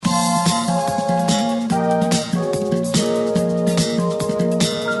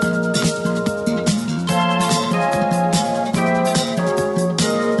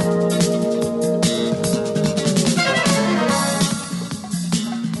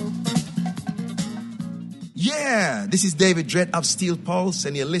Yeah, this is David Dredd of Steel Pulse,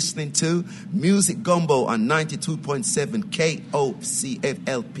 and you're listening to Music Gumbo on 92.7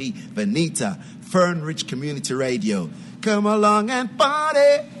 KOCFLP Veneta, Fern Ridge Community Radio. Come along and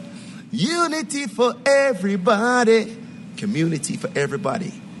party. Unity for everybody. Community for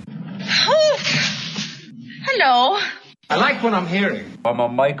everybody. Hello. I like what I'm hearing. I'm a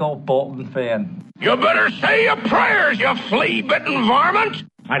Michael Bolton fan. You better say your prayers, you flea-bitten varmint.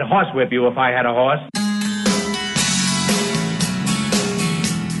 I'd horsewhip you if I had a horse.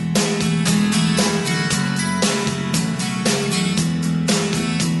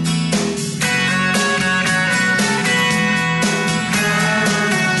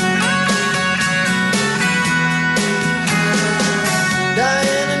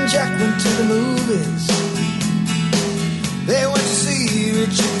 Diane and Jack went to the movies. They went to see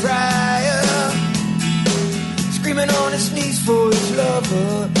Richard Pryor, screaming on his knees for his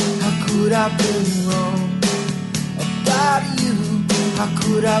lover. How could I have been wrong about you? How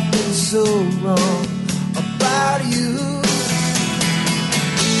could I have been so wrong about you?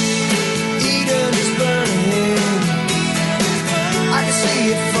 Eden is burning, I can see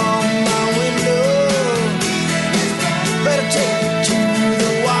it from my window. Better take it to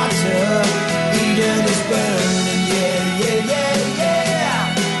the water. Eden is burning, yeah, yeah, yeah, yeah.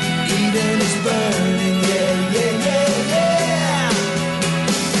 Eden is burning, yeah, yeah, yeah, yeah.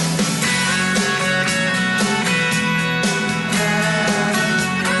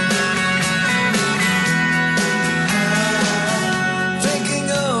 Thinking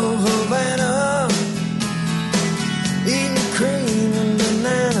of Havana, eating cream and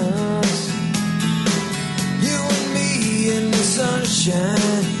bananas. You and me in the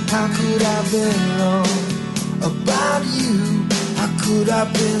sunshine. How could I have been wrong about you? How could I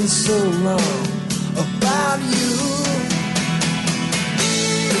have been so wrong about you?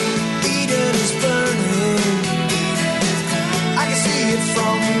 Eden is burning, I can see it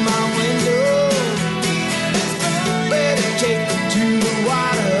from my window. Better take it to the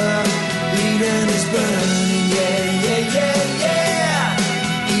water. Eden is burning, yeah, yeah, yeah, yeah.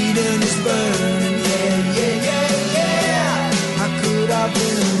 Eden is burning, yeah, yeah, yeah, yeah. How could I have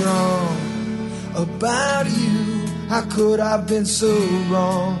been wrong about you? How could I have been so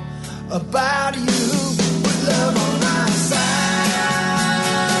wrong about you? With love on our side,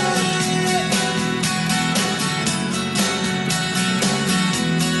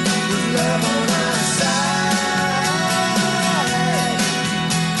 with love on our side.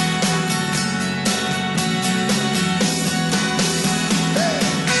 Hey.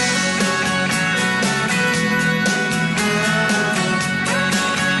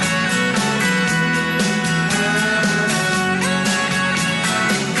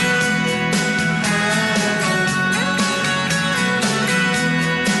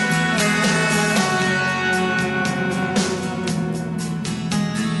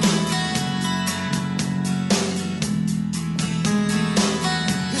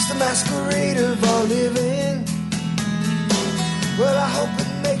 It's the masquerade of our living. Well, I hope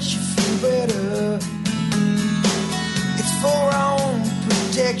it makes you feel better. It's for our own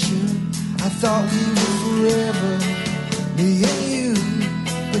protection. I thought we were forever, me and you,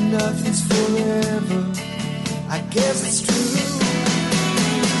 but nothing's forever. I guess it's true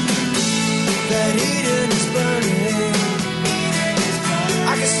that Eden is burning. I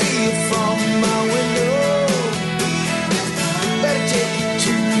can see it from my window. Better take it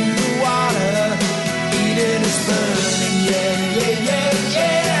to the water. Eden is burning, yeah, yeah, yeah,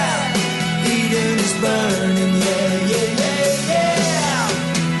 yeah. Eden is burning, yeah, yeah, yeah, yeah.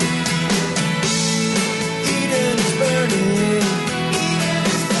 Eden is burning,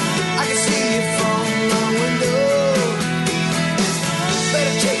 I can see it from my window.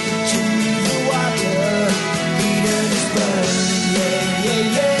 Better take it to the water. Eden is burning, yeah, yeah,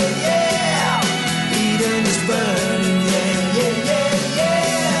 yeah, yeah. Eden is burning, yeah, yeah, yeah,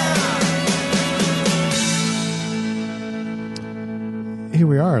 yeah. Here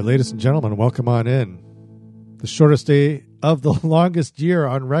we are, ladies and gentlemen. Welcome on in. The shortest day of the longest year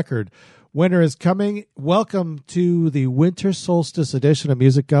on record. Winter is coming. Welcome to the Winter Solstice edition of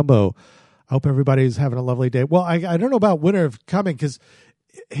Music Gumbo. I hope everybody's having a lovely day. Well, I don't know about winter coming because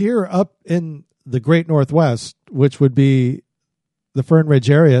here up in the Great Northwest, which would be the Fern Ridge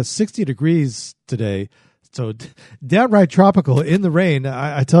area, 60 degrees today. So downright tropical in the rain.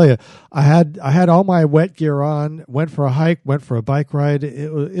 I tell you, I had all my wet gear on, went for a hike, went for a bike ride.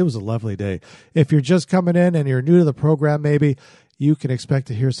 It was a lovely day. If you're just coming in and you're new to the program, maybe you can expect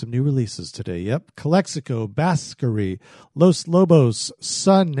to hear some new releases today. Yep. Calexico, Baskery, Los Lobos,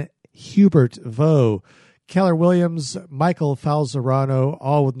 Sun, Hubert Vo, Keller Williams, Michael Falzarano,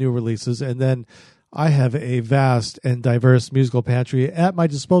 all with new releases. And then I have a vast and diverse musical pantry at my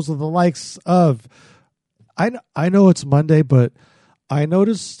disposal. The likes of, I know it's Monday, but I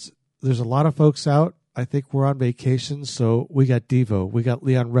noticed there's a lot of folks out. I think we're on vacation, so we got Devo, we got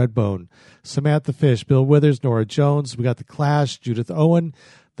Leon Redbone, Samantha Fish, Bill Withers, Norah Jones, we got The Clash, Judith Owen,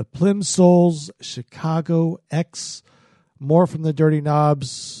 the Plimsouls, Chicago X, more from the Dirty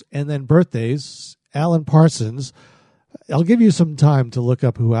Knobs, and then birthdays, Alan Parsons. I'll give you some time to look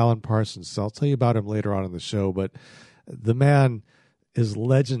up who Alan Parsons is. I'll tell you about him later on in the show, but the man is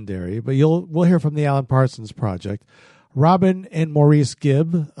legendary. But we'll hear from the Alan Parsons Project. Robin and Maurice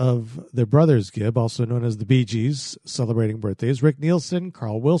Gibb of their brothers Gibb, also known as the Bee Gees, celebrating birthdays. Rick Nielson,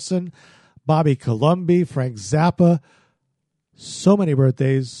 Carl Wilson, Bobby Colomby, Frank Zappa. So many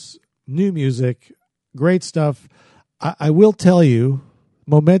birthdays, new music, great stuff. I will tell you,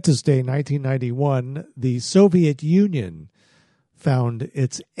 momentous day 1991, the Soviet Union found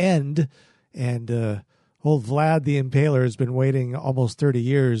its end, and old Vlad the Impaler has been waiting almost 30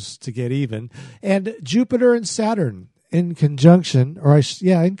 years to get even. And Jupiter and Saturn in conjunction,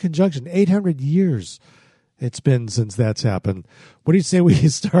 800 years it's been since that's happened. What do you say we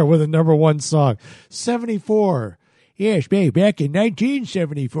start with a number one song? 74. Yes, back in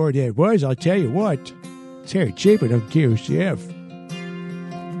 1974 that was. I'll tell you what. Terry Chapin on KOCF.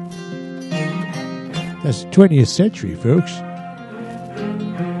 That's the 20th century, folks.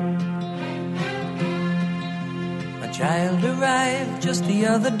 A child arrived just the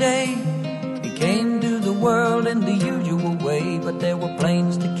other day. He came to the world in the usual way, but there were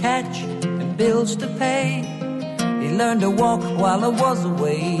planes to catch and bills to pay. He learned to walk while I was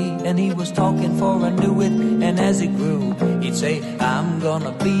away, and he was talking for I knew it. And as he grew, he'd say, I'm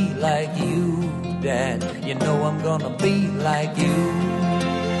gonna be like you, Dad. You know I'm gonna be like you.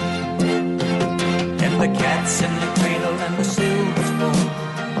 And the cat's in the cradle and the silver spoon,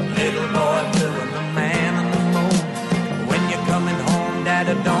 little boy blue and the man on the moon. When you're coming home, Dad,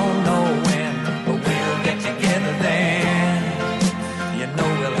 I don't know when, but we'll get together then. You know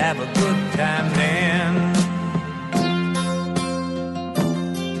we'll have a good time then.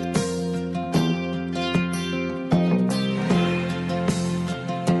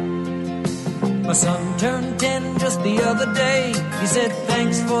 My son turned 10 just the other day. He said,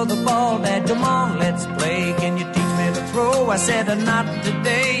 thanks for the ball, Dad, come on, let's play. Can you teach me to throw? I said, not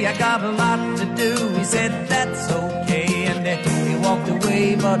today, I got a lot to do. He said, that's okay, and he walked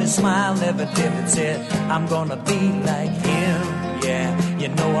away, but his smile never dimmed. Said, I'm gonna be like him, yeah, you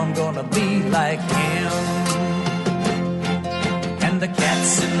know I'm gonna be like him. And the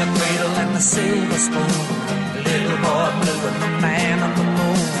cat's in the cradle and the silver spoon, the little boy blue and the man on the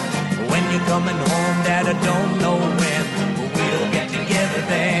moon. When you're coming home, Dad, I don't know when, but we'll get together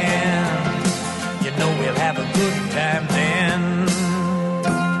then. You know we'll have a good time then.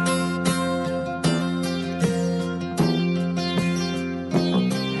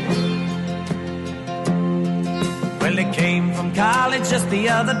 Well, he came from college just the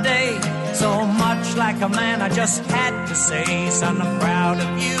other day. So much like a man, I just had to say, son, I'm proud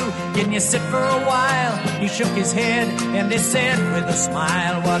of you. Can you sit for a while? He shook his head and he said with a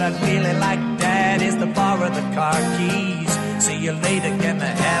smile, what I'd really like, Dad, is to borrow the car keys. See you later, can I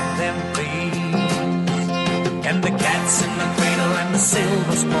have them, please? And the cat's in the cradle and the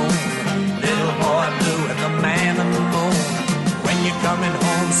silver spoon, little boy blue and the man on the moon. When you're coming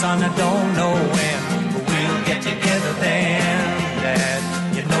home, son, I don't know when, but we'll get together then, Dad.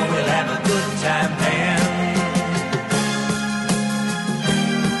 You know we'll have a good time then.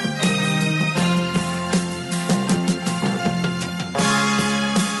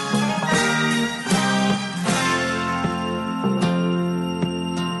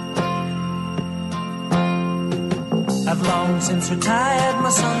 I've long since retired, my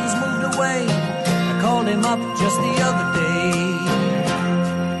son's moved away. I called him up just the other day.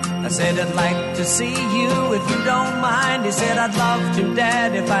 I said, I'd like to see you if you don't mind. He said, I'd love to,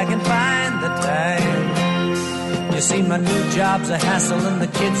 Dad, if I can find the time. You see, my new job's a hassle and the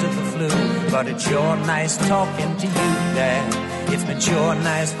kids are the flu, but it's sure nice talking to you, Dad. It's been sure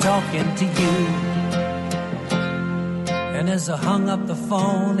nice talking to you. And as I hung up the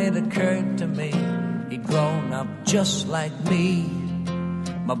phone, it occurred to me, he'd grown up just like me.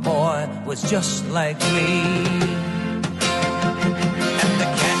 My boy was just like me.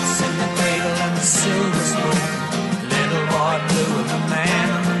 Silver spoon, little boy blue and the man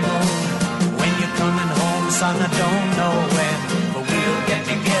on the moon. When you're coming home, son, I don't know when, but we'll get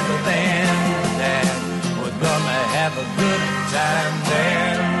together then, Dad. We're gonna have a good time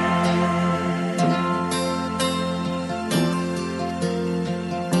then.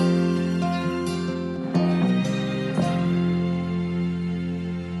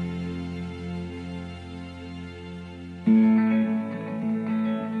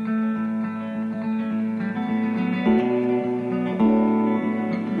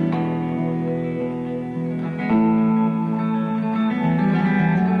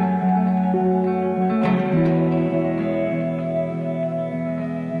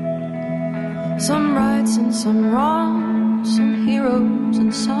 Some wrong, some heroes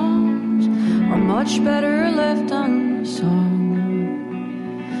and songs are much better left unsung.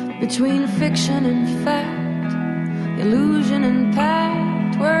 Between fiction and fact, illusion and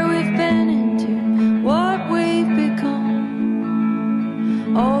pact, where we've been into what we've become.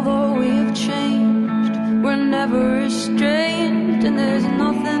 Although we have changed, we're never estranged, and there's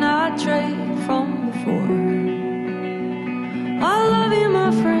nothing I'd trade from before. I love you,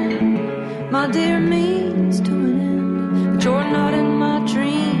 my friend, my dear means to an end, but you're not in my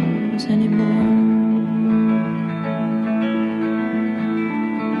dreams anymore.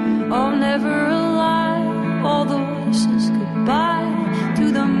 I'll never lie, all the voices goodbye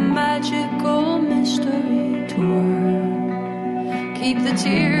to the magical mystery tour. Keep the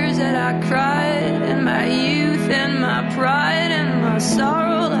tears that I cried, and my youth and my pride and my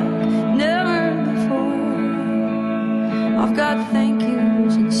sorrow like never before. I've got thank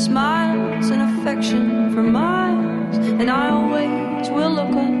yous and smiles and affection for miles, and I always will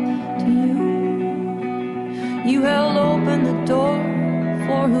look up to you. You held open the door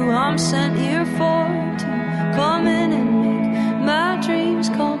for who I'm sent here for, to come in and make my dreams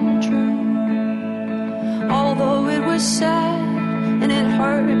come true. Although it was sad and it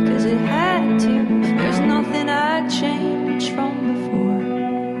hurt cause it had to, there's nothing I'd change from before.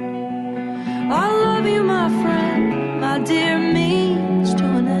 I love you, my friend, my dear means to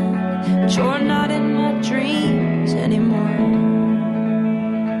an end, but you're not in my dreams anymore.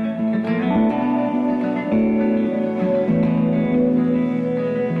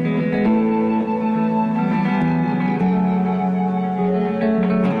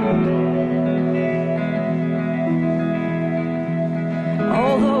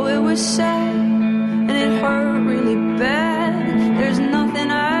 Although it was sad and it hurt really bad, there's nothing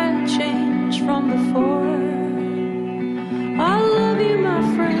I'd change from before. I love you, my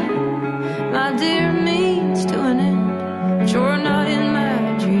friend, my dear means to an end, but you're not in my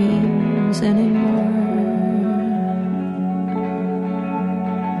dreams anymore.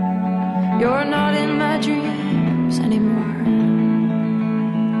 You're not in my dreams anymore.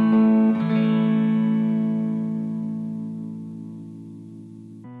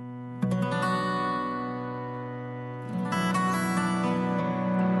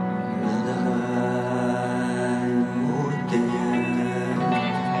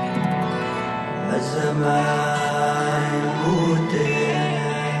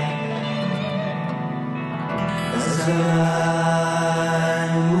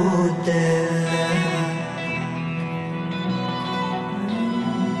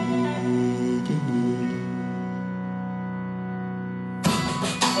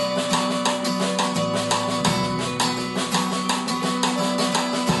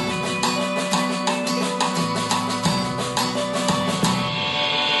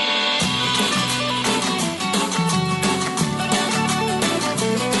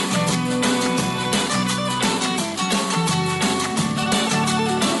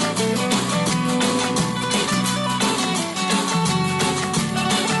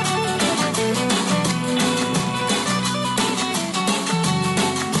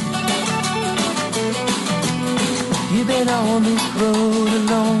 On this road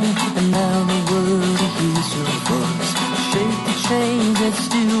alone, and now the world hears your voice. Shake the chains that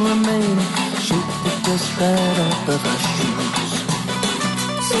still remain, shake the dust right off of our shoes.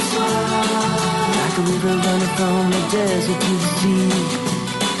 Like a river running from the desert to the sea.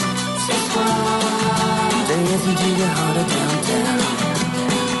 Dancing to the heart of downtown.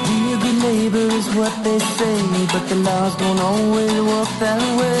 Be a good neighbor is what they say, but the laws don't always work that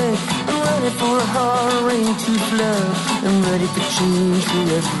way. Ready for a hard rain to flood, I'm ready for change for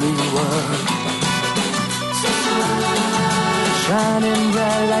everyone. Shining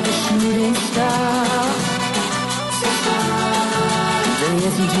bright like a shooting star,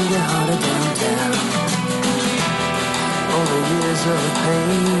 dancing to the heart of downtown. All the years of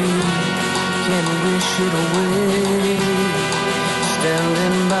pain, can't wish it away.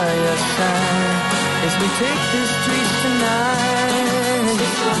 Standing by your side as we take the streets tonight.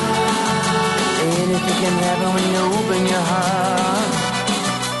 Anything can happen when you open your heart.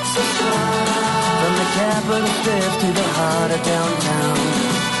 From the Capitol steps to the heart of downtown.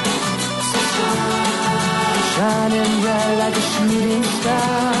 Shining bright like a shooting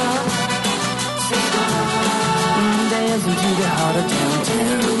star. Dancing to the heart of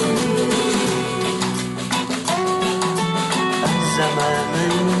downtown. الزمان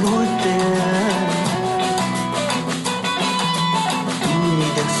المدام دوني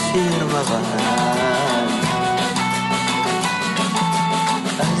تكسير مغان.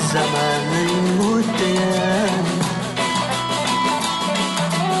 الزمان المدام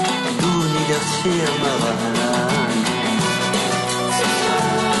دوني تكسير تصير مغران.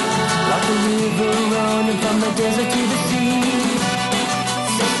 Like a river running from the desert to the sea,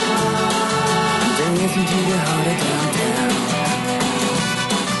 dancing to the heart of downtown.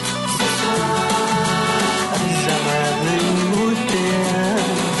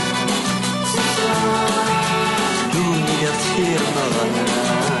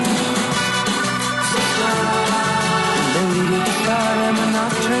 I'm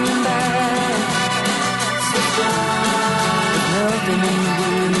not turning back. There's nothing in the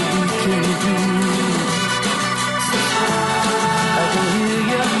world we can do. I can hear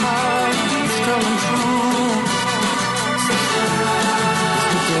your heart beat strong and true. As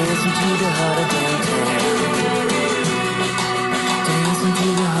we dance into the heart of downtown. Dance into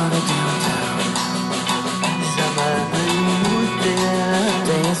the heart of downtown.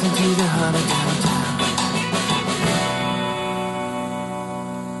 Dance into the heart of downtown.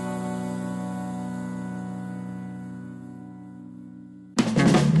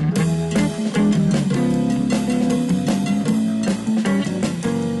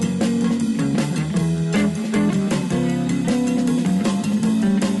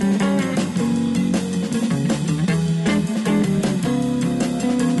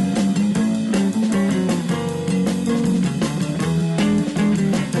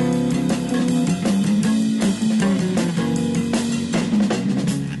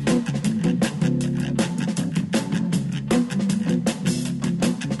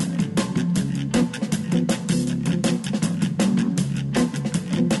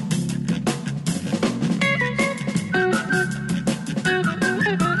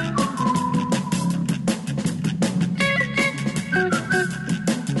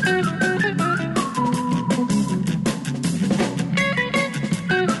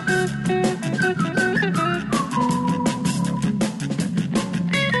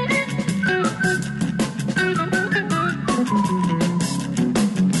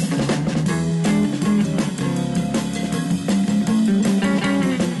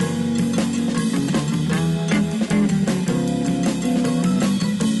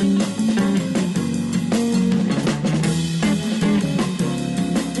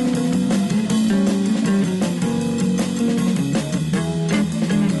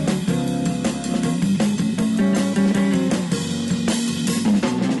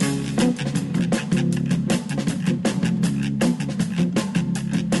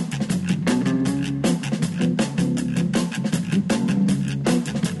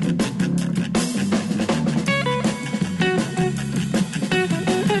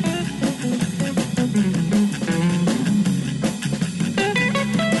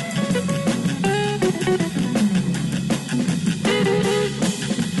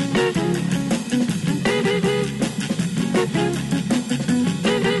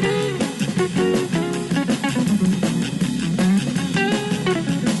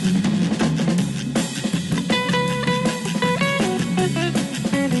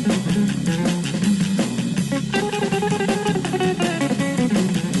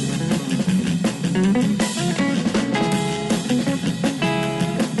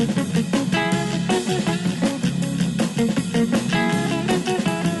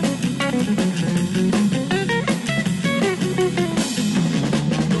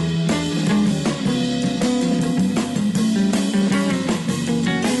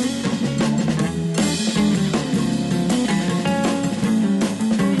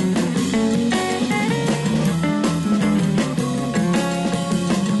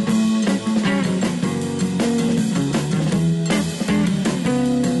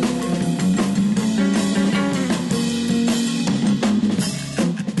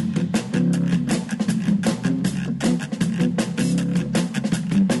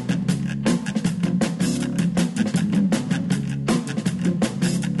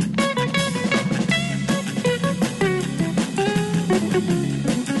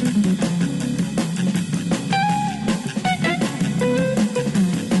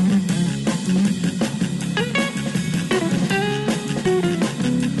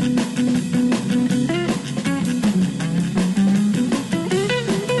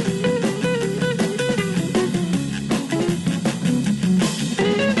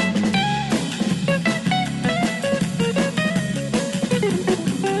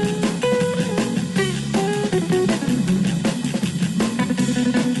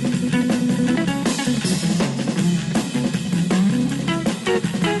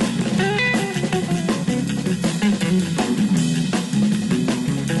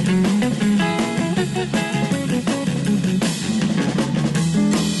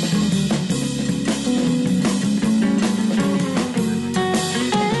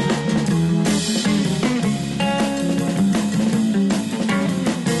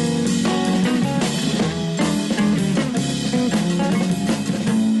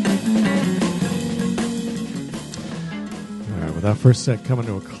 with that first set coming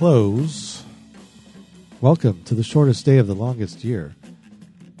to a close, welcome to the shortest day of the longest year,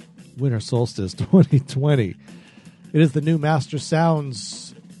 Winter Solstice 2020. It is the new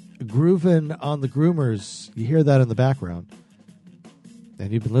Mastersounds grooving on the groomers. You hear that in the background.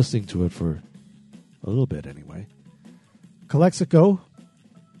 And you've been listening to it for a little bit anyway. Calexico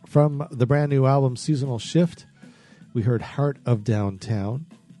from the brand new album Seasonal Shift. We heard Heart of Downtown.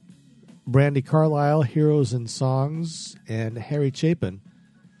 Brandy Carlisle, Heroes and Songs, and Harry Chapin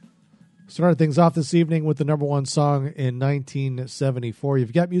started things off this evening with the number one song in 1974.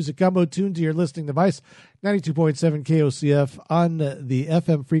 You've got Music Gumbo tuned to your listening device, 92.7 KOCF on the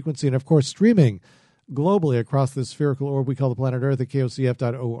FM frequency, and of course streaming globally across this spherical orb we call the planet Earth at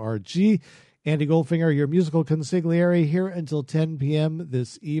KOCF.org. Andy Goldfinger, your musical consigliere, here until 10 p.m.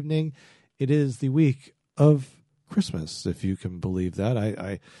 this evening. It is the week of Christmas, if you can believe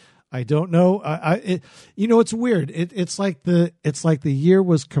that. I don't know. It's weird. It's like the year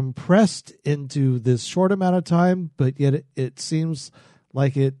was compressed into this short amount of time, but yet it seems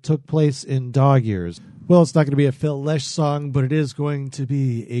like it took place in dog years. Well, it's not going to be a Phil Lesh song, but it is going to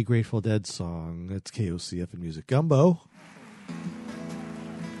be a Grateful Dead song. It's KOCF and Music Gumbo.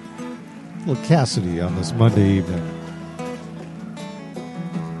 A little Cassidy on this Monday evening.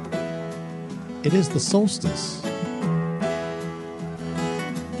 It is the solstice.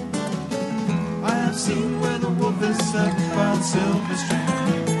 I've seen where the wolf is set by the silver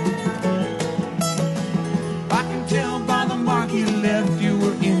strand. I can tell by the mark he left you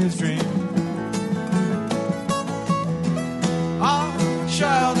were in his dream. A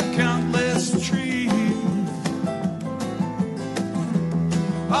child of countless trees,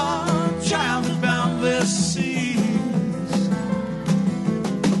 a child of boundless seas.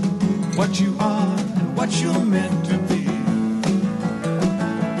 What you are and what you're meant to be.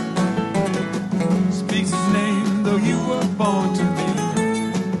 Though you were born to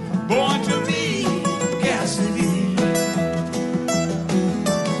me, Cassidy.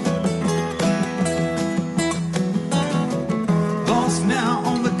 Lost now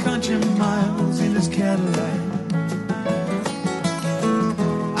on the country miles in his Cadillac.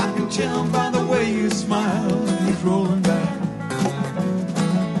 I can tell by the way you smile, he's rolling back.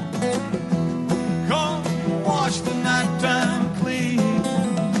 Come wash the nighttime clean.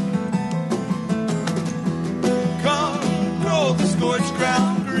 The scorched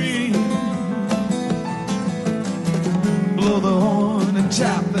ground green. Blow the horn and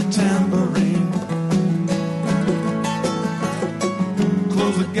tap the tambourine.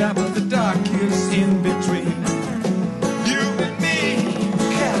 Close the gap of the darkest in between you and me,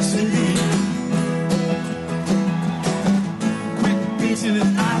 Cassidy. Quick beats in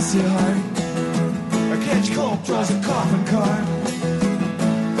an icy heart. A catch cold draws a coffin cart.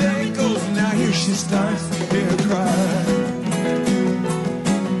 There he goes, and now here she starts to hear her cry.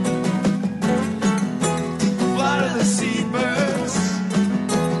 The seabirds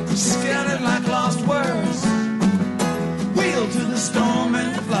scattered like lost words. Wheel to the storm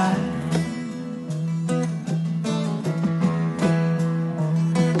and fly.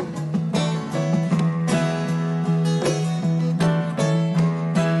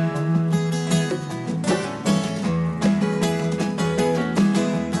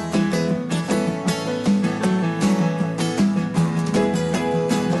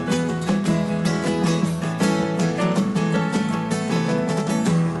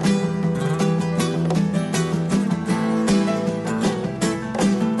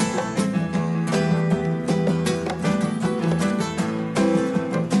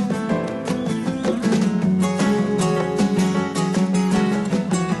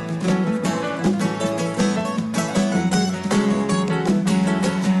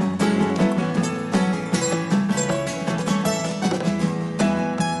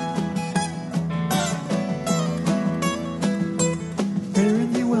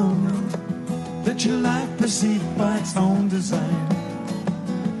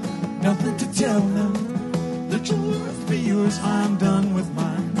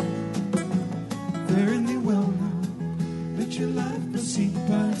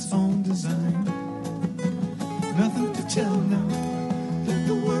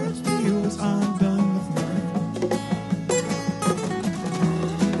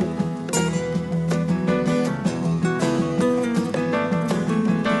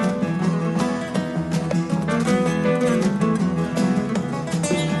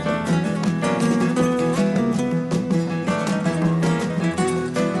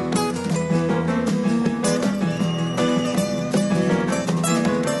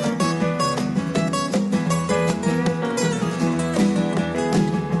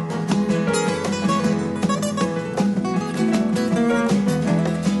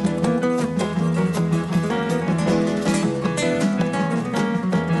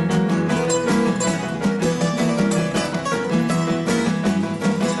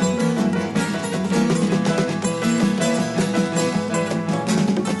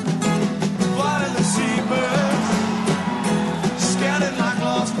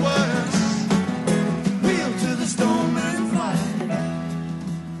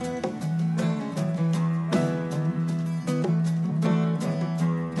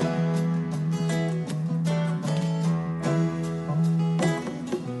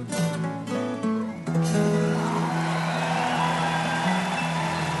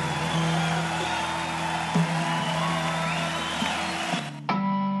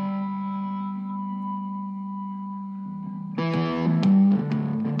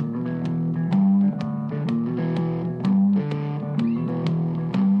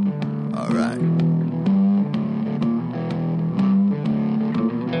 All right.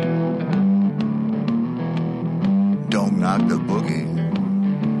 Don't knock the boogie.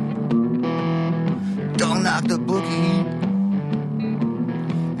 Don't knock the boogie.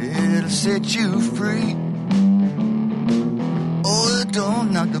 It'll set you free. Oh,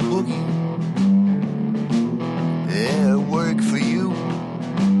 don't knock the boogie. It'll work for you.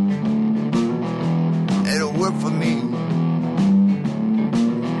 It'll work for me.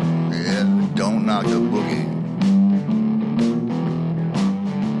 Yeah, don't knock the boogie.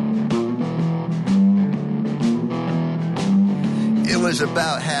 It was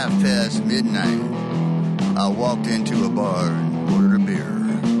about midnight. I walked into a bar and ordered a beer.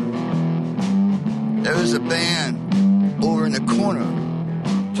 There was a band over in the corner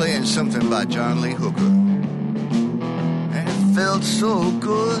playing something by John Lee Hooker. And it felt so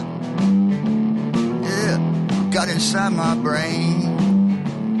good. Yeah, got inside my brain.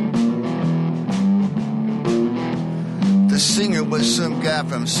 The singer was some guy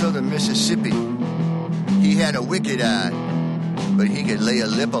from southern Mississippi. He had a wicked eye, but he could lay a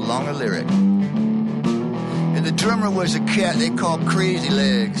lip along a lyric. And the drummer was a cat they called Crazy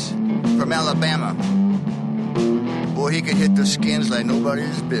Legs from Alabama. Boy, he could hit the skins like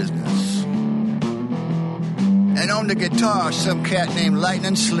nobody's business. And on the guitar, some cat named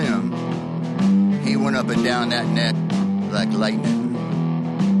Lightning Slim. He went up and down that neck like lightning.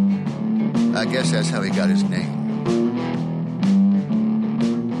 I guess that's how he got his name.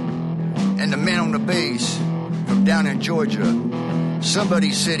 And the man on the bass from down in Georgia,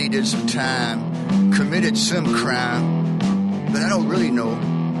 somebody said he did some time, committed some crime, but I don't really know.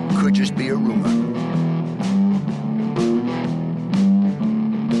 Could just be a rumor.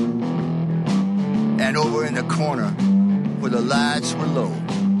 And over in the corner, where the lights were low,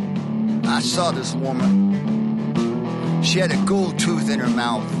 I saw this woman. She had a gold tooth in her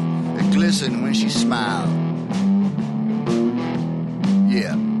mouth that glistened when she smiled.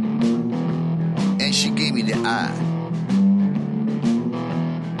 Yeah. And she gave me the eye.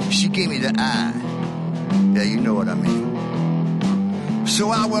 She gave me the eye. Yeah, you know what I mean. So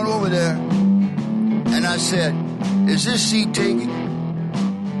I went over there and I said, "Is this seat taken?"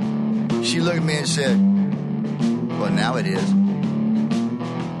 She looked at me and said, "Well, now it is."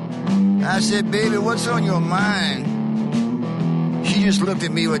 I said, "Baby, what's on your mind?" She just looked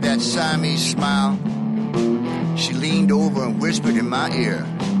at me with that Siamese smile. She leaned over and whispered in my ear,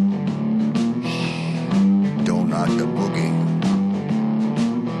 "Shh, don't knock the boogie.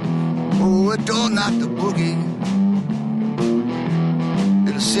 Oh, don't knock the boogie.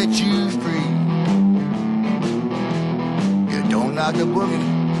 It'll set you free. Yeah, don't knock the boogie.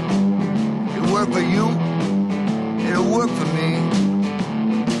 It'll work for you. It'll work for me.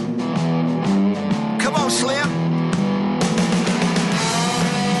 Come on, Slim."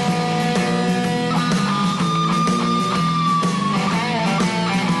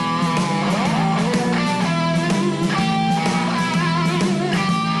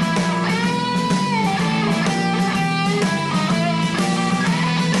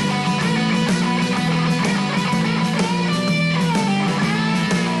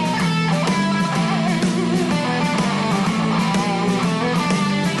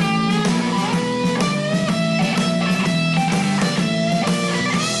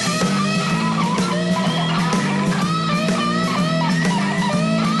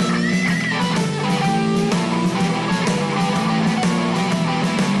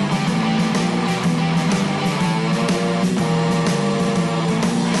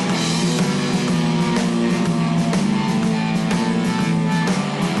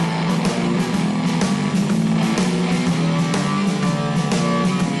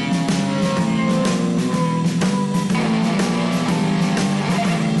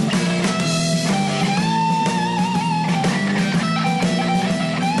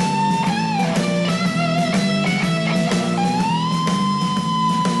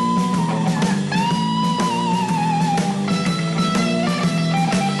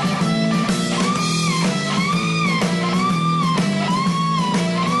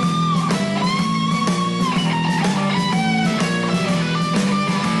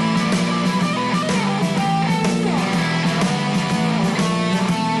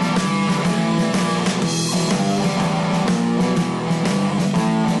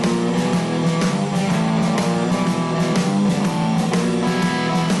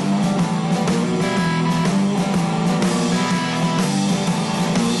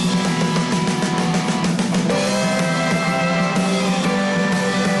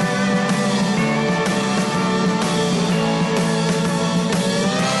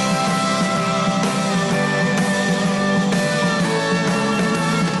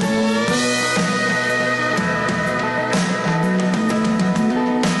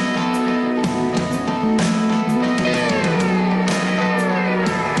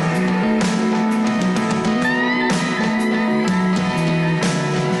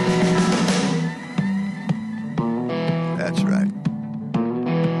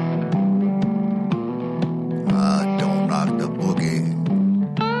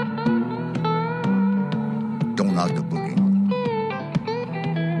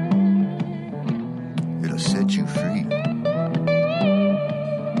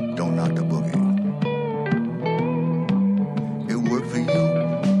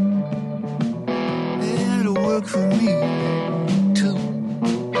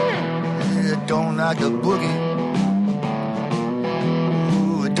 like a boogie.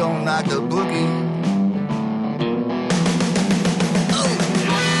 Ooh, it don't like a boogie.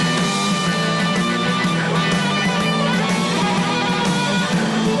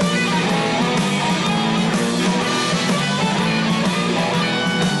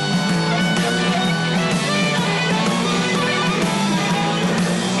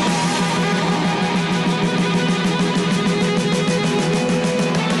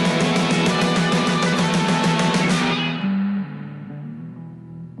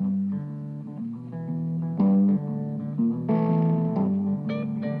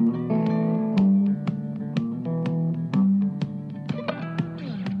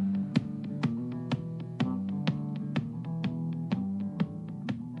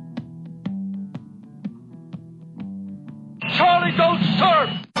 Charlie, don't surf!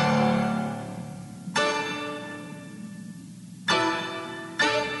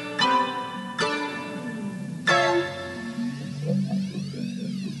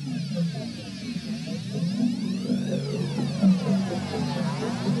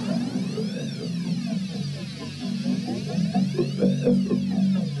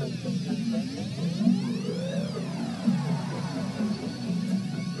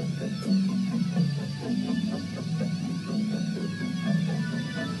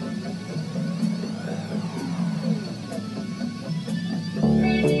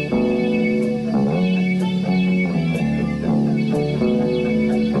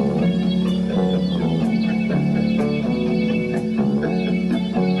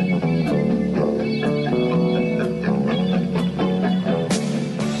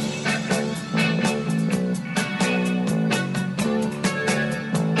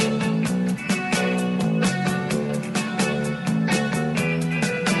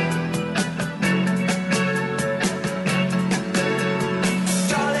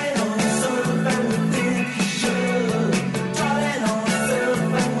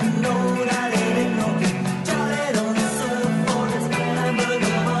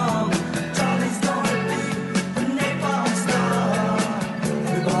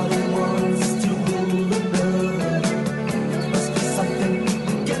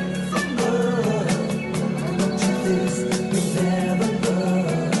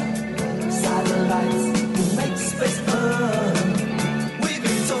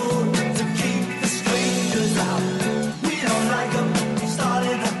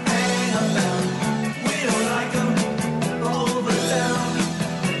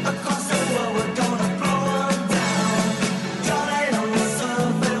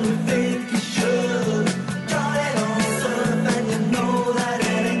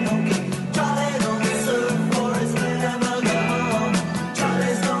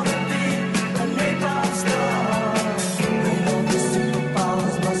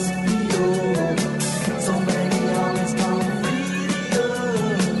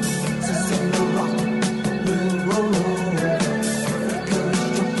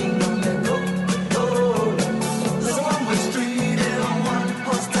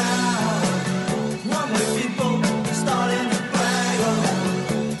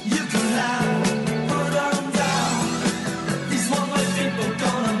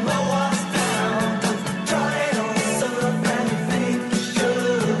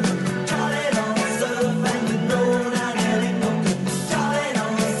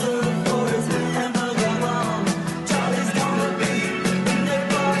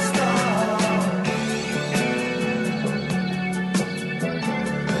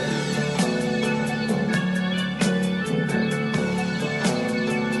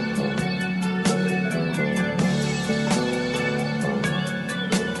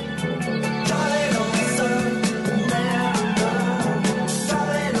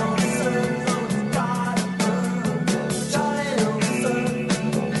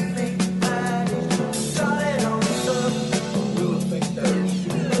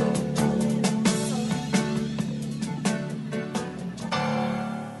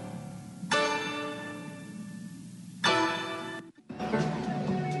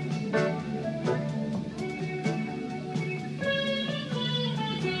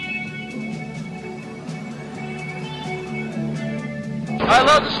 I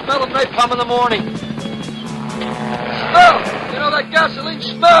love the smell of napalm in the morning. Smell! You know that gasoline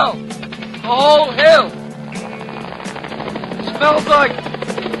smell? The whole hill. It smells like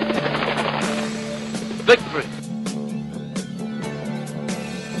victory.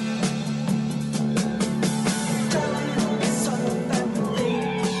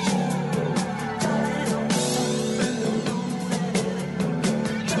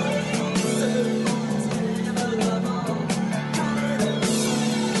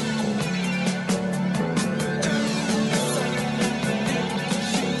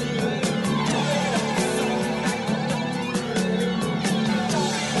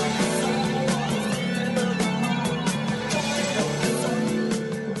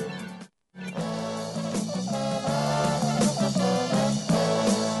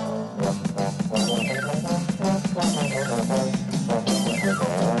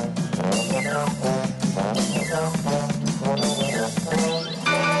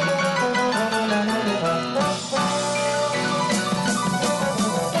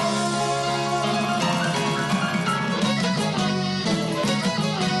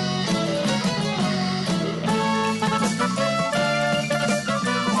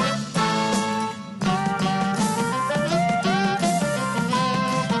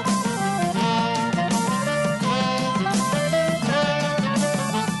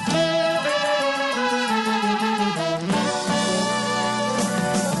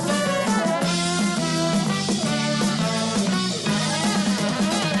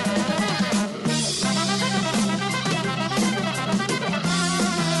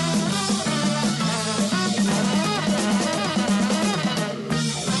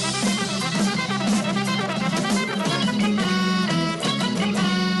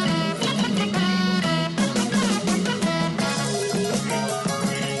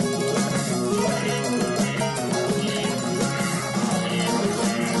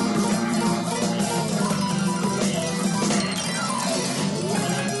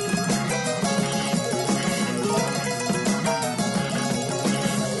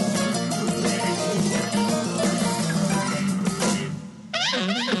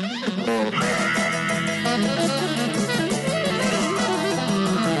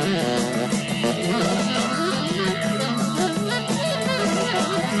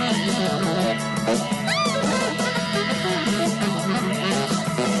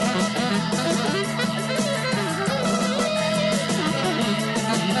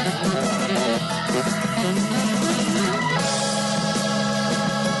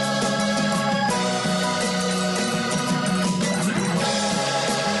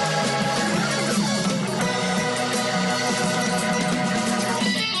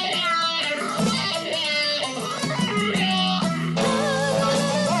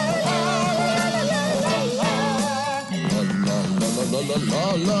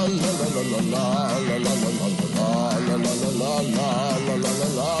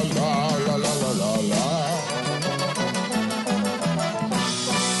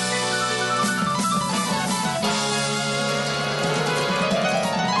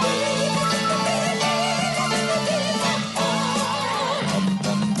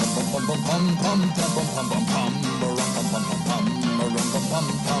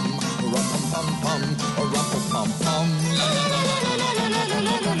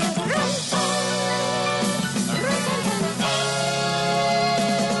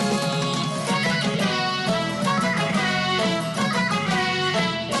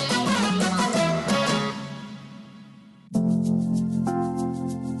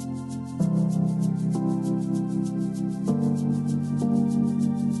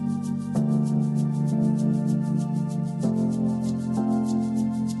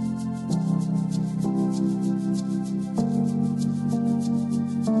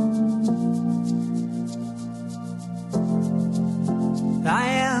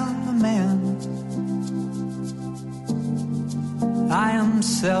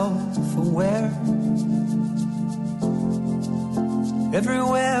 self-aware.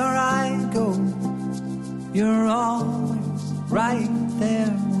 Everywhere I go, you're always right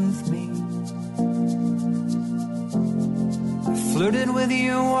there with me. I flirted with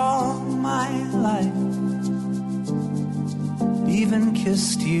you all my life, even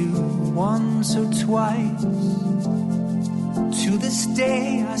kissed you once or twice. To this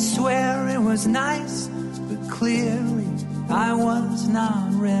day I swear it was nice, but clearly I was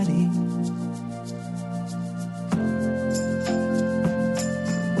not ready.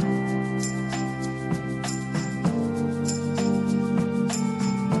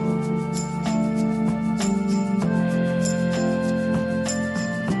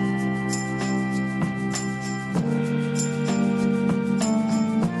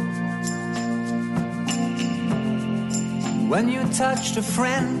 When you touched a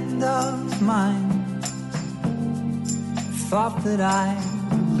friend of mine, thought that I'd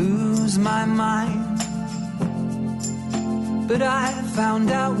lose my mind. But I found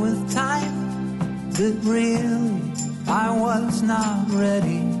out with time that really I was not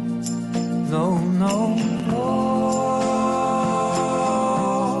ready. No, no, oh,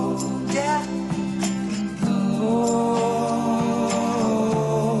 yeah, oh.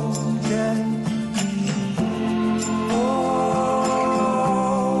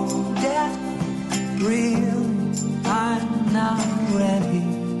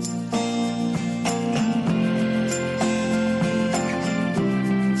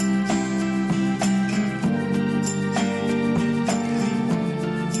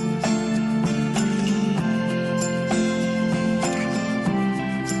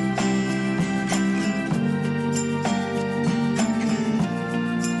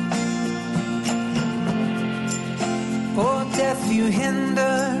 You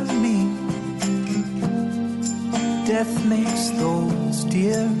hinder me. Death makes those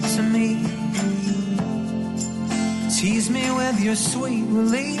dear to me. Tease me with your sweet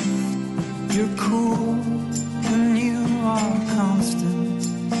relief. You're cool and you are constant.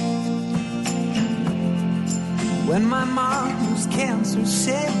 When my mom was cancer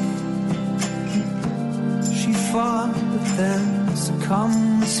sick, she fought but then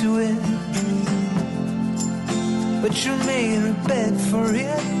succumbed to it. But you made her beg for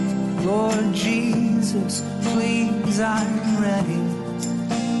it. Lord Jesus, please, I'm ready.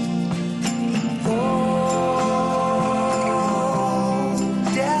 Oh,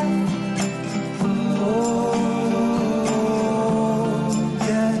 death. Oh,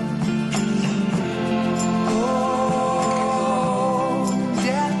 death. Oh,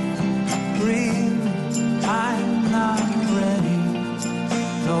 death. Really, I'm not ready.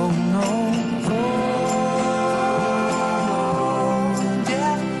 No, no.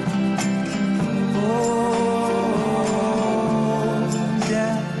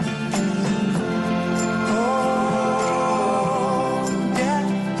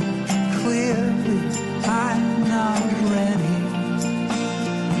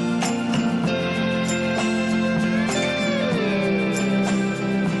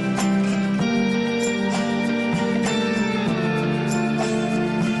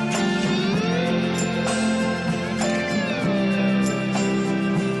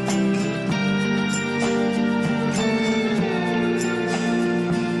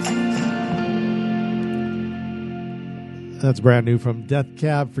 That's brand new from Death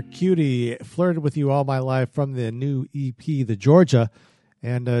Cab for Cutie. Flirted with you all my life from the new EP, The Georgia.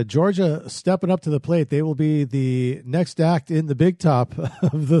 And Georgia stepping up to the plate. They will be the next act in the big top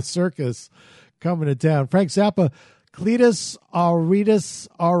of the circus coming to town. Frank Zappa, Cletus Auritus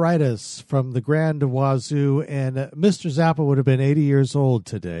Auritus from the Grand Wazoo. And Mr. Zappa would have been 80 years old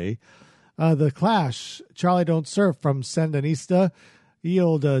today. The Clash, Charlie Don't Surf from Sandinista. Ye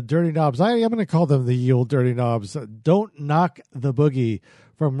Old Dirty Knobs. I'm going to call them the Ye Old Dirty Knobs. Don't Knock the Boogie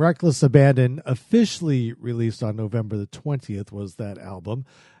from Reckless Abandon, officially released on November the 20th was that album.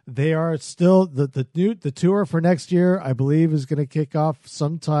 They are still, the tour for next year, I believe, is going to kick off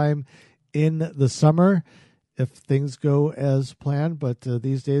sometime in the summer if things go as planned, but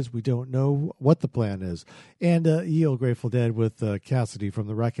these days we don't know what the plan is. And Ye Old Grateful Dead with Cassidy from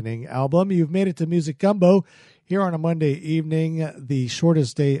the Reckoning album. You've made it to Music Gumbo here on a Monday evening, the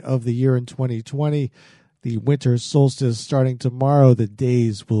shortest day of the year in 2020. The winter solstice starting tomorrow. The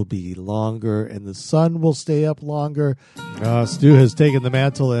days will be longer and the sun will stay up longer. Stu has taken the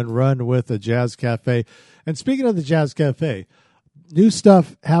mantle and run with the Jazz Cafe. And speaking of the Jazz Cafe, new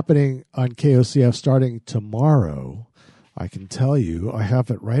stuff happening on KOCF starting tomorrow. I can tell you, I have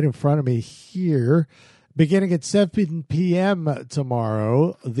it right in front of me here. Beginning at 7 p.m.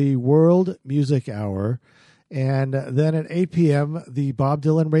 tomorrow, the World Music Hour. And then at 8 p.m., the Bob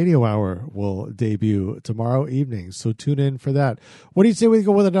Dylan Radio Hour will debut tomorrow evening. So tune in for that. What do you say we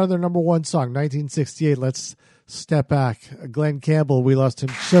go with another number one song, 1968? Let's step back. Glenn Campbell, we lost him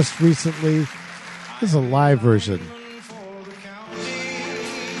just recently. This is a live version.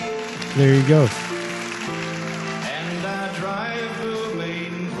 There you go.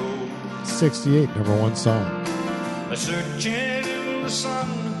 68, number one song. Searching in the sun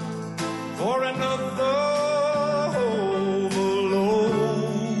for another overload.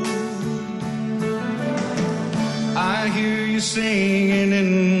 I hear you singing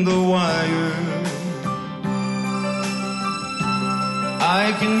in the wire.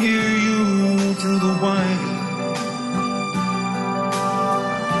 I can hear you through the wire.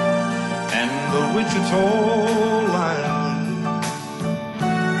 And the Wichita line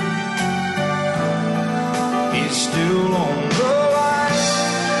is still on the line.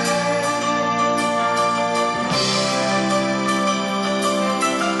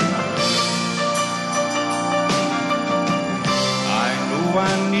 I know I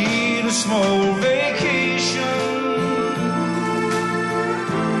need a small vacation,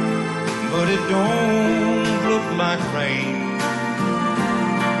 but it don't look like rain.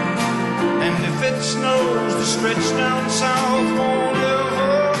 And if it snows, the stretch down south won't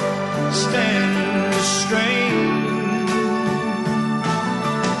ever stand the strain.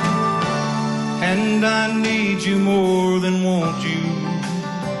 And I need you more than want you.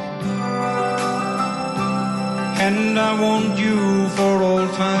 And I want you for all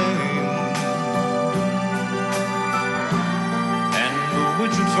time. And the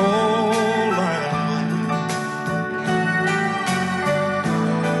Wichita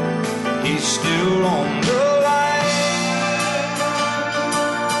still on the line.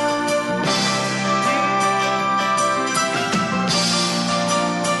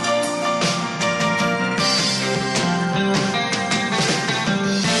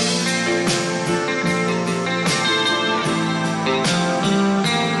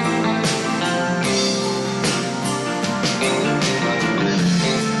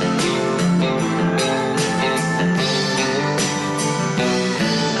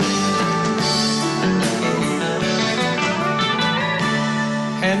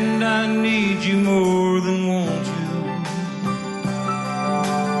 You more than want you,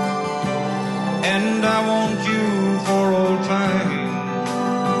 and I want you for all time.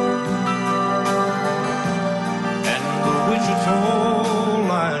 And the Wichita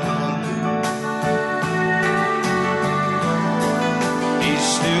line is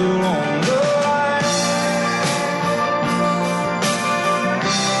still on the line.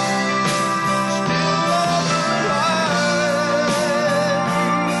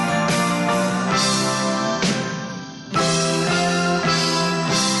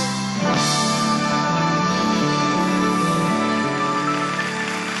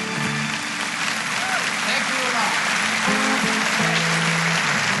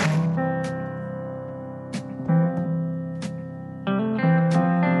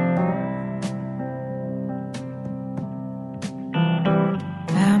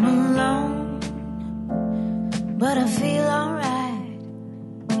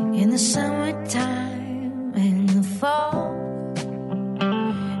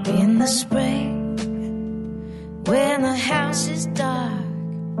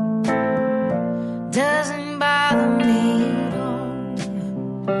 Doesn't bother me.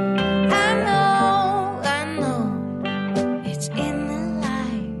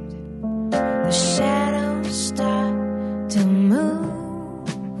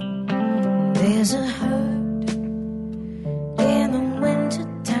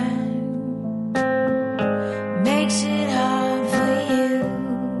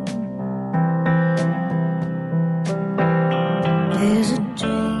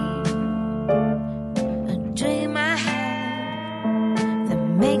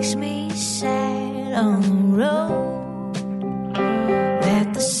 makes me sad on the road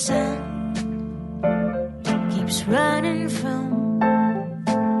that the sun keeps running from.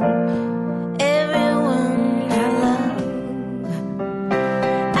 Everyone I love,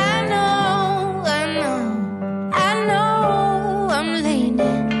 I know, I'm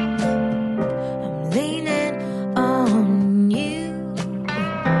leaning on you.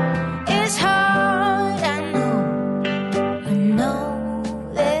 It's hard, I know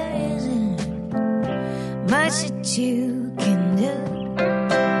there isn't much that you can do.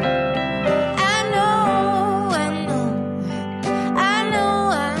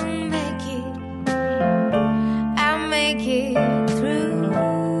 I'll make it through.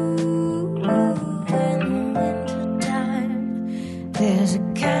 In the wintertime, there's a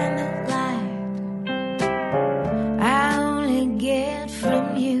kind of light I only get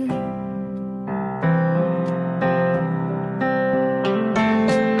from you.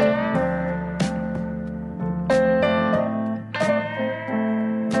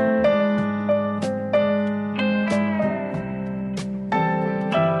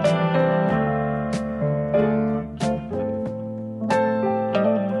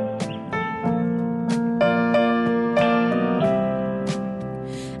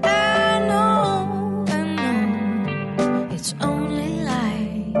 I know, it's only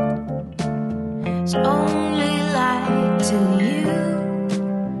light. It's only light to you.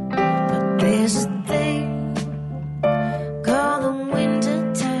 But there's a thing called the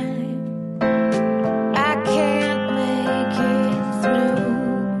winter time. I can't make it through.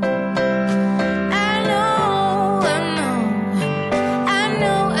 I know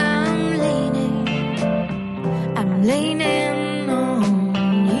I'm leaning on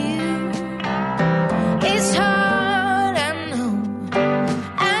you. It's hard, I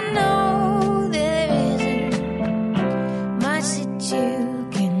know there isn't much that you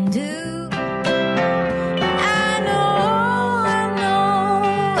can do. I know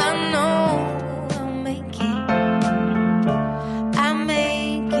I'll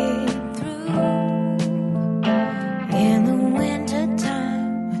make it through. In the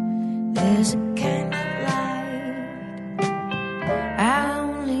wintertime, there's a kind of light I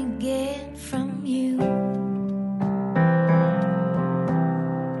only get from you.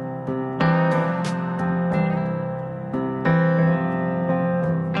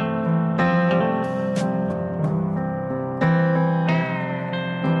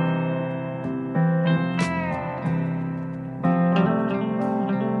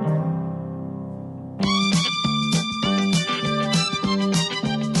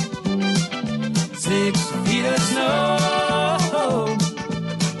 Six feet of snow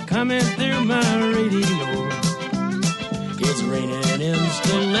coming through my radio. It's raining in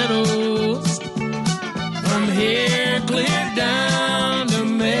stilettos from here clear down to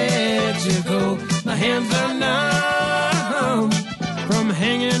Mexico. My hands are numb from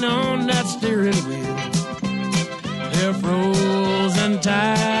hanging on that steering wheel. They're frozen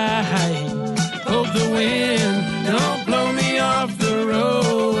tight. Hope the wind don't blow me off the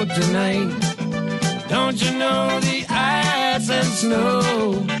road tonight. Don't you know the ice and snow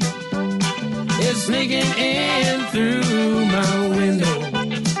is sneaking in through my window?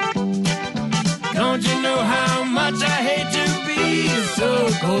 Don't you know how much I hate to be so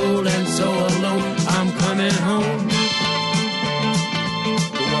cold and so alone? I'm coming home. If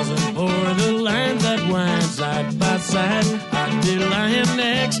it wasn't for the lines that wind side by side, I'd be lying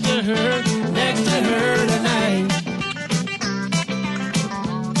next to her tonight.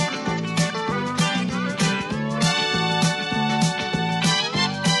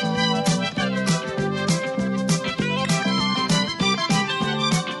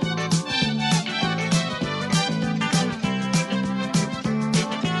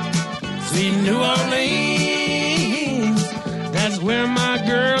 Sweet New Orleans, that's where my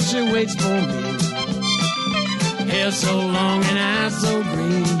girl, she waits for me. Hair so long and eyes so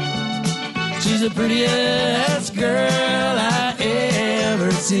green. She's the prettiest girl I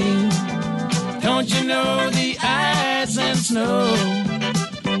ever seen. Don't you know the ice and snow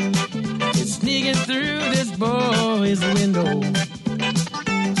is sneaking through this boy's window?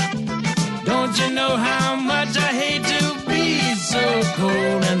 Don't you know how much I hate to be so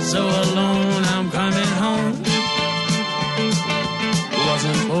cold and so alone? I'm coming home. If it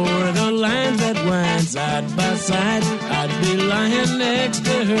wasn't for the lines that wind side by side, I'd be lying next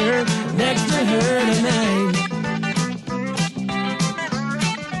to her tonight.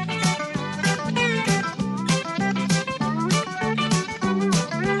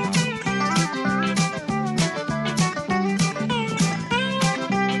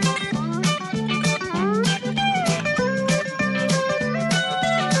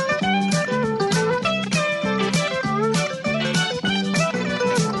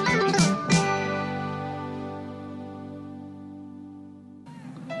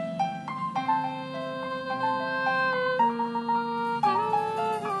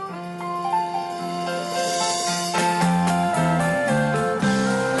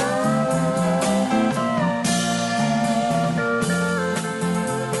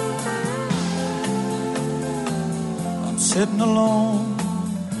 sitting alone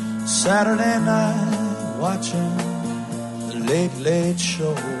Saturday night watching the Late Late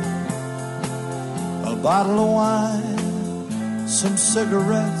Show. A bottle of wine, some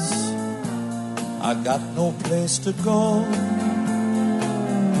cigarettes, I got no place to go.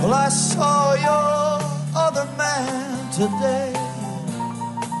 Well, I saw your other man today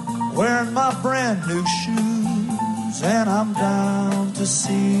wearing my brand new shoes, and I'm down to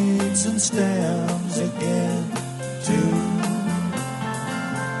seeds and stems again too.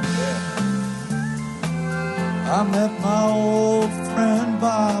 I met my old friend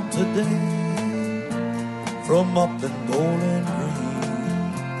Bob today from up in Bowling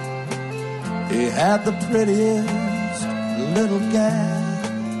Green. He had the prettiest little gal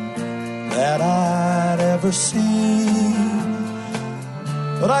that I'd ever seen,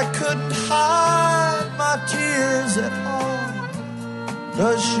 but I couldn't hide my tears at all,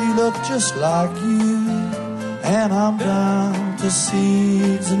 'cause she looked just like you, and I'm down to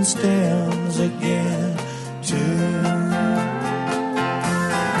seeds and stems again too.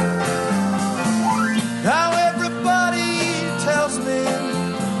 Now everybody tells me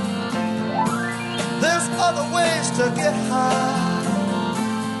there's other ways to get high.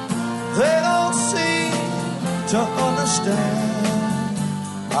 They don't seem to understand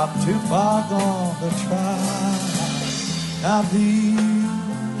I'm too far gone to try. Now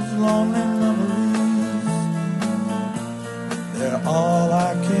these lonely memories, they're all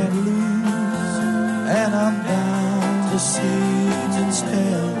I can lose, and I'm down to seeds and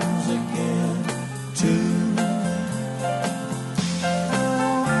stems again too.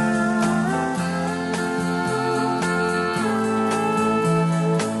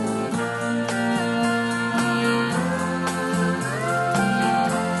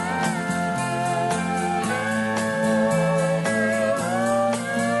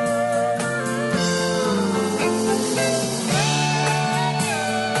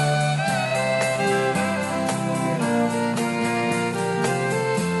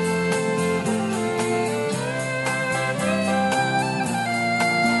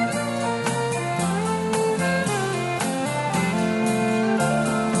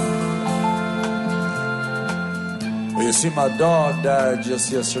 See, my dog died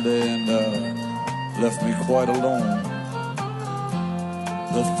just yesterday and left me quite alone.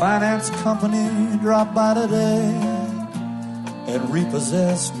 The finance company dropped by today and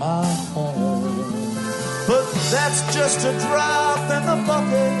repossessed my home. But that's just a drop in the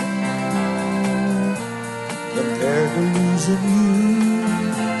bucket compared to losing you,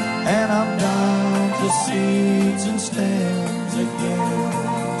 and I'm down to seeds and stems again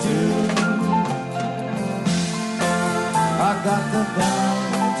too. I got them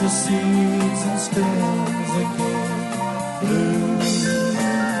down to seeds and stems again blue.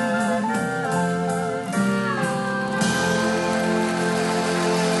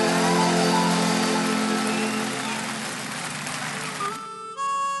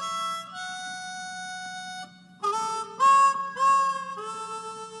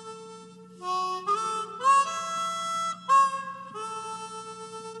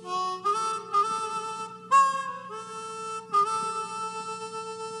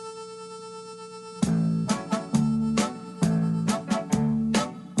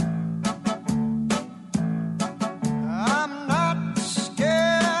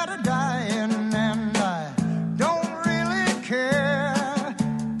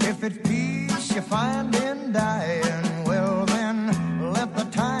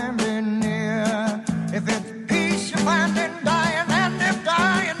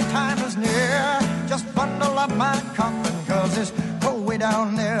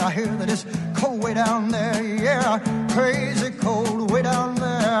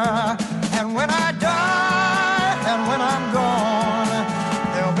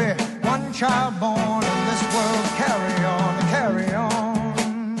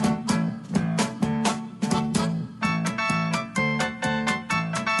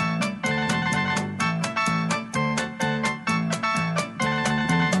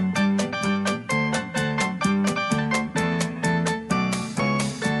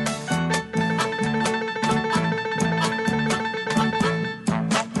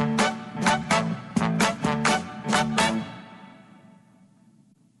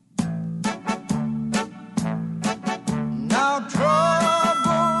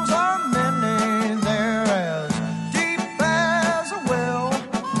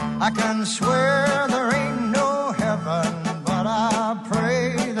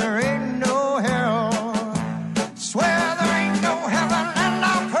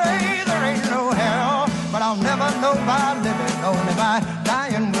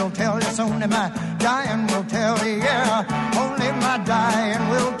 Only my dying will tell, yeah.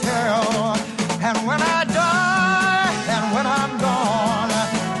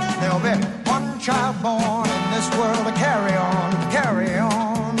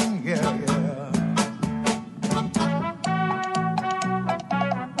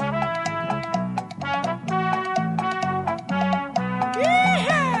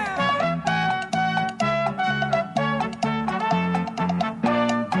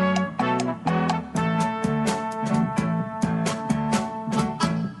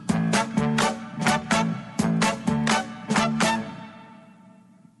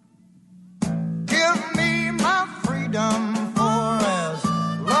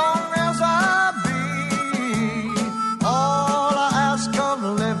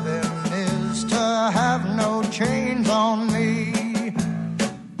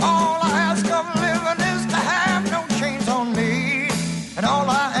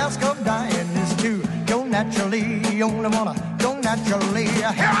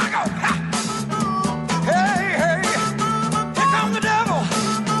 yeah, here I go. Ha! Hey, hey, here comes the devil,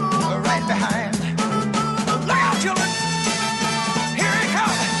 right behind. Look out, children. Here he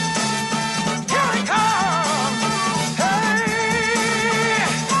comes. Here he comes. Hey,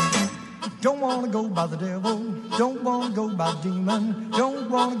 don't want to go by the devil. Don't want to go by the demon. Don't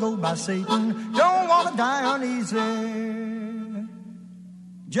want to go by Satan. Don't want to die uneasy.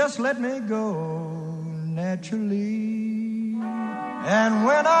 Just let me go naturally. And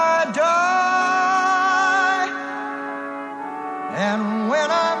when I die, and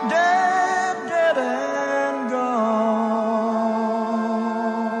when I'm dead, dead and gone,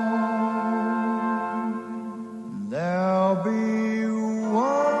 there'll be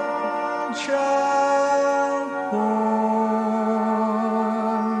one child born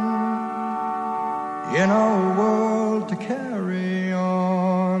in a world to carry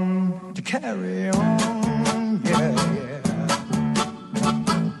on, to carry on, yeah, yeah.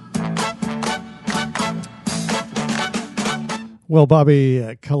 Well,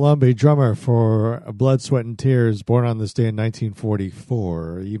 Bobby Colomby, drummer for Blood, Sweat, and Tears, born on this day in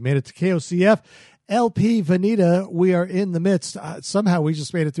 1944. You made it to KOCF. LP Vanita, we are in the midst. Somehow we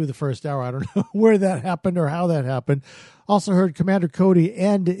just made it through the first hour. I don't know where that happened or how that happened. Also heard Commander Cody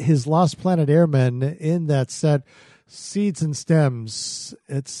and his Lost Planet Airmen in that set. Seeds and Stems.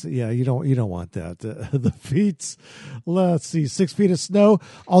 It's, yeah, you don't want that. The feet, let's see, 6 feet of snow.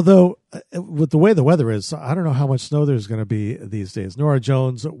 Although with the way the weather is, I don't know how much snow there's going to be these days. Norah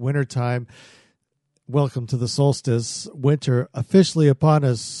Jones, Wintertime. Welcome to the solstice. Winter officially upon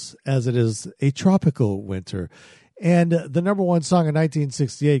us, as it is a tropical winter. And the number one song in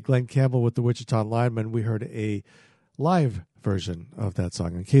 1968, Glenn Campbell with the Wichita Linemen, we heard a live version of that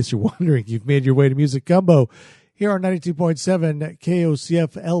song. In case you're wondering, you've made your way to Music Gumbo here on 92.7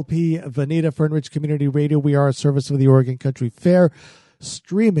 KOCF LP Vanita, Fernridge Community Radio. We are a service of the Oregon Country Fair,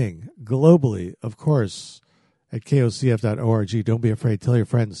 streaming globally, of course, at KOCF.org. Don't be afraid. Tell your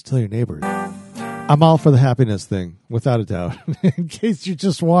friends. Tell your neighbors. I'm all for the happiness thing, without a doubt. In case you're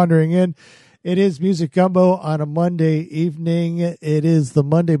just wandering in, it is Music Gumbo on a Monday evening. It is the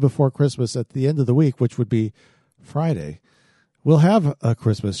Monday before Christmas at the end of the week, which would be Friday. We'll have a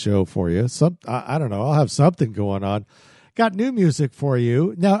Christmas show for you. I don't know. I'll have something going on. Got new music for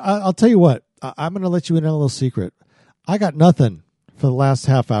you. Now, I'll tell you what. I'm going to let you in on a little secret. I got nothing for the last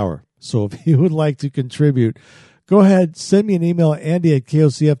half hour. So if you would like to contribute, go ahead, send me an email,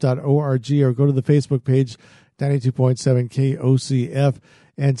 andy@kocf.org, or go to the Facebook page, 92.7 KOCF,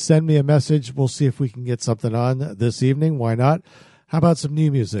 and send me a message. We'll see if we can get something on this evening. Why not? How about some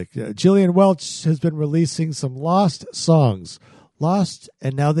new music? Jillian Welch has been releasing some lost songs. Lost,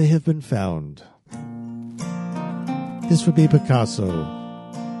 and now they have been found. This would be Picasso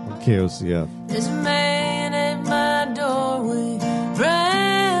on KOCF. There's a man at my doorway,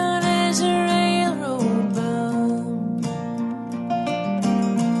 brown as a railroad bound.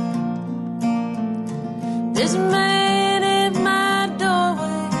 There's a man at my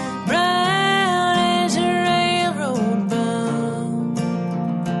doorway, brown as a railroad bound.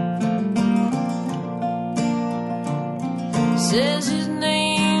 Says his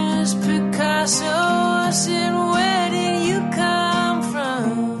name is Picasso. I said, where did you come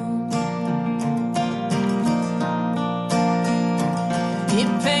from? He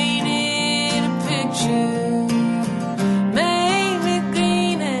painted a picture, made me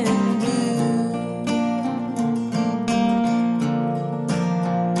green and blue.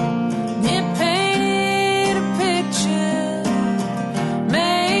 He painted a picture,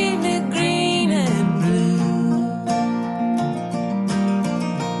 made me green and blue.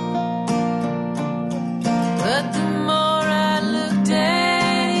 But the more I looked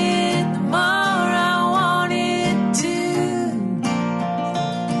at it, the more I wanted to.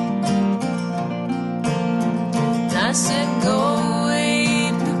 I said, go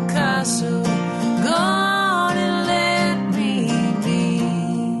away, Picasso, go on and let me be.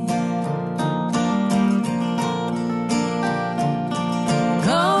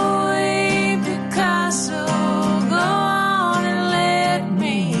 Go away, Picasso, go on and let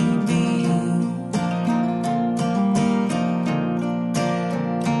me be.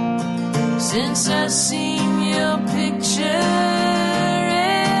 Since I've seen your picture,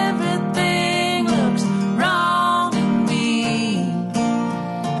 everything looks wrong to me.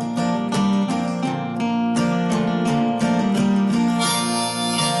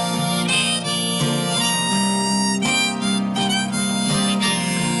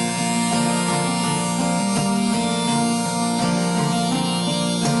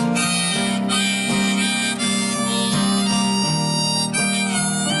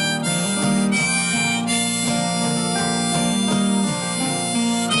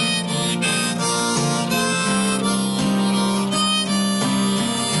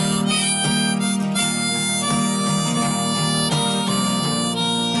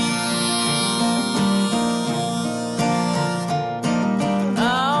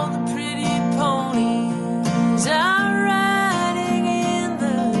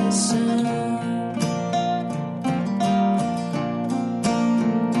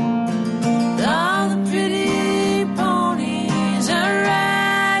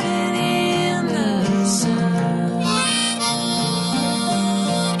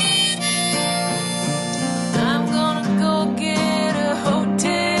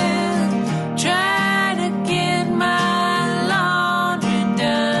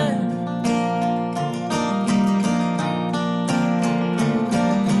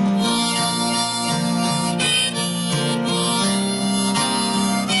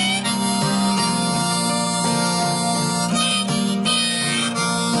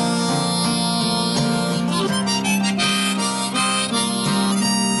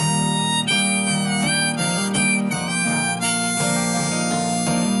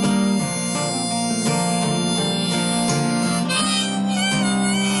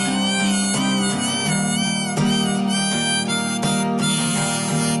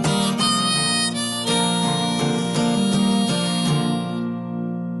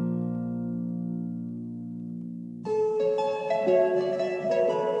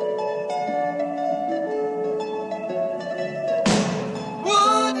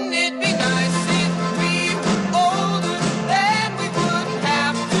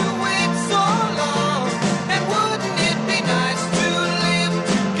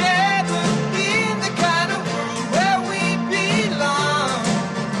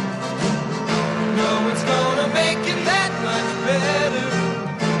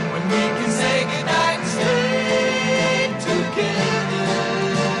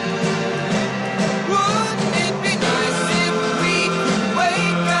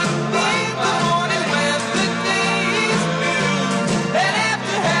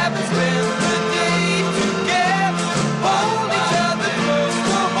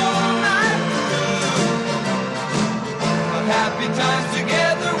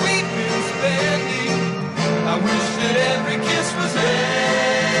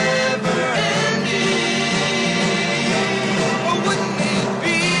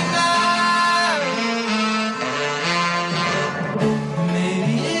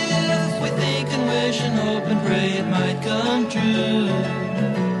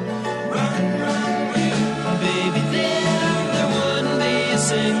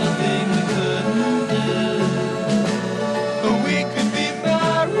 single thing we couldn't do. But we could be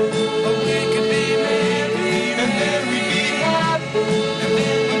married, or we could be married, and then we'd be happy, and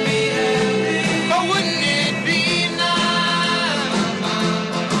then we'd be happy. Oh, wouldn't it be nice?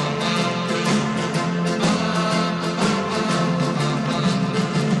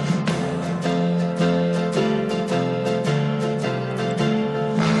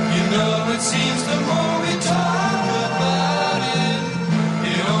 You know, it seems the more we talk about it,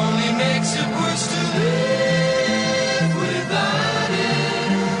 it only makes it worse to live without it.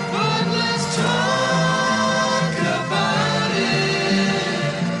 But let's talk about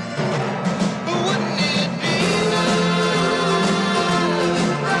it. Wouldn't it be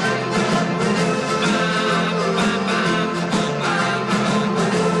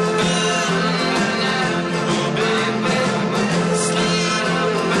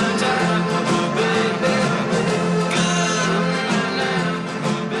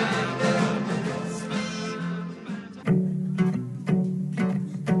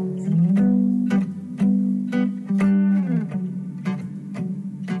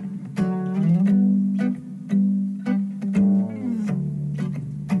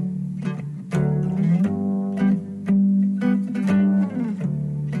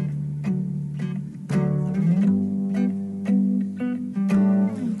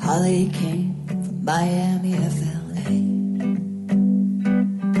Holly came from Miami, FLA.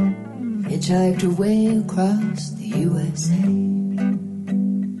 Hitchhiked her way across the USA.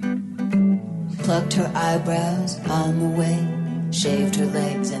 Plucked her eyebrows on the way, shaved her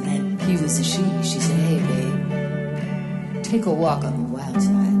legs, and then he was a she. She said, hey, babe, take a walk on the wild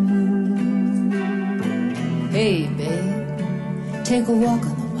side. Hey, babe, take a walk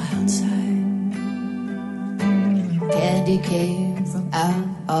on the wild side. Candy came from out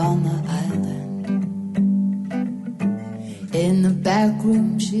on the island. In the back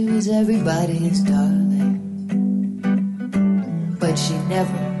room, she was everybody's darling. But she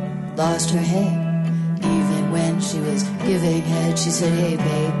never lost her head. Even when she was giving head, she said, hey,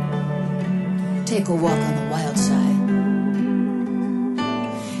 babe, take a walk on the wild side.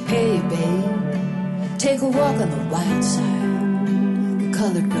 Hey, babe, take a walk on the wild side. The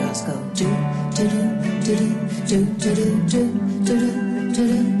colored girls go do, do, do, do, do, do, do, do, do,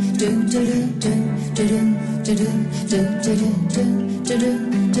 do, do, do,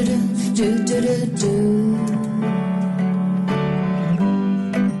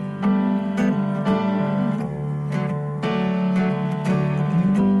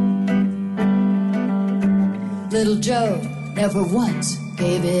 Little Joe never once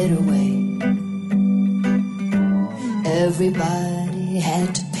gave it away. Everybody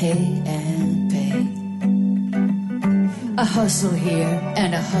had to pay and pay. A hustle here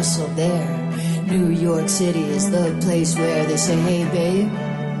and a hustle there. New York City is the place where they say, hey, babe,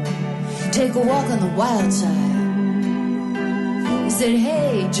 take a walk on the wild side. He said,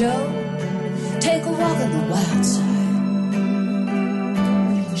 hey, Joe, take a walk on the wild side.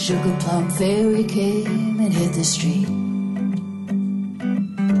 Sugar Plum Fairy came and hit the street,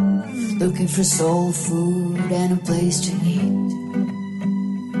 looking for soul food and a place to eat.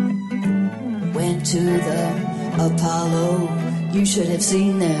 Went to the Apollo, you should have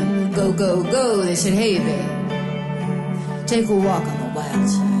seen them. Go, go, go. They said, hey, babe, take a walk on the wild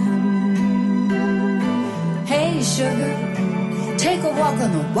side. Hey, sugar, take a walk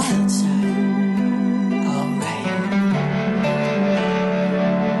on the wild side. All right.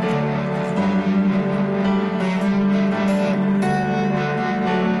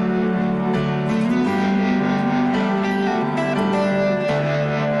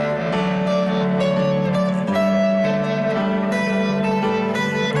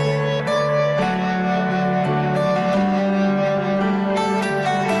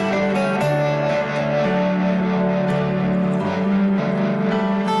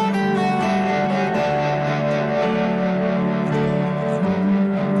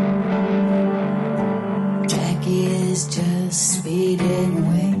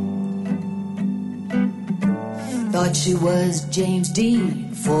 She was James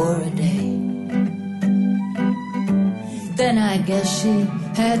Dean for a day. Then I guess she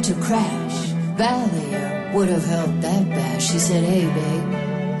had to crash. Valier would have helped that bash. She said, hey, babe,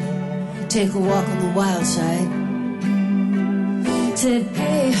 take a walk on the wild side. Said,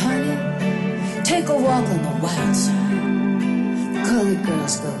 hey, honey, take a walk on the wild side. The colored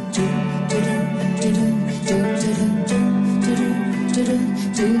girls go do, do, do, do, do, do, do, do, do,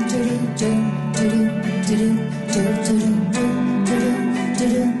 do, do, do, do, do, do, do.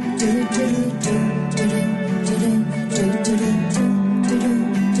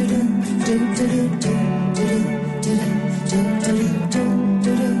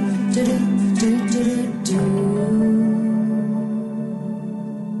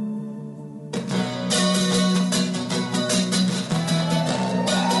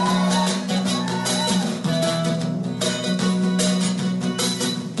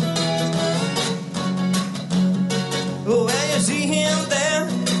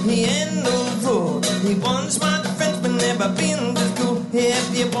 he ain't no fool. He one smart Frenchman, never been to school.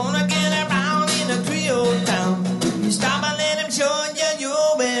 If you wanna get around in a Creole town, you stop and let him show you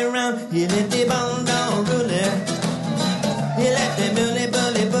your way around. He let the bone down bully. He let the bully,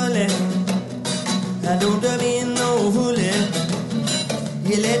 bully, bully. I don't be no bully.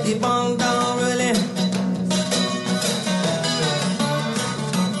 He let the bone down really.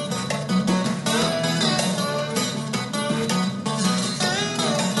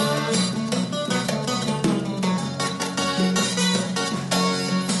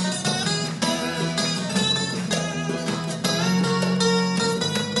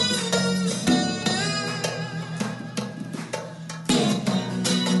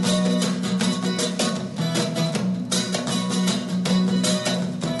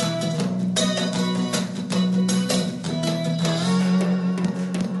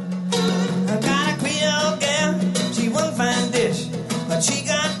 She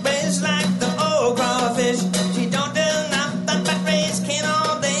got raised like the old crawfish. She don't do nothing but raise kin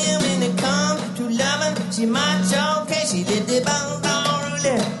all day. When it comes to loving, she might okay. She did the bone down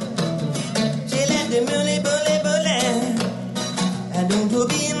roulette. She let the muley bully bully. I don't to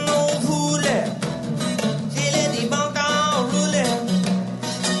be no fool. She let the bone down roulette.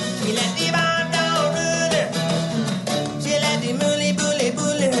 She let the bone down roulette. She let the muley bully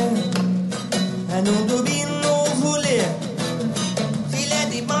bully. I don't to be no fool.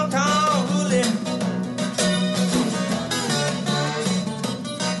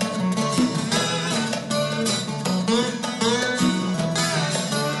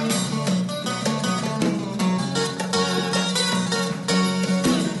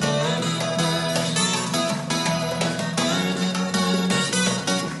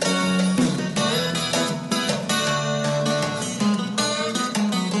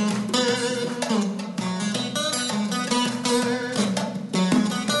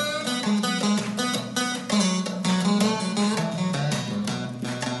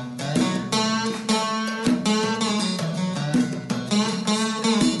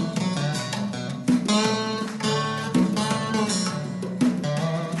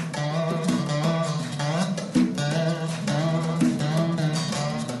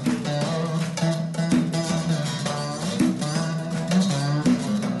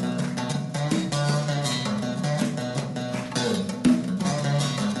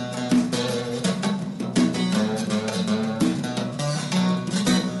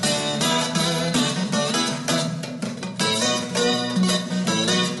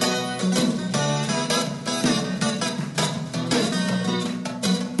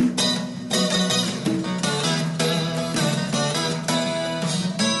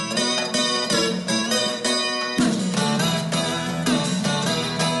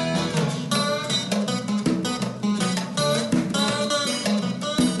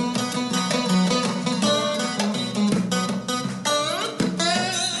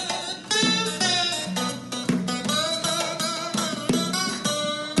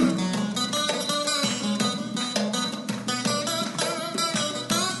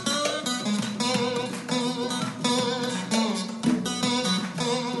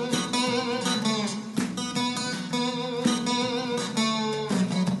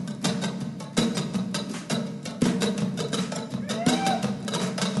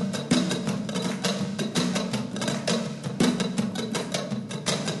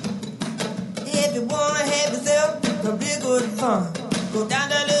 Go down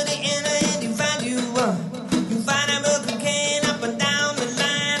to the inner and you find you find a milk can up and down the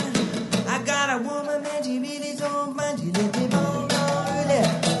line. I got a woman and she really don't mind. She let the bone down early.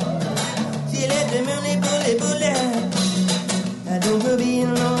 She let the muley bully bully. I don't be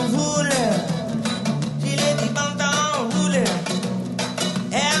no fool. She let the bone down bully.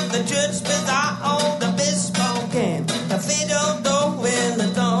 And the church spits out all the baseball can. The fiddle door when the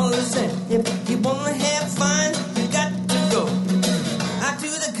dollar cent. If you wanna have fun,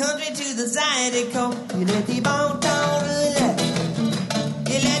 to the Zydeco, you let the bone down roulette.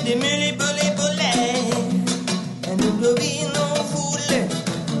 You let the muley bully bully. And you will be no fool.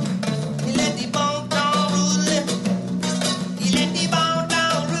 You let the bone down roulette. You let the bone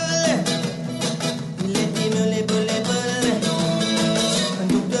down roulette. You let the muley bully bully.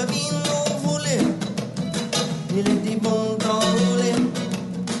 And you will be no fool. You let the bone down roulette.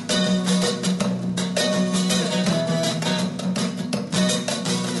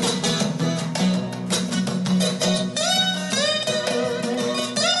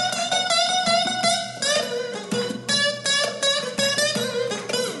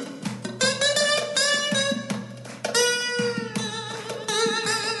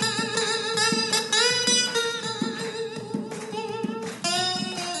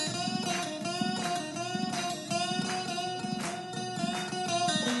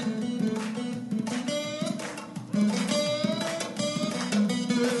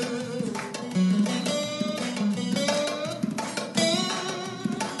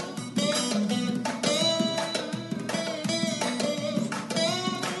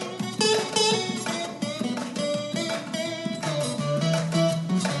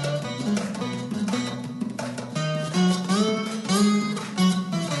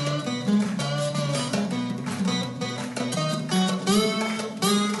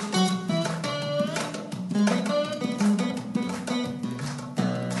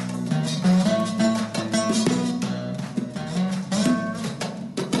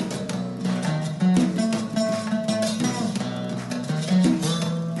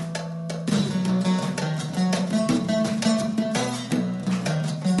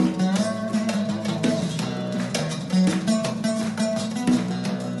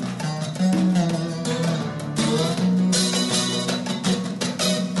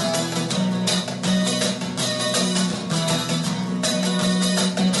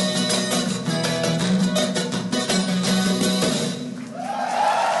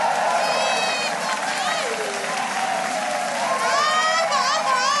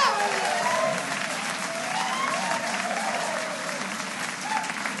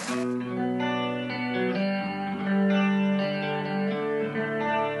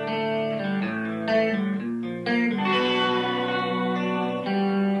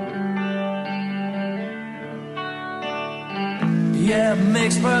 Yeah, it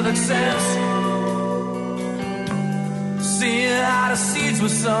makes perfect sense. Seeing how the seeds were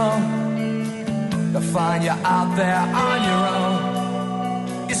sown to find you out there on your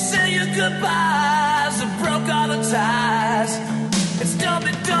own. You say your goodbyes and broke all the ties. It's dumb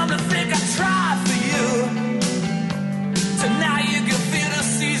to think I tried for you. Tonight you can feel the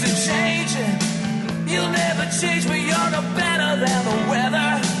season changing. You'll never change, but you're no better than the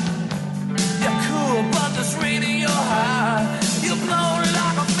weather. You're cool, but there's rain in your heart. You blow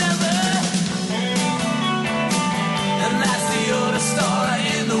like a feather, and that's the oldest star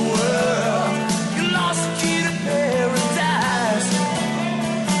in the world. You lost the key to paradise.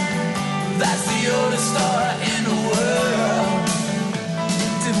 That's the oldest star in the world.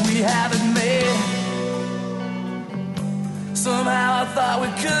 Did we have it made? Somehow I thought we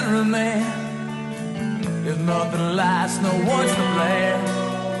could remain. If nothing lasts, no one's to blame.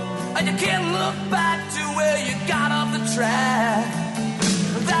 And you can't look back to where you got off the track.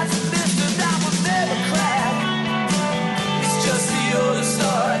 That's a distance that will never crack. It's just the oldest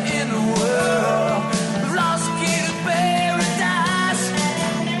star in the world. Lost key to paradise.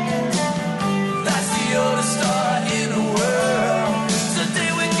 That's the oldest star in the world. Today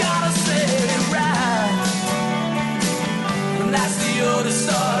we gotta set it right. And that's the oldest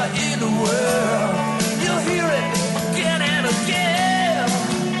star in the world. You'll hear it again and again.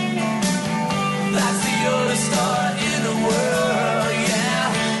 That's the oldest star in the world, yeah.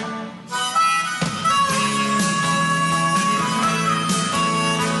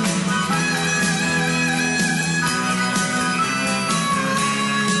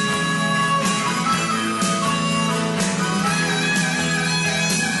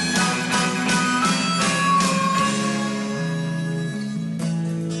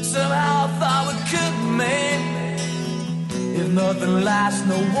 Somehow I thought we could make. If nothing lasts,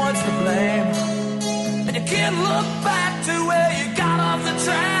 no one's to blame. And you can't look back to where you got off the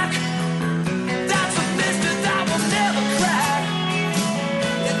track. That's a mystery that will never crack.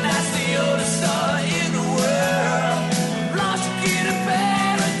 And that's the oldest star in the world. Lost your key to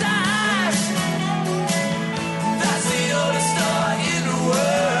paradise. That's the oldest star in the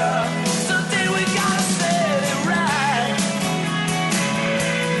world. Someday we gotta set it right.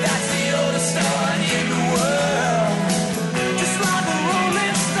 That's the oldest star in the world. Just like a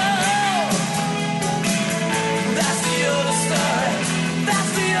rolling stone. That's the oldest star.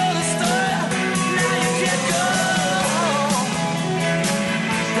 That's the oldest star. Now you can't go.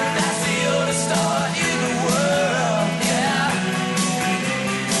 That's the oldest star in the world, yeah.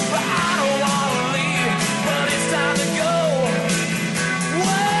 But I don't wanna leave, but it's time to go.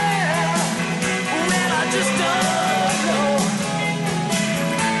 Well, I just don't know.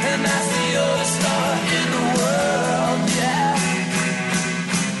 And that's the oldest star in the world, yeah.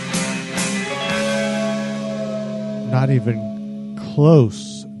 Not even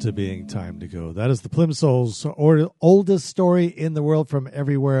close to being time to go. That is the Plimsouls' oldest story in the world from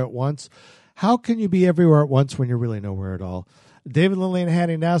Everywhere at Once. How can you be everywhere at once when you're really nowhere at all? David Lindley and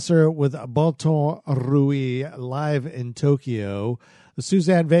Hattie Nasser with Bon Ton Rui live in Tokyo.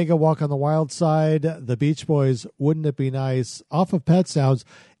 Suzanne Vega, Walk on the Wild Side. The Beach Boys, Wouldn't It Be Nice, off of Pet Sounds.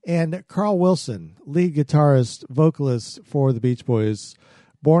 And Carl Wilson, lead guitarist, vocalist for the Beach Boys,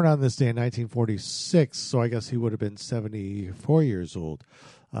 born on this day in 1946, so I guess he would have been 74 years old.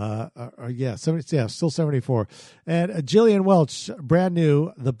 Still 74. And Jillian Welch, brand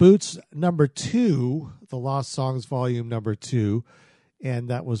new, The Boots #2, The Lost Songs Volume #2, and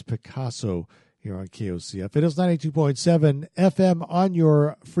that was Picasso here on KOCF. It is 92.7 FM on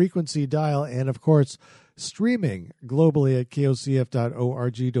your frequency dial, and of course, streaming globally at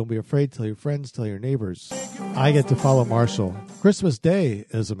kocf.org. Don't be afraid. Tell your friends, tell your neighbors. I get to follow Marshall. Christmas Day,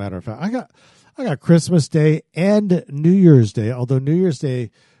 as a matter of fact. I got Christmas Day and New Year's Day, although New Year's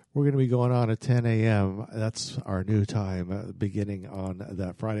Day, we're going to be going on at 10 a.m. That's our new time, beginning on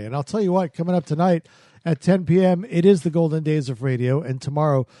that Friday. And I'll tell you what, coming up tonight at 10 p.m., it is the Golden Days of Radio, and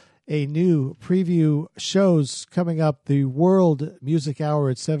tomorrow, a new preview shows coming up, the World Music Hour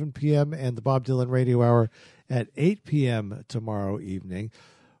at 7 p.m. and the Bob Dylan Radio Hour at 8 p.m. tomorrow evening.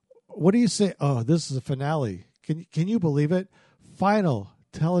 What do you say? Oh, this is a finale. Can you believe it? Final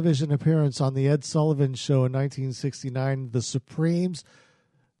television appearance on the Ed Sullivan Show in 1969, The Supremes.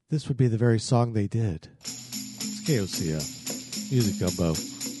 This would be the very song they did. It's KOCF Music Gumbo.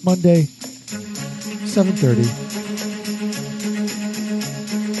 Monday, 7:30.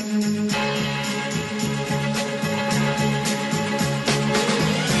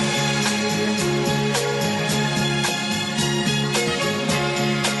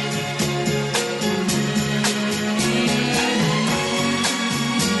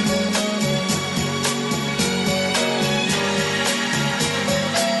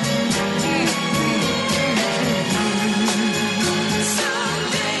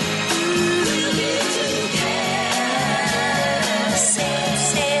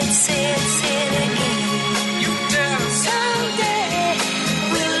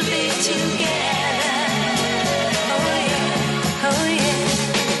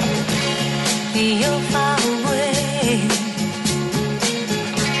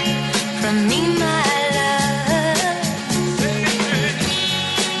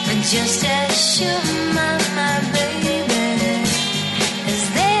 Just as sure, my baby, as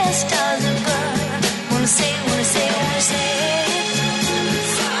their stars above. Wanna say, wanna say, wanna say.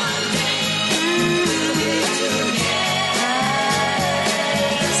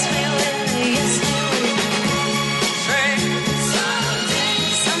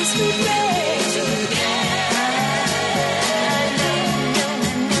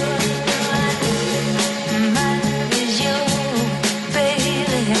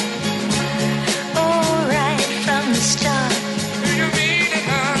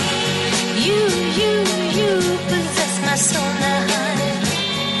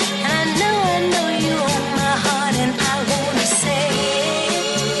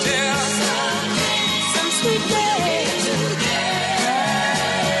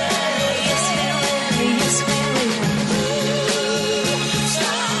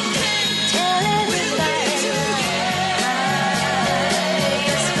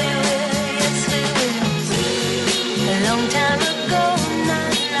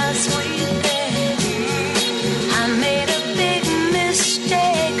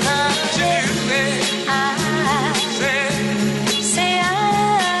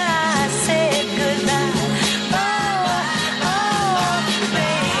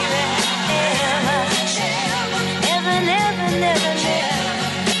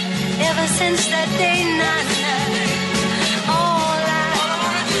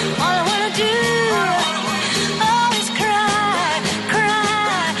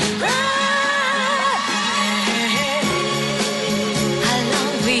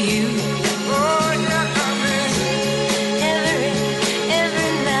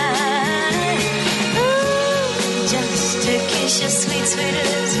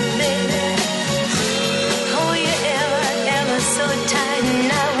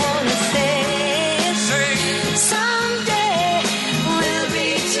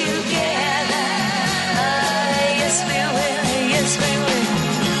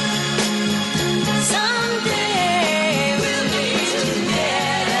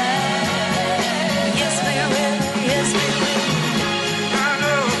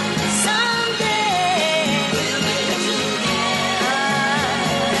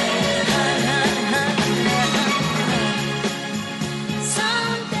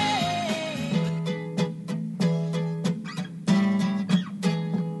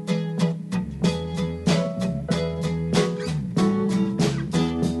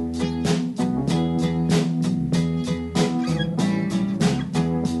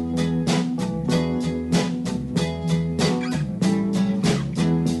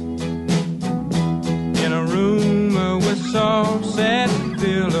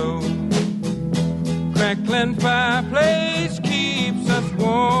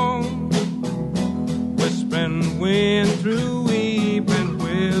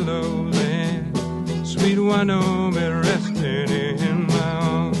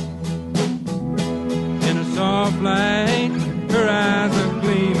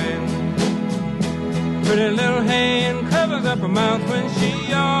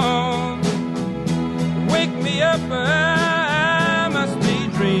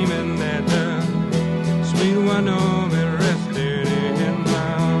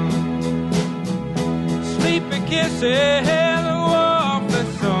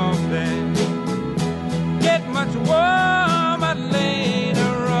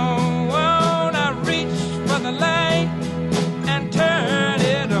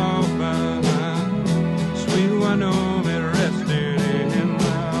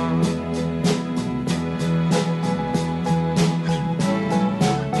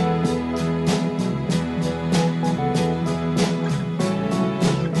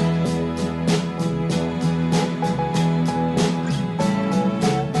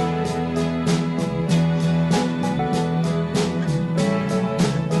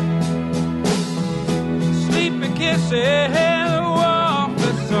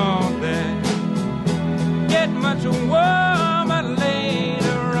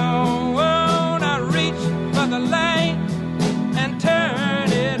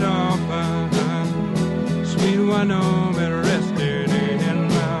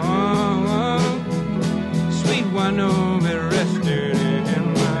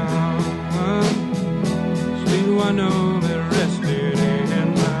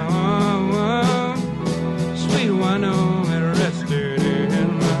 Sweet one, oh,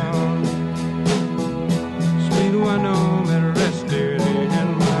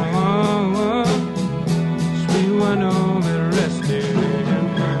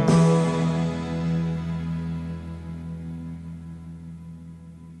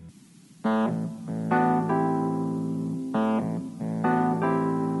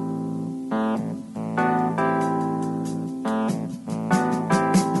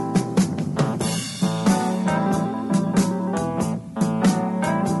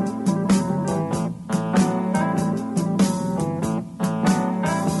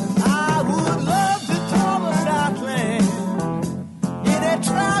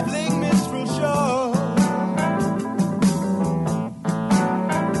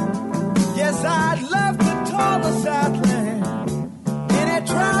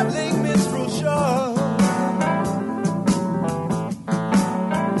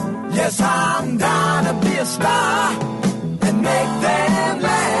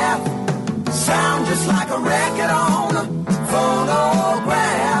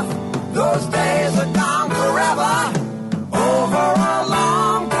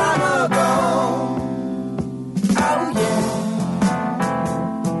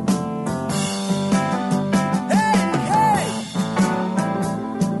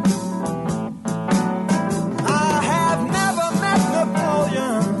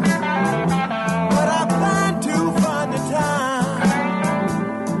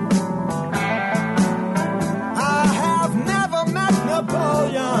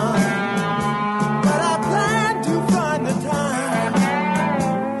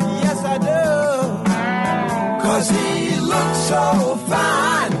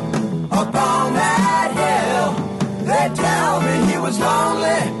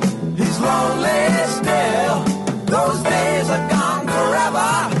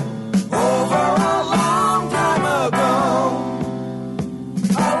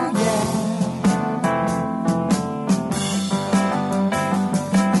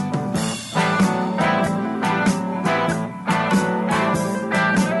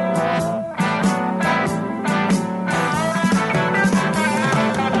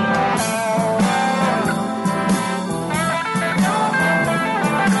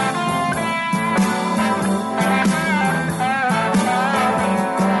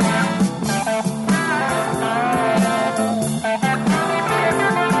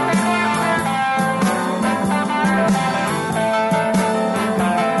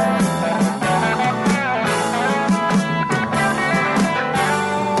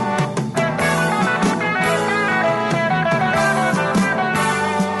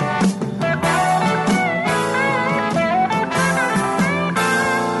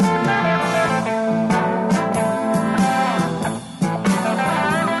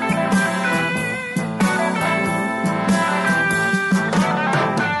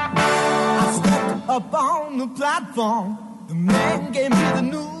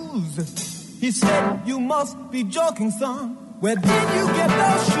 shoes. He said, you must be joking, son. Where did you get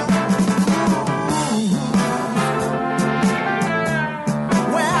those shoes?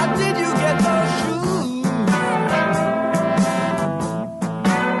 Where did you get those shoes?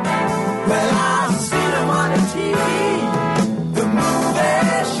 Well, I've seen them on the TV, the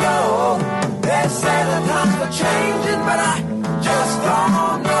movie show. They say the times are changing, but I just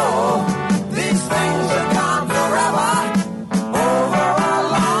don't know. These things are gone forever.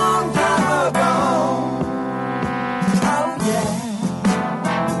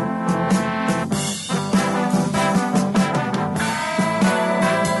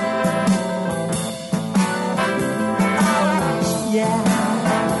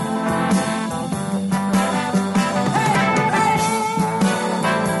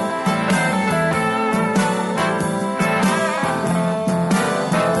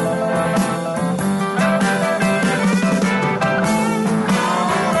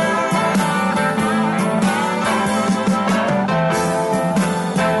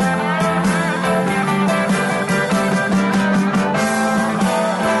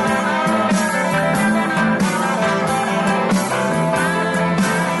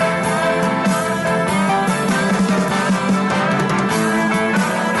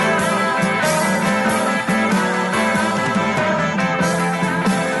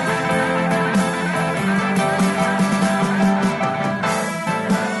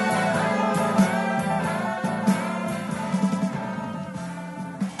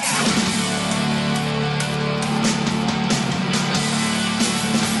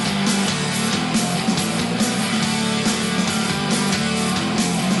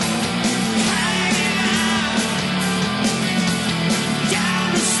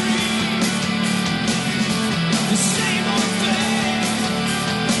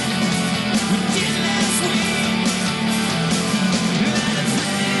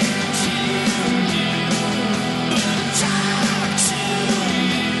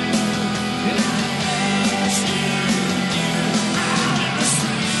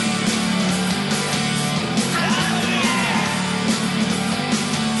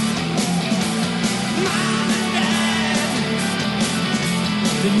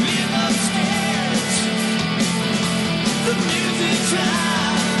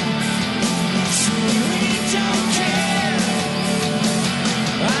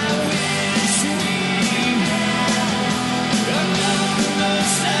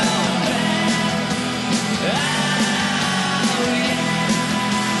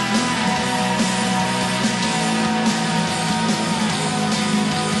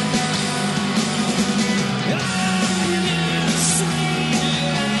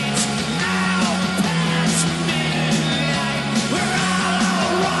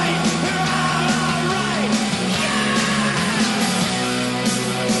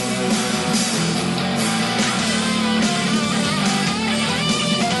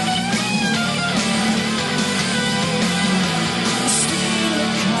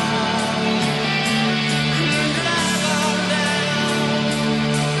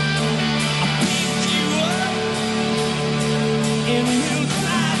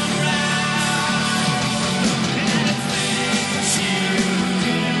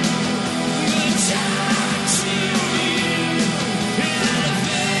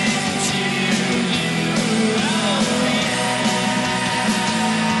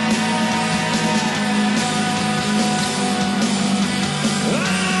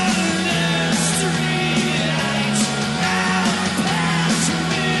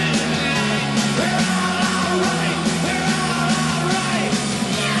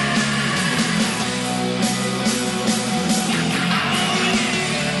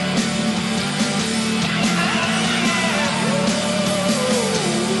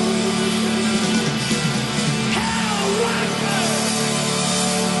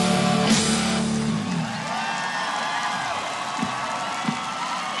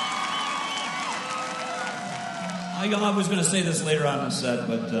 I was going to say this later on in the set,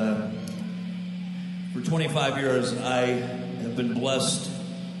 but for 25 years, I have been blessed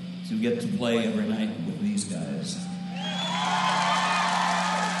to get to play every night with these guys.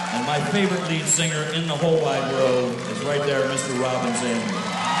 And my favorite lead singer in the whole wide world is right there, Mr. Robin Zander.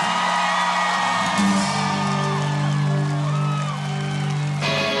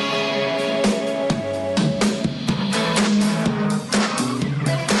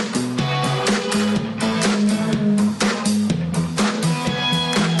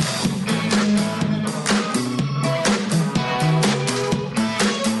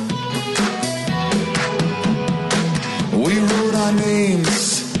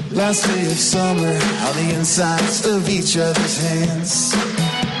 Last day of summer on the insides of each other's hands.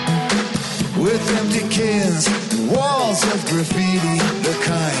 with empty cans and walls of graffiti, the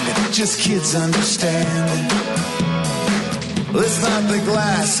kind just kids understand. It's not the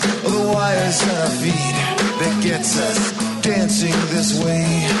glass or the wires at our feet that gets us dancing this way.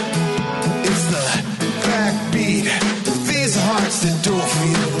 It's the backbeat of these hearts that don't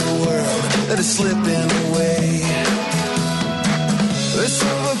feel the world that is slipping away. This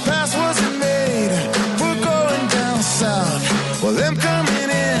overpass wasn't made for going down south, well, them coming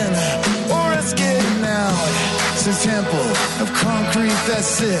in or us getting out. It's a temple of concrete that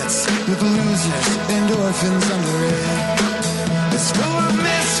sits with losers and orphans under it. It's full of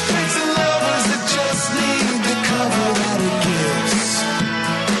misfits and lovers that just need the cover that it gives.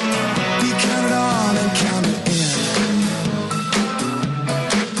 You count it on and count it in.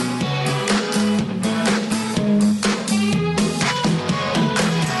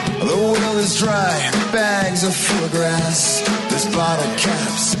 The well is dry, bags are full of grass. There's bottle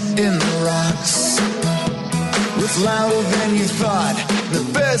caps in the rocks. It's louder than you thought. The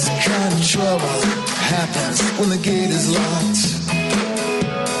best kind of trouble happens when the gate is locked.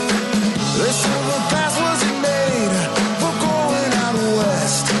 This overpass wasn't made for going out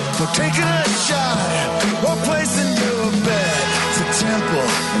west, for taking a shot or placing your bet. It's a temple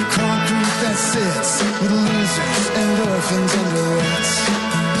of concrete that sits with losers and orphans under it.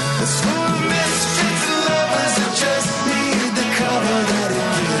 It's full of misfits and lovers that just need the cover that it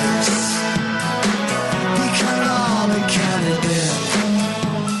gives. We count it on and count it in.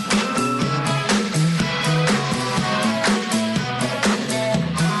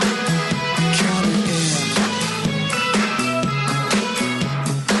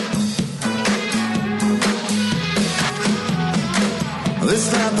 It's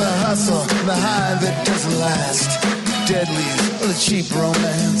not the hustle, the high that doesn't last, deadly or the cheap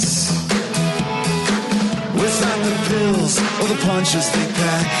romance. It's not the pills or the punches they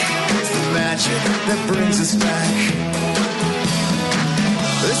pack, it's the magic that brings us back.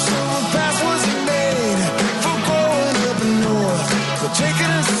 This overpass wasn't made for going up north, for taking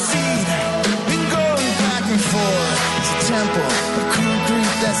a seat and going back and forth. It's a temple of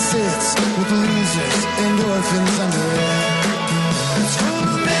concrete that sits with losers and orphans under it. It's full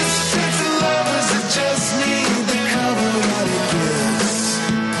of misfits and lovers that just need the cover that it gives.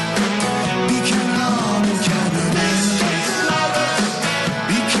 Be counted on and counted in.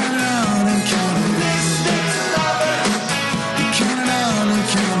 Be counted on and counted in. Be counted on and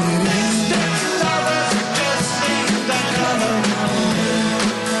counted in. Just need the cover.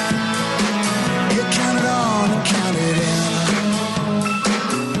 Get counted on and counted in.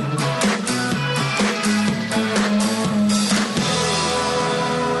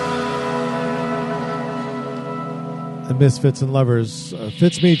 Misfits and Lovers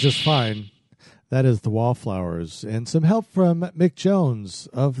fits me just fine. That is the Wallflowers, and some help from Mick Jones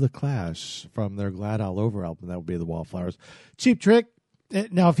of The Clash from their Glad All Over album. That would be the Wallflowers. Cheap Trick.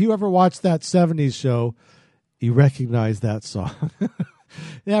 Now, if you ever watched that 70s show, you recognize that song.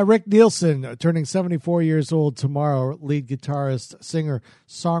 Yeah, Rick Nielson, turning 74 years old tomorrow, lead guitarist, singer,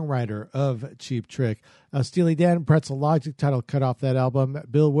 songwriter of Cheap Trick. Steely Dan, Pretzel Logic, title cut off that album.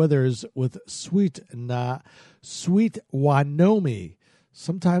 Bill Withers with Sweet Wanomi.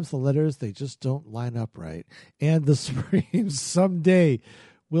 Sometimes the letters, they just don't line up right. And the Supremes, Someday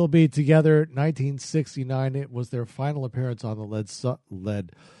We'll Be Together. 1969, it was their final appearance on the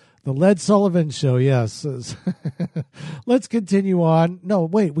Led Sullivan Show. Yes. Let's continue on. No,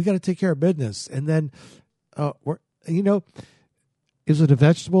 wait, we got to take care of business. And then, is it a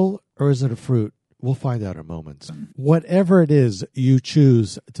vegetable or is it a fruit? We'll find out in moments. Whatever it is you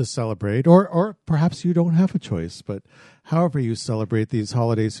choose to celebrate, or perhaps you don't have a choice, but however you celebrate these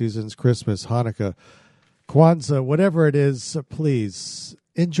holiday seasons, Christmas, Hanukkah, Kwanzaa, whatever it is, please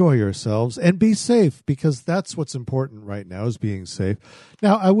enjoy yourselves and be safe, because that's what's important right now, is being safe.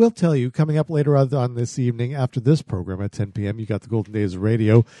 Now, I will tell you, coming up later on this evening after this program at 10 p.m., you got the Golden Days of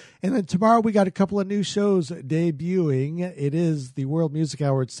Radio. And then tomorrow we got a couple of new shows debuting. It is the World Music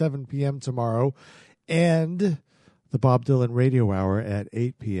Hour at 7 p.m. tomorrow and the Bob Dylan Radio Hour at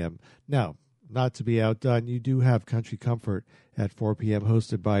 8 p.m. Now, not to be outdone, you do have Country Comfort at 4 p.m.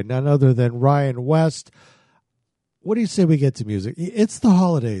 hosted by none other than Ryan West. What do you say we get to music? It's the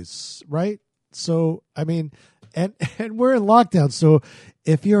holidays, right? So, I mean, and we're in lockdown. So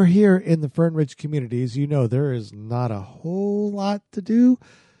if you're here in the Fern Ridge communities, you know there is not a whole lot to do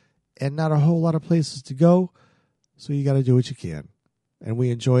and not a whole lot of places to go. So you got to do what you can. And we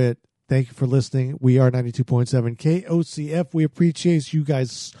enjoy it. Thank you for listening. We are 92.7 KOCF. We appreciate you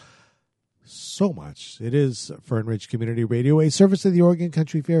guys so much. It is Fern Ridge Community Radio, a service of the Oregon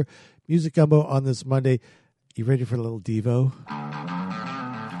Country Fair Music Gumbo on this Monday. You ready for a little Devo?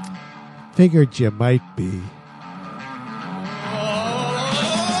 figured you might be.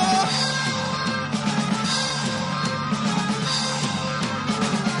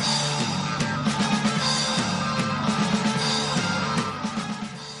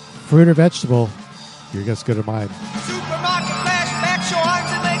 Fruit or vegetable, you're just good at mine. Supermarket flashback, show arms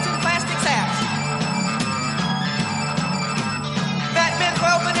and legs in plastic hats. Fat men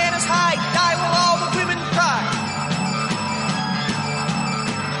 12 bananas high, die while all the women cry.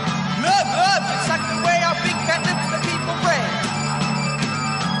 Love, love, you sucked away our big fat lips the people bred.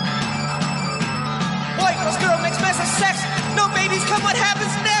 Boy plus girl makes mess of sex. No babies come, what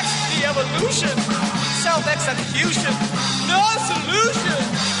happens next? The evolution, self-execution, no solution.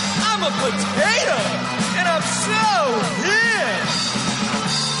 I'm a potato, and I'm so hit.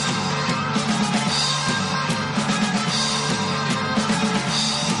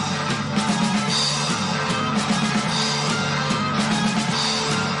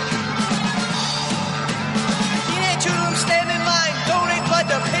 Teenage hoodlums stand in line, donate blood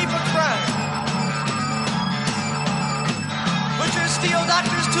to pay for crime. Butchers steal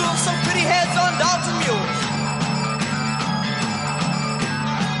doctors' tools, so pretty heads on dogs and mules.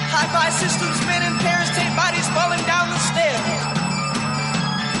 Hi-fi systems, men and parents take bodies falling down the stairs.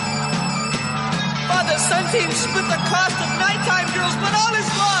 Father-son team split the cost of nighttime girls, but all is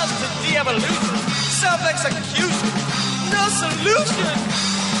lost to de-evolution, self-execution, no solution.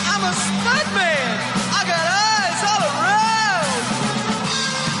 I'm a stud man. I got eyes all around.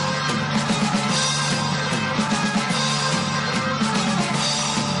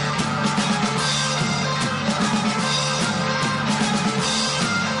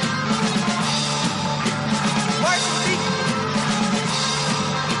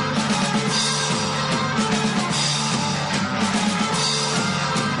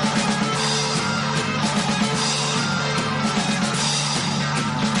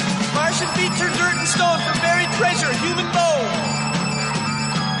 Feet turn dirt and stone for buried treasure, human bone.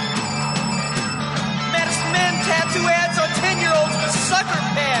 Medicine men tattoo ads on 10-year-olds with sucker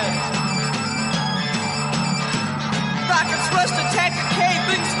pads. Rockets rust attack a cave,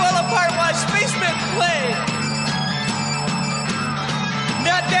 things fall apart while spacemen play.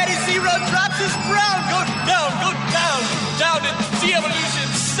 Not Daddy Zero drops his brown, go down, down in de-evolution,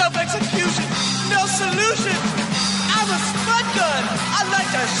 self-execution, no solution. I'm a spud gun. I like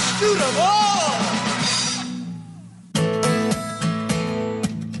to shoot 'em all.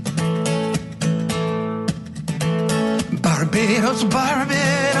 Barbados,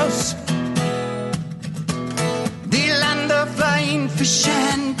 Barbados, the land of flying fish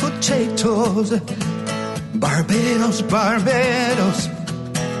and potatoes. Barbados, Barbados,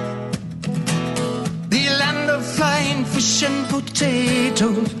 the land of flying fish and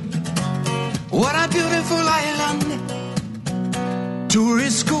potatoes. What a beautiful island.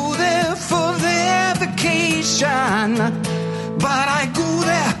 Tourists go there for their vacation, but I go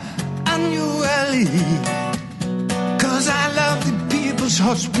there annually, 'cause I love the people's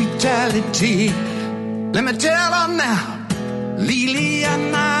hospitality. Let me tell them now,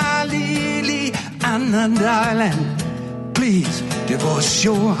 Liliana, darling, please divorce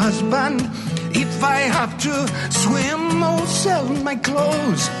your husband. If I have to swim or sell my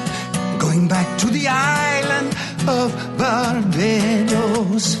clothes, going back to the island of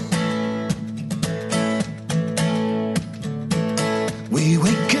Barbados. We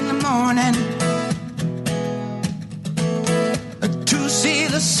wake in the morning to see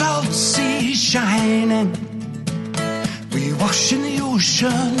the salt sea shining. We wash in the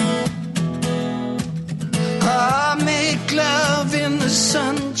ocean, make love in the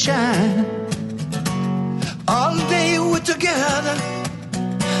sunshine. All day we're together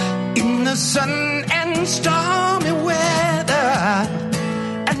in the sun and stormy weather,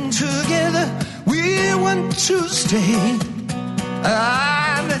 and together we want to stay.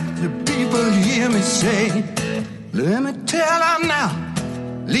 Let the people hear me say, let me tell them now,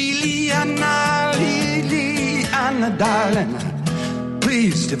 Liliana, darling,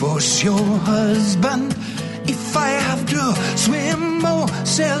 please divorce your husband. If I have to swim or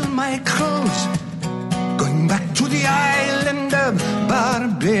sell my clothes, going back to the island of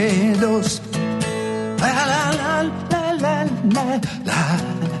Barbados. La la la la la la la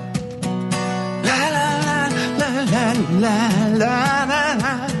la la la la la la la la la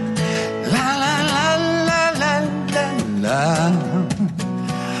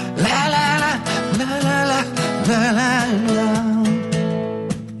la la la la.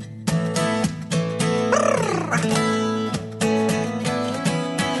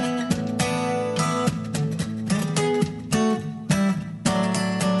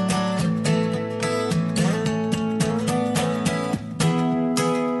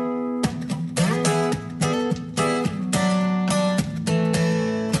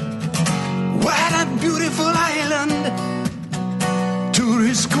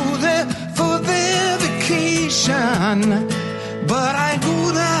 man, but I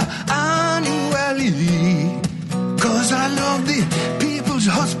go there annually, 'cause I love the people's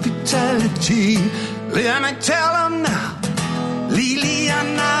hospitality. Let me tell them now,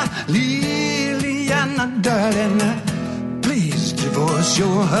 Liliana, darling, please divorce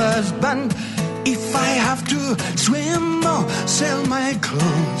your husband. If I have to swim or sell my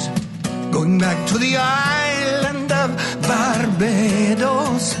clothes, going back to the island of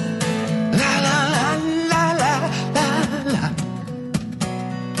Barbados. La la la la la la la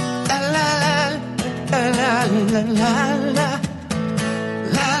la la la la la la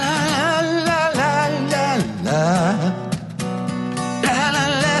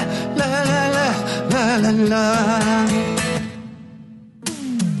la la la.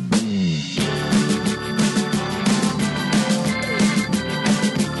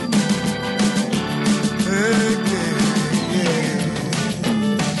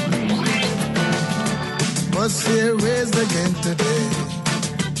 What's here raised again today?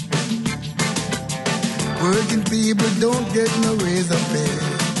 Working people don't get no raise of pay.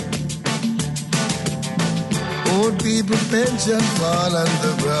 Old people pension fall on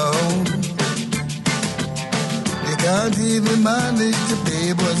the ground. They can't even manage to pay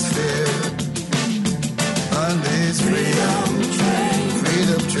what's fair. On this freedom train,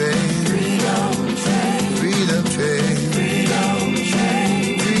 freedom train, freedom train, freedom train, freedom train,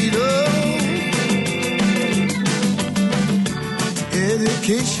 freedom.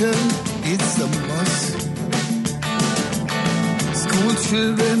 Education, it's a must. School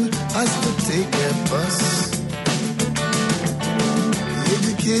children has to take their bus. The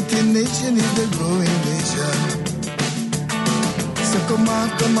educated nation is the growing nation. So come on,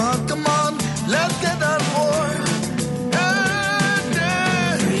 come on, come on, let's get on board.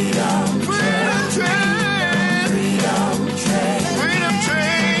 Freedom train, freedom train, freedom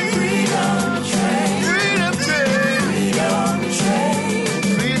train, freedom train, freedom train,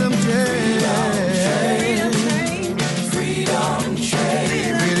 freedom train, freedom train, freedom train, freedom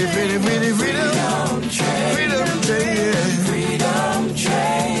train, freedom train, freedom train, freedom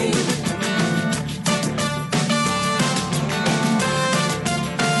train.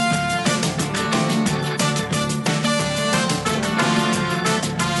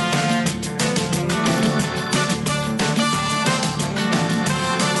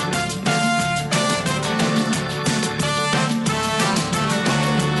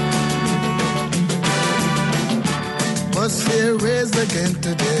 What's here raised again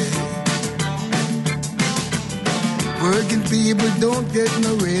today? Working people don't get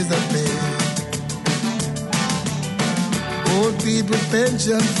no raise of pay. Old people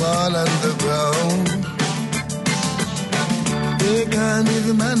pension fall on the ground. They can't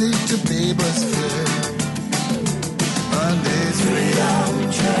even manage to pay what's fair. On this freedom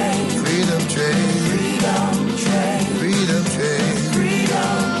train, freedom train, freedom train, freedom train,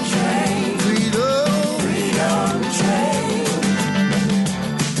 freedom train, freedom train.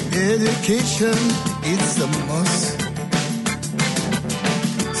 Education, it's a must.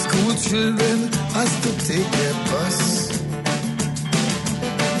 School children has to take their bus.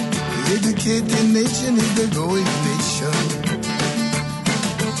 The educated nation is the growing nation.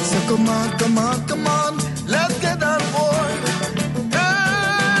 So come on, come on, come on, let's get on board.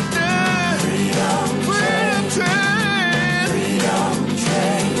 Freedom train, freedom train, freedom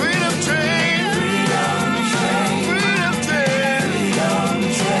train, freedom train, freedom train, freedom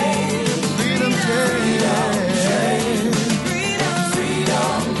train, freedom train, freedom train, freedom train, freedom train, freedom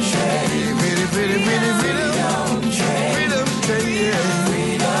train, freedom train, freedom train,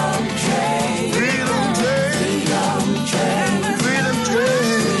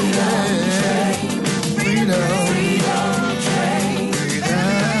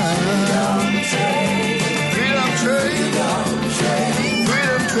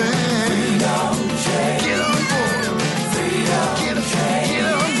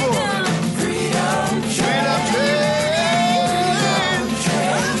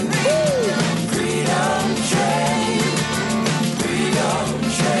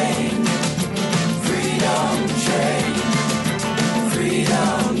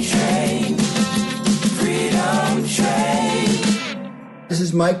 freedom train, freedom. This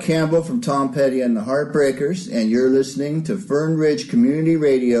is Mike Campbell from Tom Petty and the Heartbreakers, and you're listening to Fern Ridge Community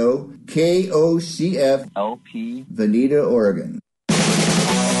Radio, KOCF LP, Veneta, Oregon.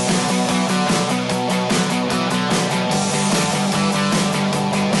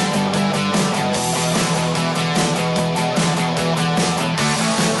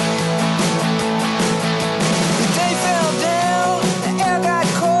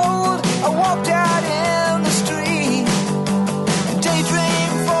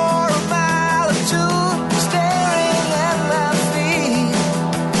 Staring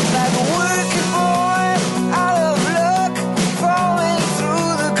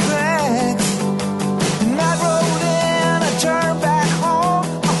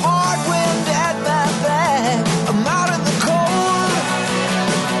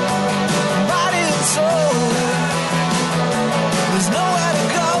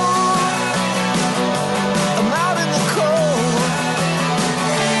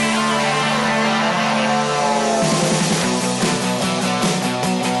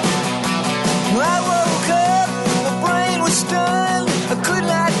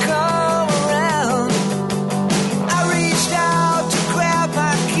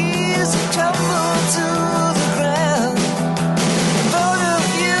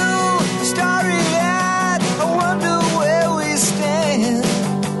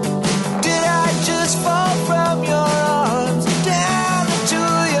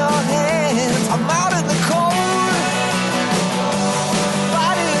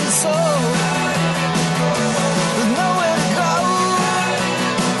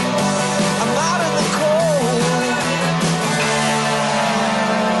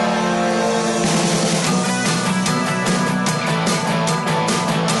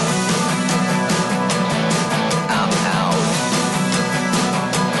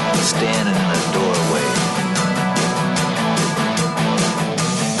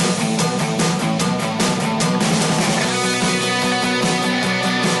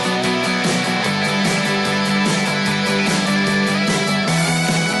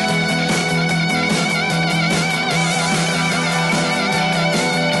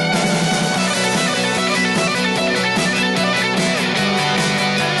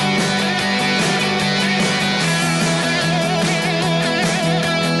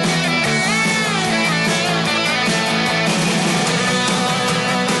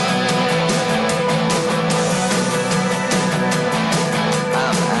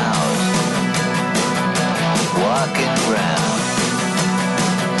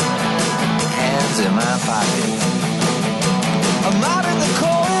pocket. I'm out in the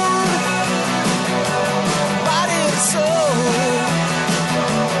cold, body and soul,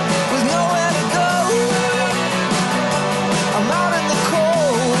 with nowhere to go. I'm out in the cold.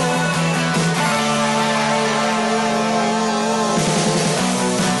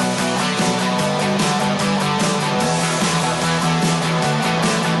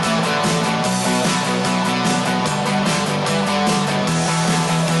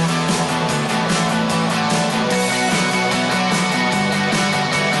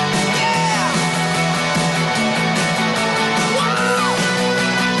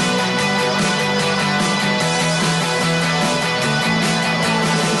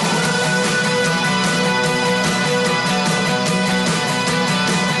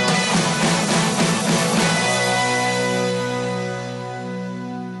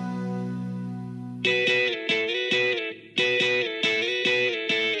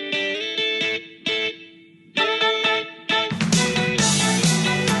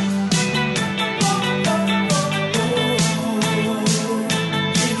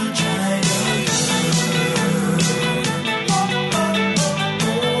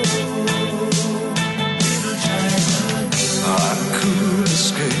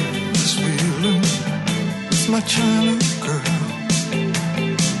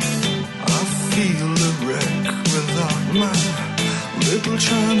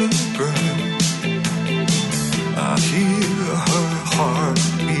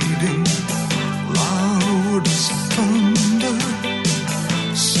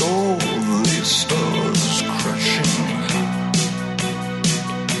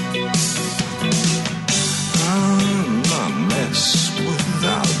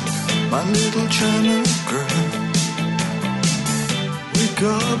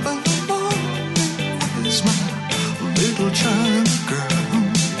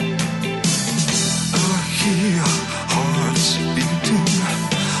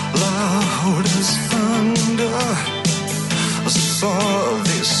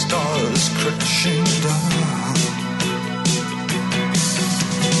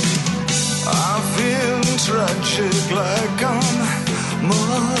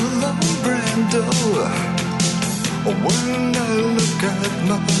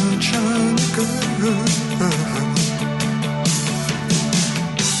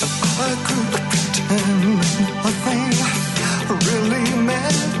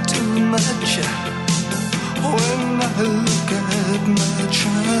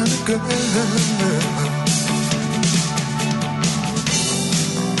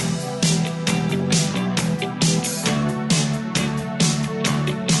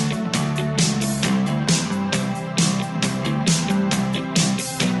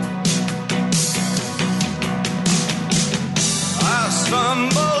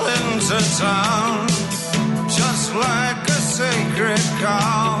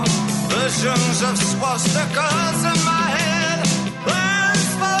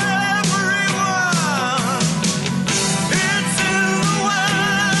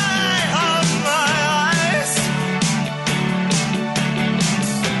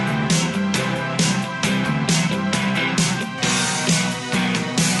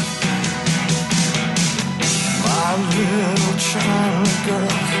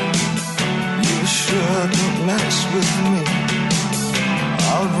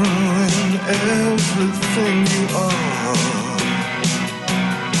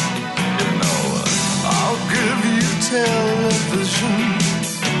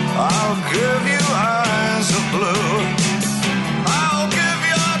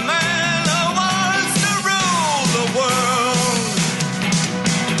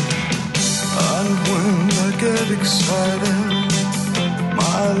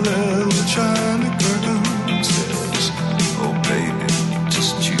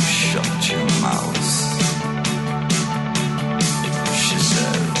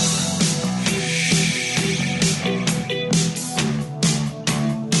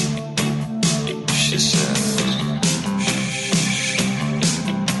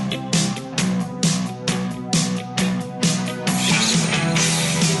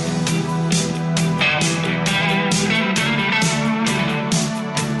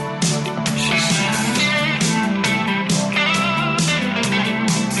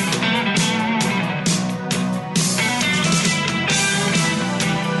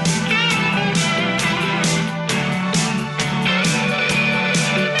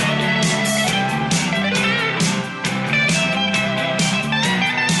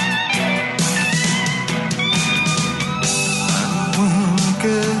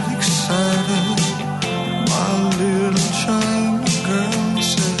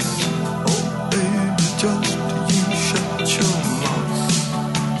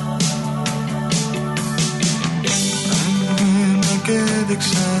 get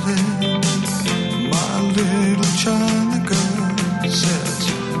excited. My little China girl says,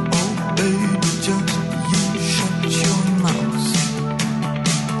 oh baby, just you shut your mouth.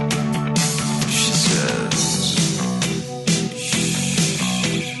 She says,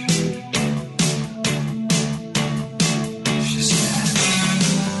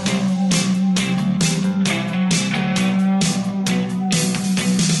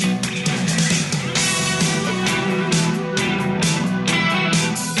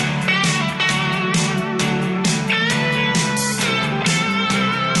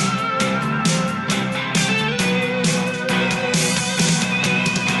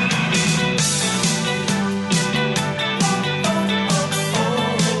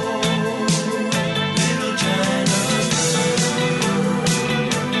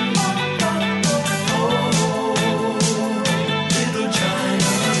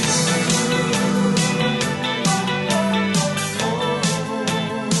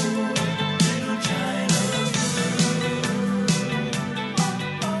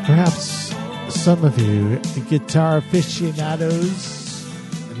 Perhaps some of you guitar aficionados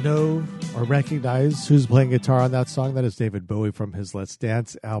know or recognize who's playing guitar on that song. That is David Bowie from his Let's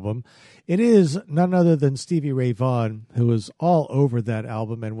Dance album. It is none other than Stevie Ray Vaughan, who was all over that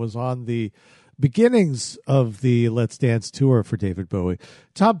album and was on the beginnings of the Let's Dance tour for David Bowie.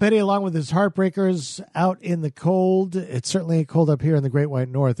 Tom Petty, along with his Heartbreakers, Out in the Cold. It's certainly cold up here in the Great White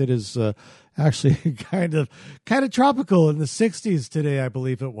North. It is actually kind of tropical in the 60s today, I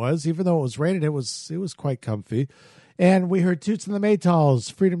believe it was. Even though it was raining, it was quite comfy. And we heard Toots and the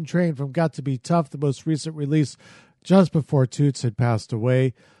Maytals, Freedom Train from Got to Be Tough, the most recent release just before Toots had passed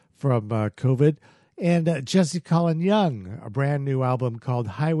away from COVID. And Jesse Colin Young, a brand new album called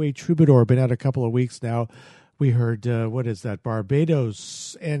Highway Troubadour, been out a couple of weeks now. We heard, what is that,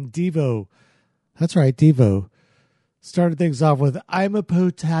 Barbados and Devo. That's right, Devo. Started things off with I'm a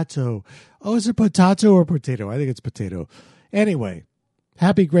Potato. Oh, is it potato or potato? I think it's potato. Anyway,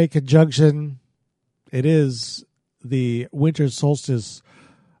 happy Great Conjunction. It is the winter solstice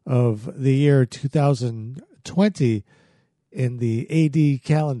of the year 2020 in the AD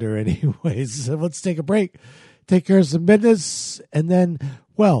calendar anyways. So let's take a break, take care of some business, and then,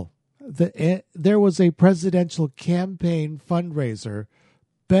 well, there was a presidential campaign fundraiser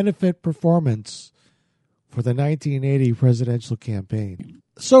benefit performance for the 1980 presidential campaign.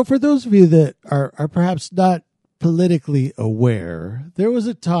 So for those of you that are perhaps not politically aware, there was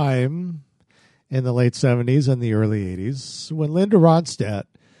a time in the late 70s and the early 80s when Linda Ronstadt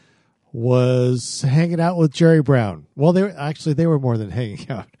was hanging out with Jerry Brown. Well, they were more than hanging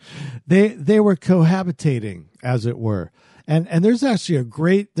out. They were cohabitating, as it were. And there's actually a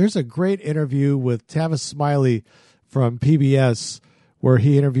great interview with Tavis Smiley from PBS where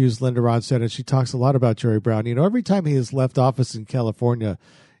he interviews Linda Ronstadt, and she talks a lot about Jerry Brown. You know, every time he has left office in California,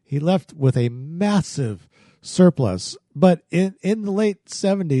 he left with a massive surplus. But in the late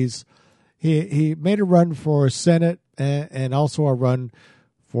 70s, he made a run for Senate and also a run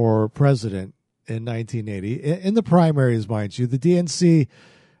for president in 1980. In the primaries, mind you, the DNC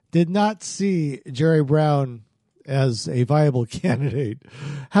did not see Jerry Brown as a viable candidate.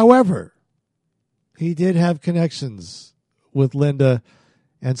 However, he did have connections with Linda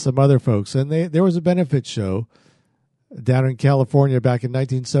and some other folks. And there was a benefit show down in California back in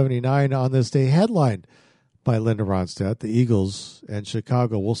 1979 on this day, headlined by Linda Ronstadt, the Eagles, and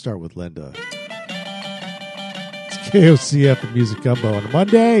Chicago. We'll start with Linda. It's KOCF and Music Gumbo on a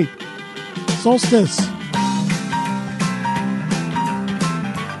Monday. Solstice.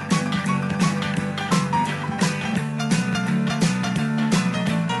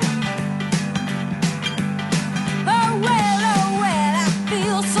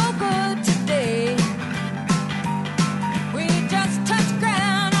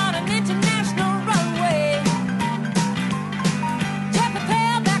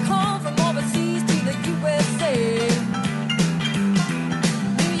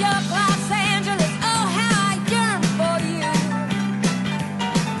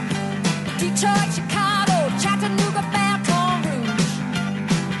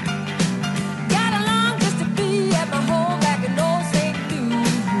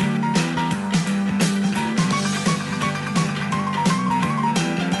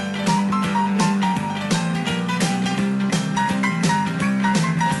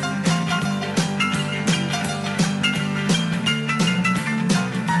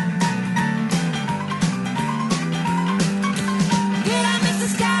 Did I miss the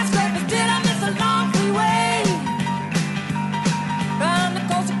skyscrapers? Did I miss a long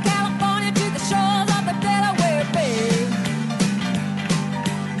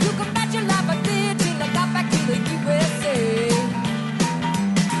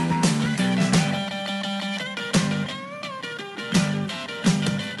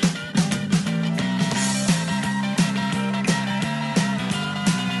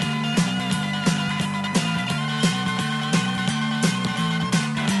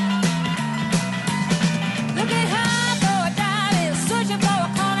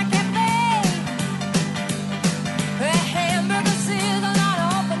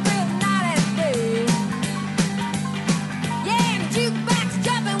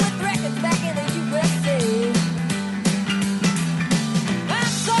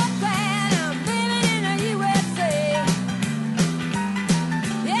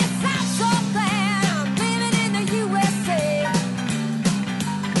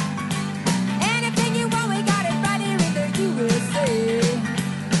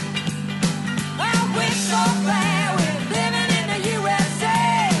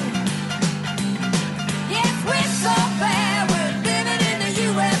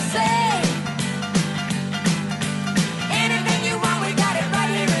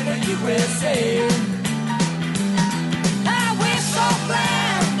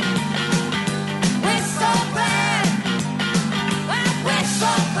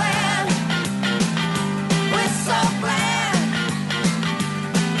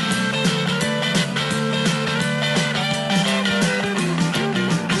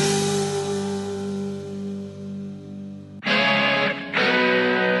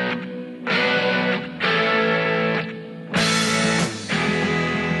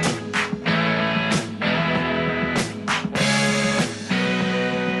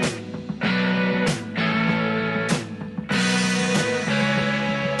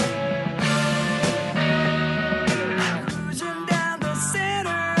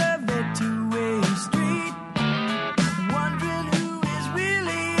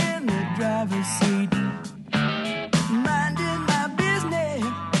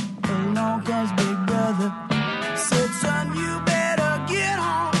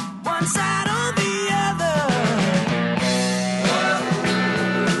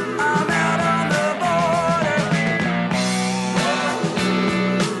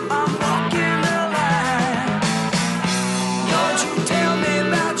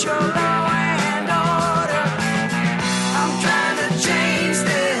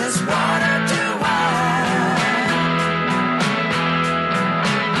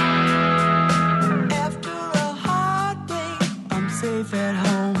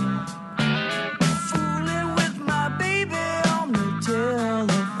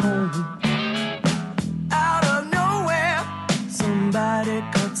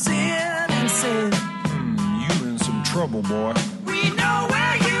walks in and said, You in some trouble, boy. we know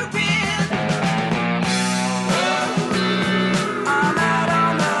where you've been. I'm out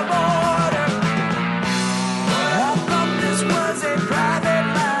on the border. How come this was a private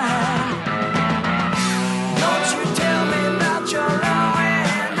line? Don't you tell me about your law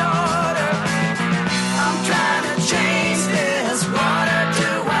and order. I'm trying to change this water to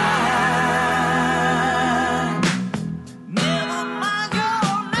wine. Never mind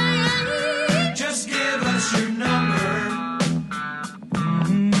your name. Just give us your number.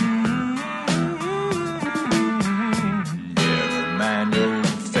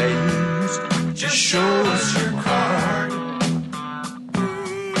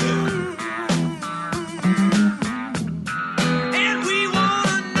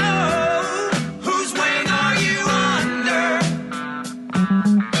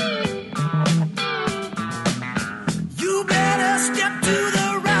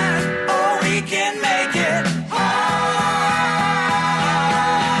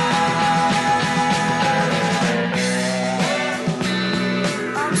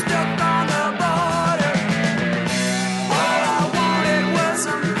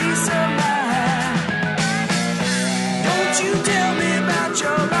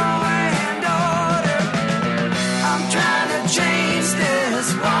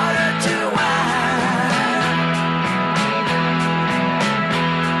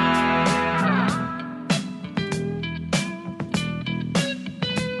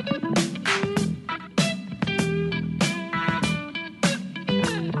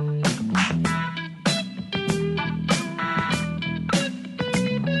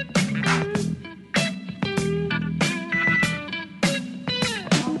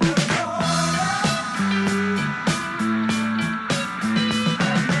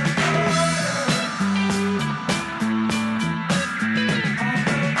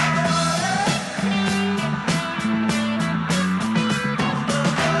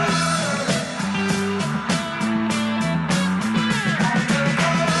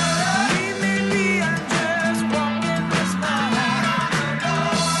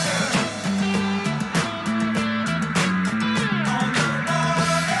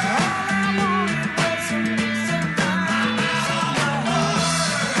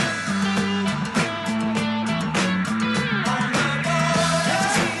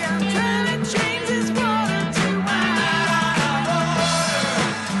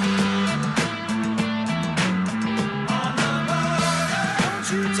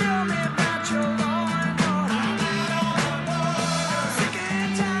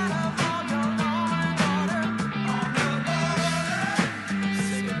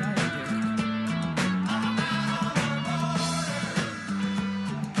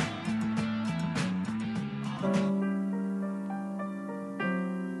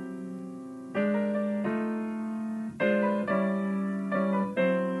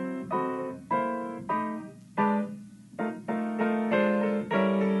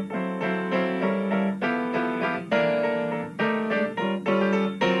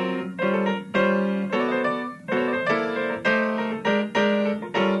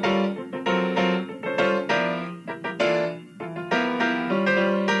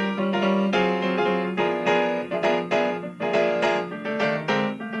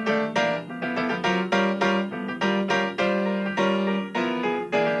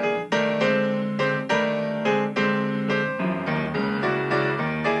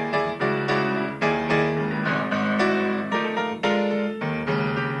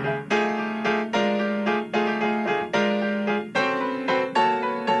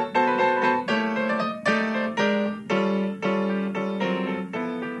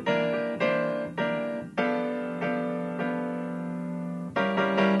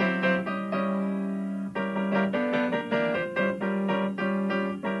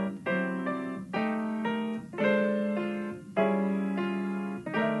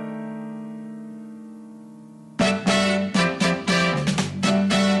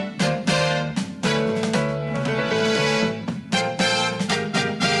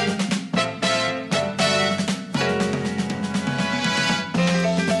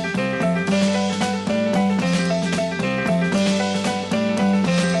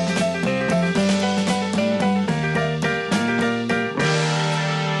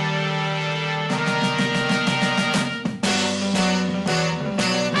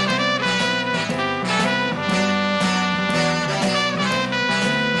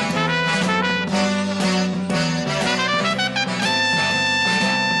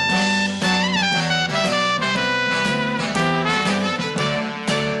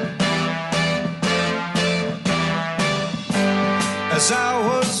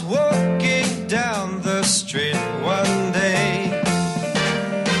 was walking down the street one day.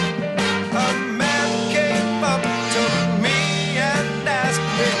 A man came up to me and asked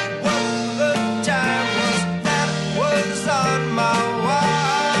me what the time was that was on my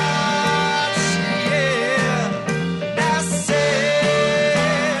watch. Yeah, I said,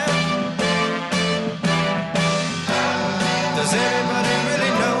 does anybody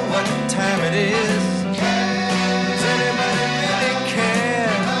really know what time it is? Does anybody really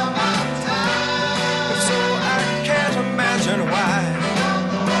care? If so, I can't imagine why.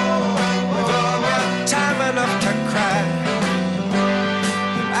 We've all got time enough to cry.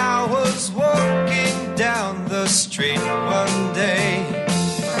 And I was walking down the street one day.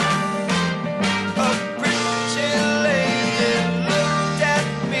 A pretty lady looked at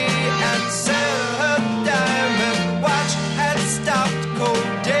me and said her diamond watch had stopped cold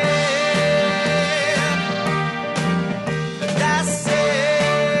dead. And I said,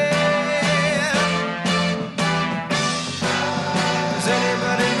 does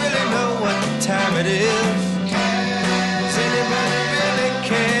anybody really know what time it is? Does anybody really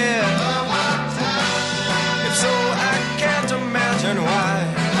care? If so, I can't imagine why.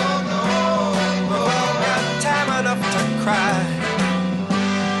 We've all got time enough to cry.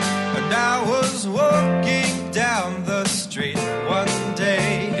 And I was walking down the street one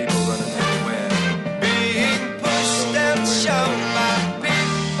day. People running everywhere. Being pushed and shoved by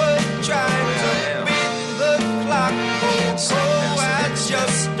people trying to beat the clock. Oh, I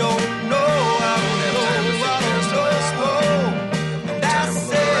just don't know. I don't know. And I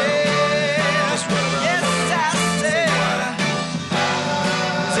said, yes, I said,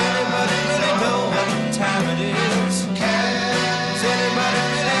 does anybody really know what time it is? Does anybody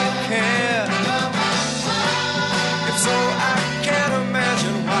really care? If so, I can't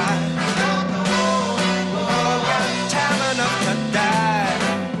imagine why. We've all got time enough to die.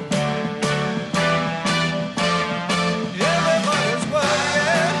 Everybody's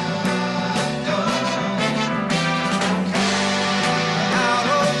working. I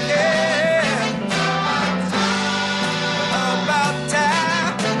don't care about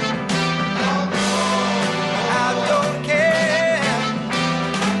time. I don't care.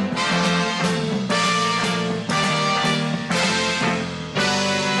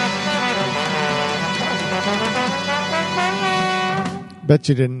 Bet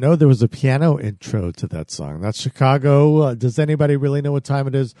you didn't know there was a piano intro to that song. That's Chicago. Does anybody really know what time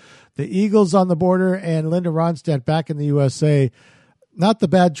it is? The Eagles on the Border and Linda Ronstadt back in the USA. Not the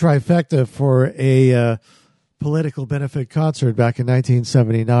bad trifecta for a political benefit concert back in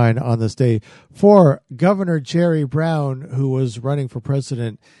 1979 on this day for Governor Jerry Brown, who was running for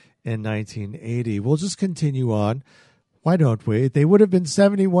president in 1980. We'll just continue on. Why don't we? They would have been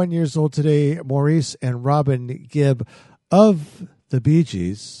 71 years old today, Maurice and Robin Gibb of the Bee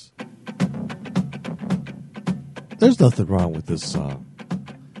Gees. There's nothing wrong with this song.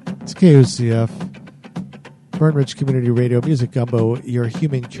 It's KOCF, Fern Ridge Community Radio, Music Gumbo, your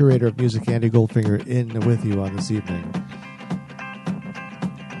human curator of music, Andy Goldfinger, in with you on this evening.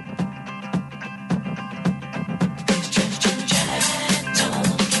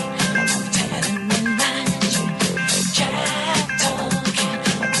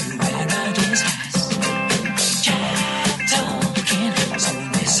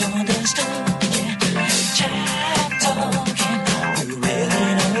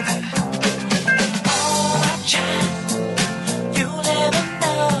 You'll never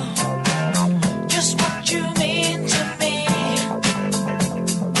know just what you mean to me.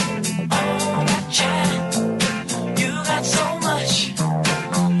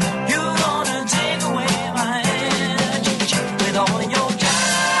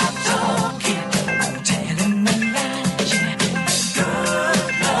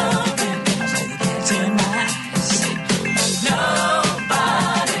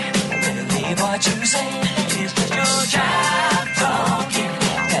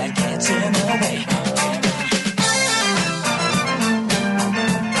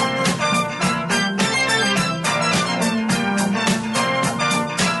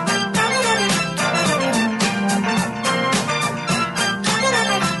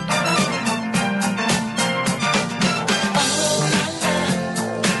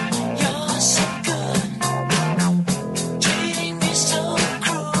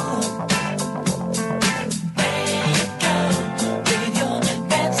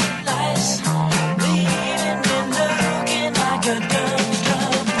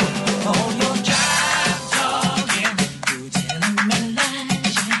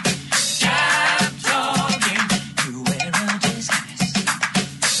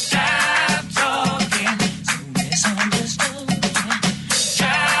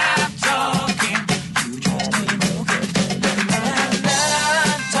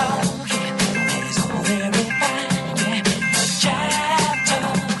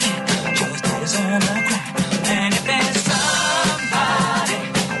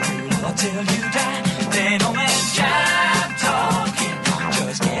 till you die. Then all that jive talking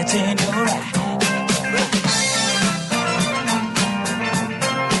just gets in your eye.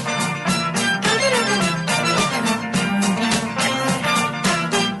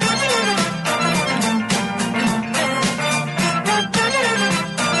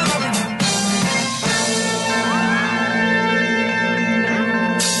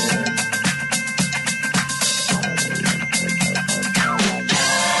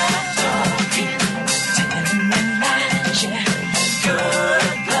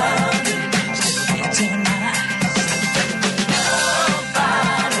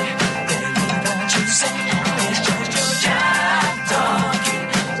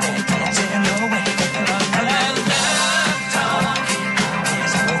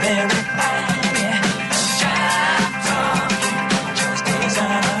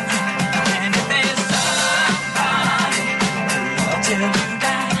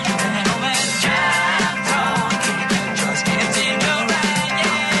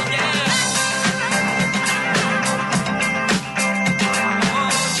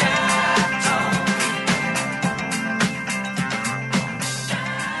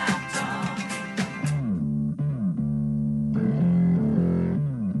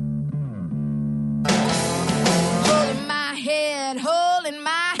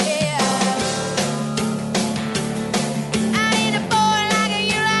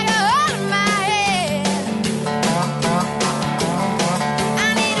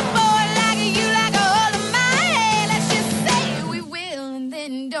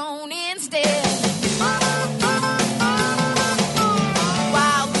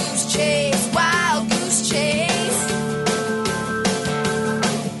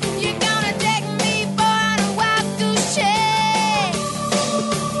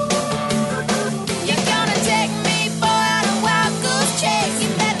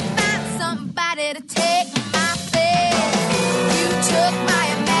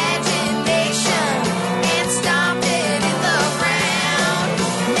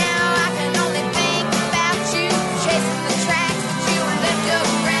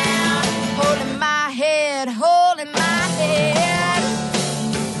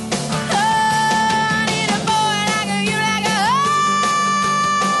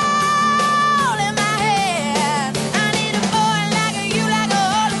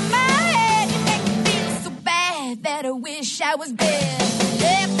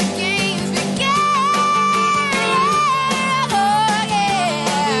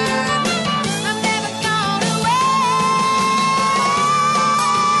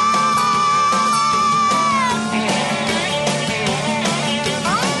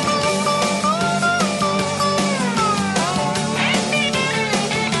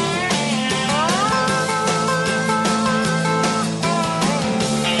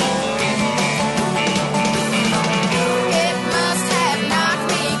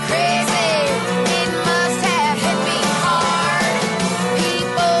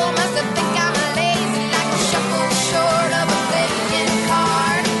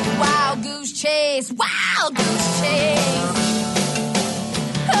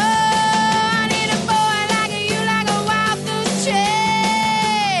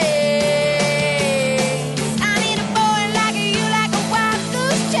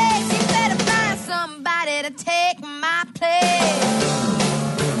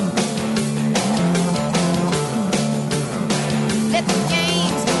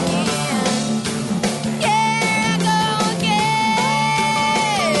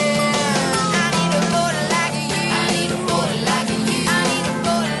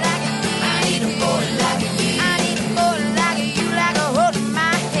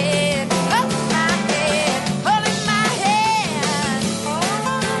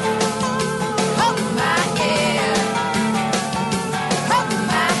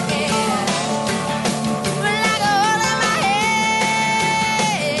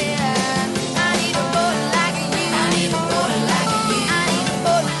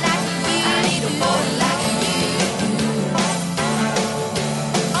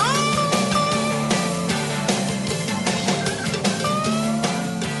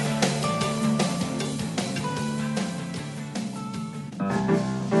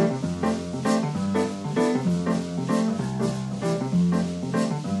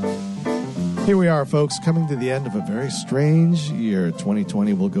 Here we are, folks, coming to the end of a very strange year.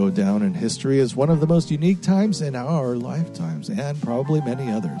 2020 will go down in history as one of the most unique times in our lifetimes, and probably many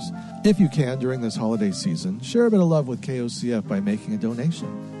others. If you can, during this holiday season, share a bit of love with KOCF by making a donation.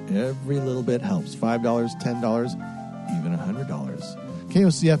 Every little bit helps. $5, $10, even $100.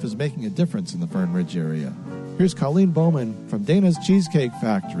 KOCF is making a difference in the Fern Ridge area. Here's Colleen Bowman from Dana's Cheesecake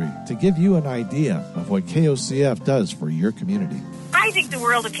Factory to give you an idea of what KOCF does for your community. I think the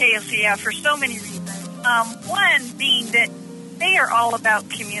world of KOCF for so many reasons. One being that they are all about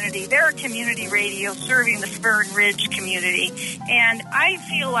community. They're a community radio serving the Fern Ridge community. And I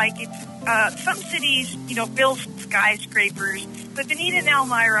feel like it's some cities, build skyscrapers, but Veneta and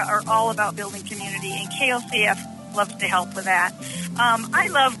Elmira are all about building community, and KOCF loves to help with that. I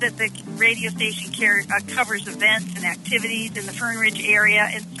love that the radio station covers events and activities in the Fern Ridge area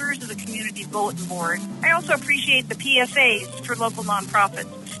and serves as a community bulletin board. I also appreciate the PSAs for local nonprofits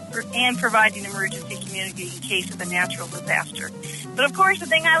and providing emergency community in case of a natural disaster. But of course, the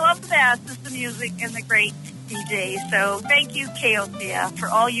thing I love the best is the music and the great DJs. So thank you, KOCF, for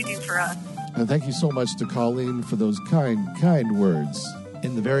all you do for us. And thank you so much to Colleen for those kind words.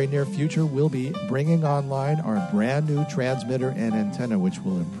 In the very near future, we'll be bringing online our brand new transmitter and antenna, which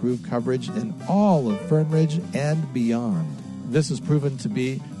will improve coverage in all of Fern Ridge and beyond. This has proven to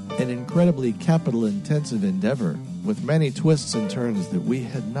be an incredibly capital-intensive endeavor with many twists and turns that we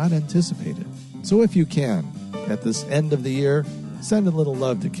had not anticipated. So if you can, at this end of the year, send a little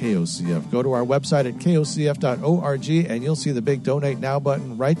love to KOCF. Go to our website at kocf.org and you'll see the big Donate Now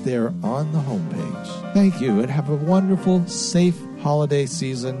button right there on the homepage. Thank you, and have a wonderful, safe holiday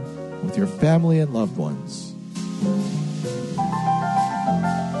season with your family and loved ones.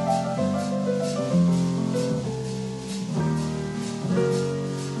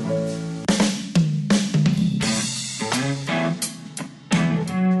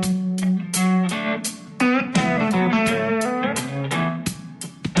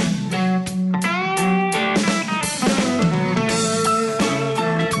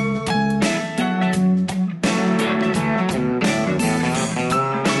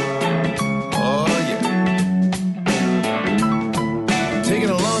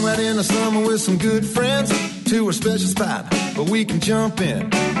 Some good friends to our special spot, but we can jump in.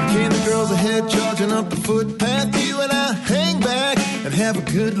 Can the girls ahead charging up the footpath? You and I hang back and have a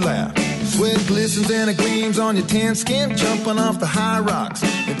good laugh. Sweat glistens and it gleams on your tan skin, jumping off the high rocks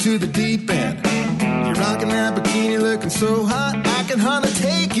into the deep end. You're rocking that bikini looking so hot, I can hardly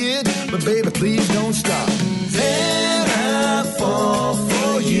take it, but baby please don't stop. Then I fall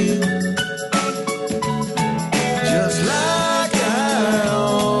for you, just like I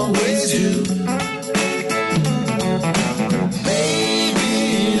always do.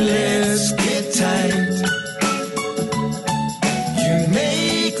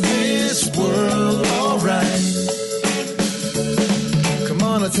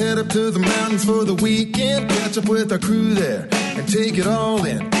 Let's head up to the mountains for the weekend. Catch up with our crew there and take it all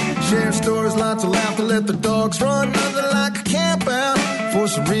in. Share stories, lots of laughter, let the dogs run. Nothing like a camp out for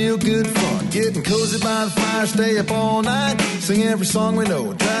some real good fun. Getting cozy by the fire, stay up all night. Sing every song we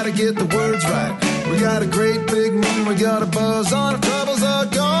know, try to get the words right. We got a great big moon, we got a buzz on. Our troubles are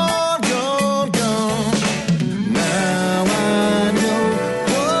gone, gone, gone. Now I know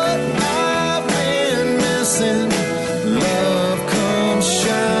what I've been missing. Love comes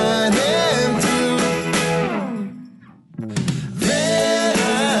shining through. Then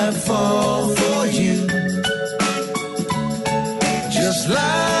I fall for you, just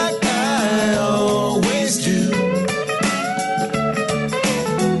like I always do.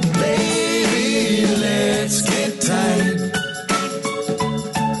 Baby, let's get tight.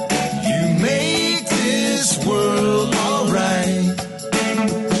 You make this world alright.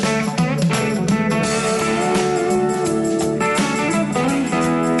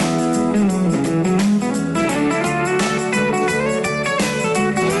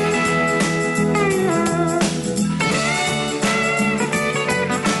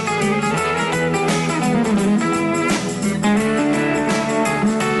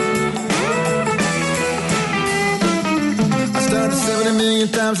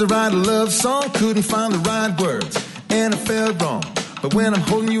 Times to write a love song, couldn't find the right words, and I felt wrong. But when I'm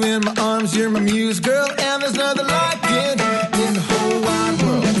holding you in my arms, you're my muse, girl, and there's nothing like it in the whole wide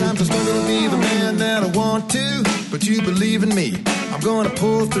world. Sometimes I struggle to be the man that I want to, but you believe in me, I'm gonna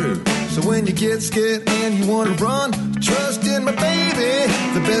pull through. So when you get scared and you wanna run, trust in my baby,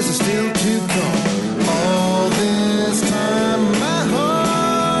 the best is still to come. All this time my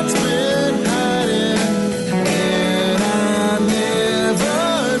heart's been hiding, and I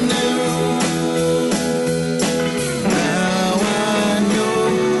never knew. Now I know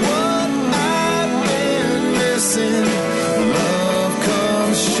what I've been missing. Love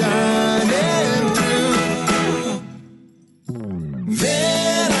comes shining through.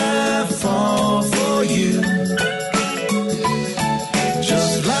 Then I fall for you,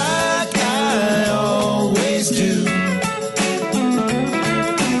 just like I always do.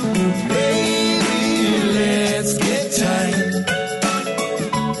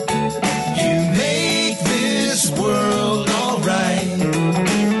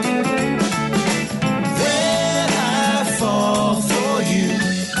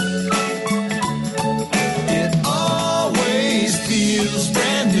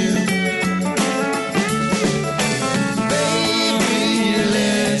 brand new. Baby,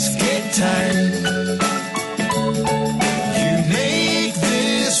 let's get tight. You make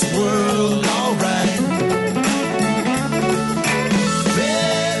this world alright.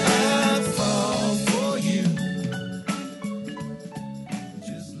 Bet I fall for you.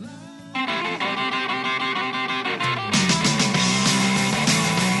 Just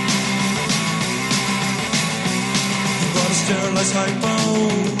sterilized hypo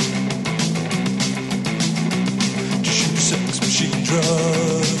to shoot a sex machine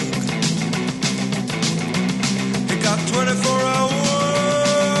drug. It got 24 hours.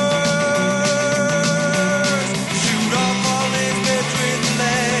 Shoot off all his between the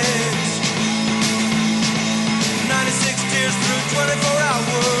legs. 96 tears through 24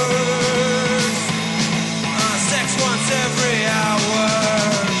 hours. Sex once every hour.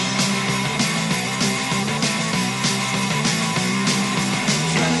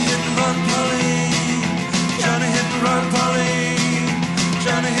 Run, Pauline,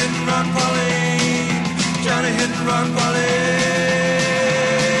 Johnny hit and run, Pauline, Johnny hit and run, Pauline.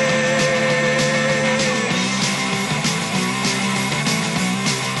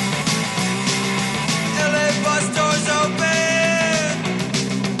 LA bus doors open,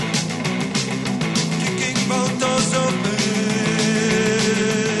 kicking both doors open,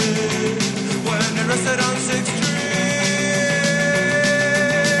 when they rested on 6th Street.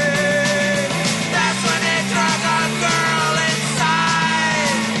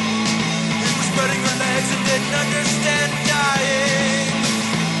 Understand dying.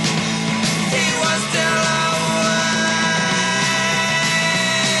 He was still awake.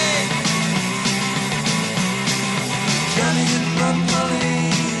 Johnny hit and run,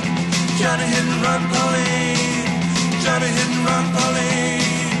 Pauline. Johnny hit and run, Pauline. Johnny hit and run,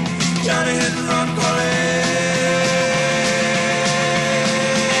 Pauline. Johnny hit and run, Pauline.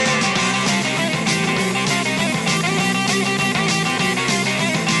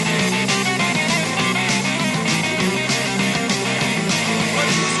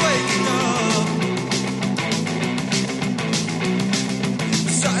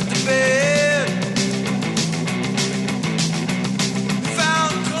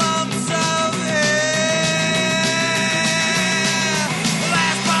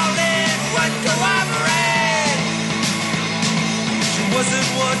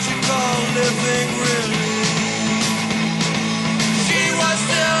 Living really. She was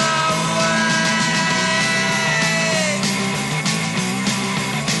still awake.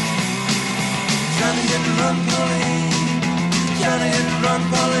 Johnny hit and run, Pauline. Johnny hit and run,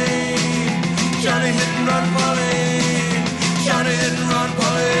 Pauline. Johnny hit and run, Pauline. Johnny hit and run,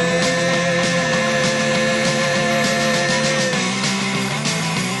 Pauline.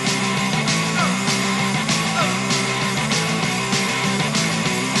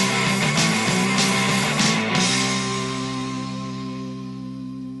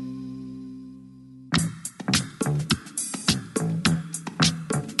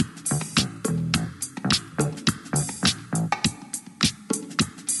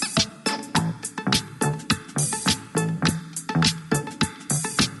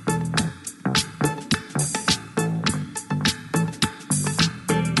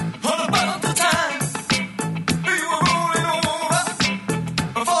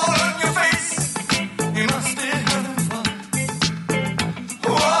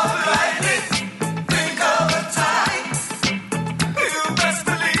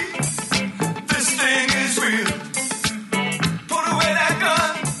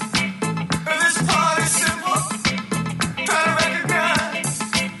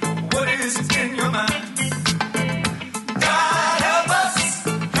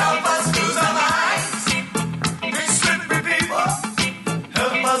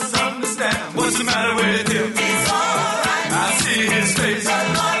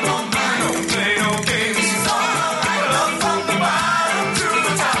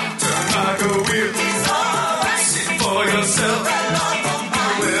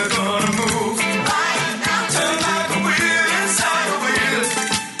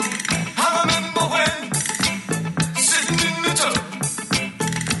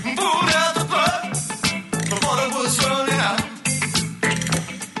 Running out.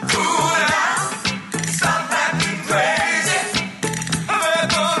 Cool down, stop acting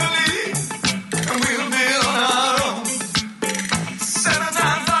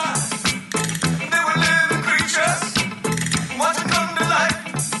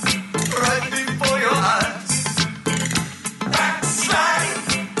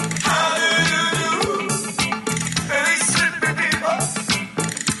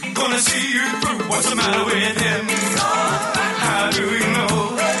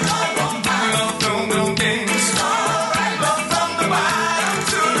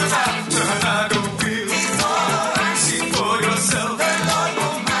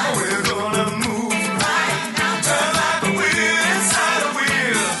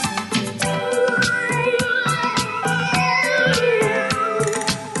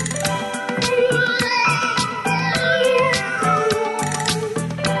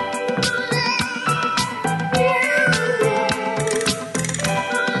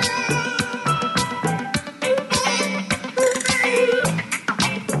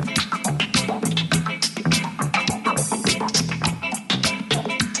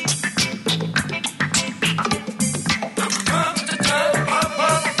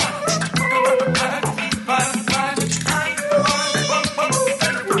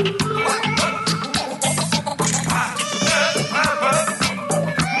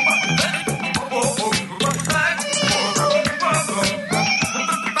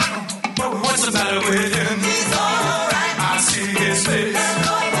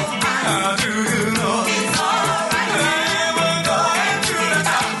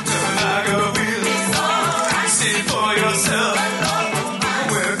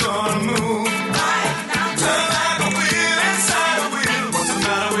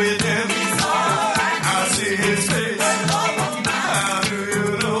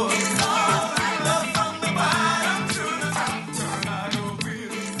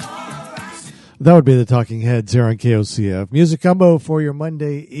That would be the Talking Heads here on KOCF. Music Gumbo for your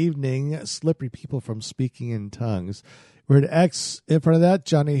Monday evening. Slippery People from Speaking in Tongues. We're at X. In front of that,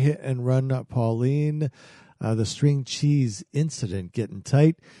 Johnny Hit and Run Pauline. The String Cheese Incident, Getting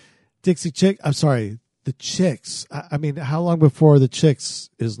Tight. Dixie Chick. I'm sorry, the Chicks. I mean, how long before the Chicks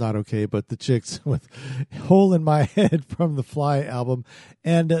is not okay, but the Chicks with Hole in My Head from the Fly album.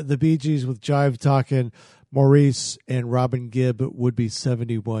 And the Bee Gees with Jive Talkin'. Maurice and Robin Gibb would be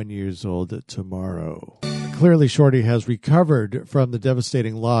 71 years old tomorrow. Clearly, Shorty has recovered from the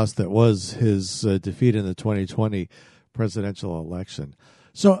devastating loss that was his defeat in the 2020 presidential election.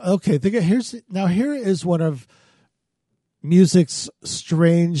 So, okay, here is one of music's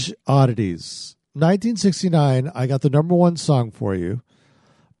strange oddities. 1969, I got the number one song for you,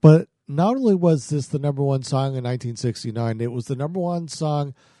 but not only was this the number one song in 1969, it was the number one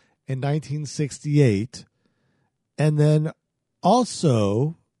song in 1968. And then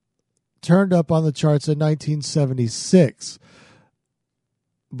also turned up on the charts in 1976.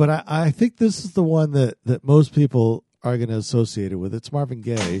 But I think this is the one that most people are going to associate it with. It's Marvin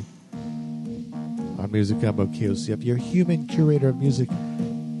Gaye on Music Gumbo KOCF, your human curator of music.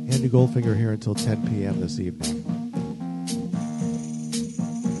 Andy Goldfinger here until 10 p.m. this evening.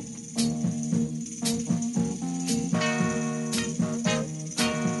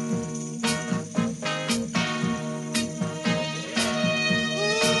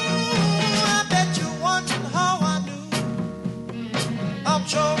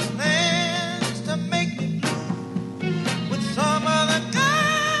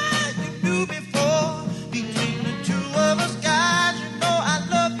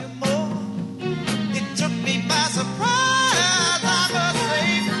 By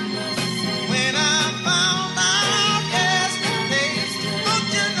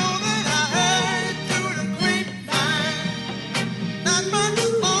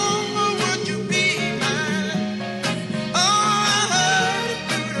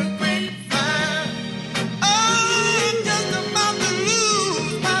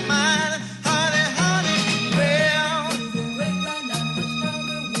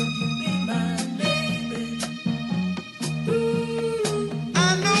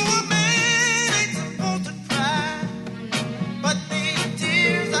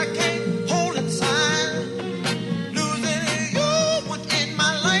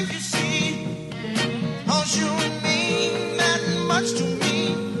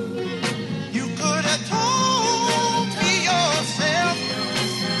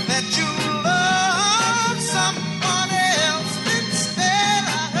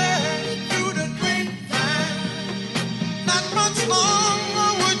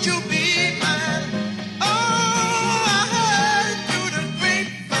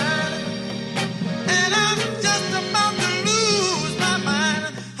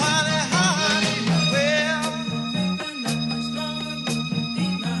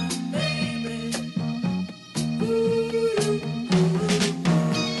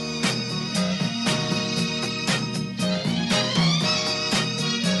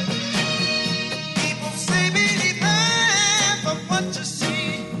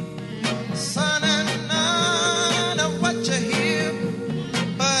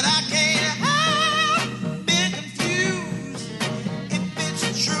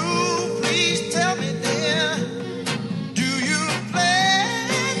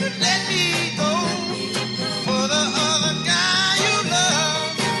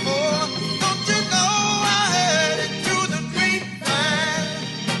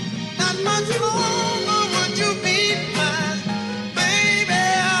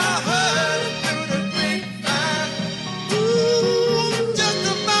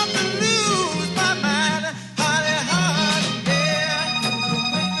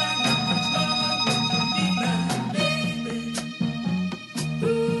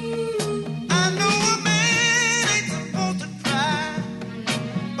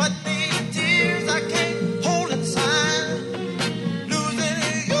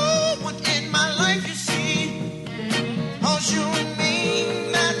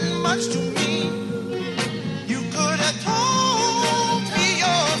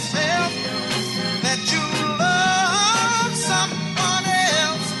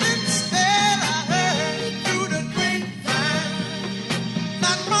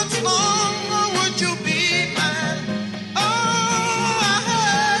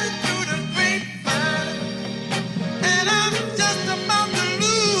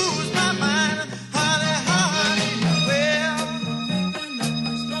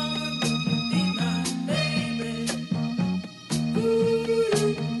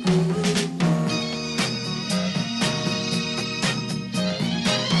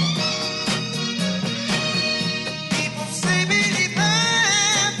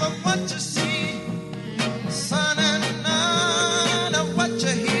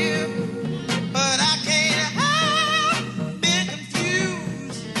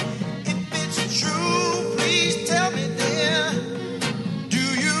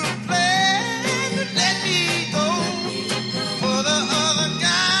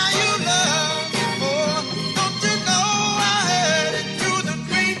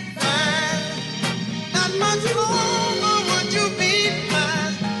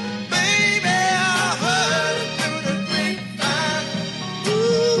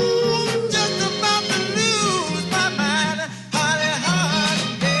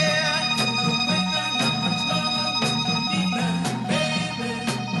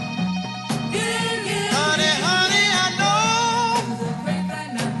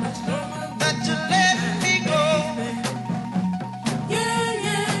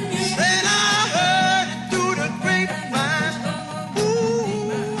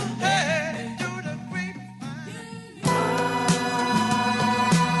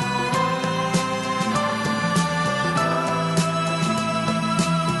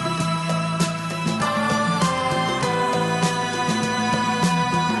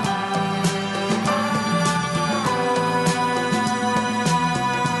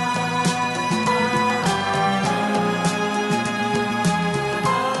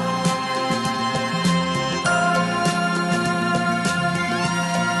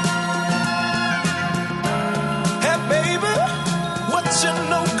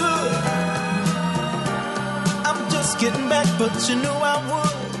you knew I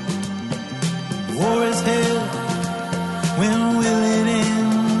would. War is hell, when will it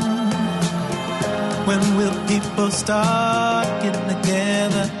end? When will people start getting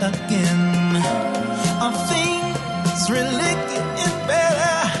together again? Are things really getting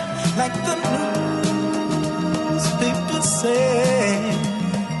better, like the newspapers say?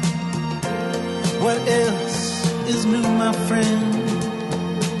 What else is new, my friend,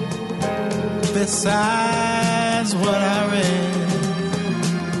 besides what I read?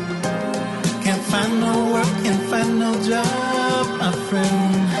 Can't find no work, can't find no job, my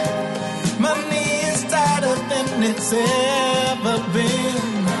friend. Money is tighter than it's ever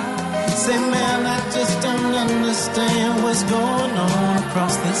been. Say, man, I just don't understand what's going on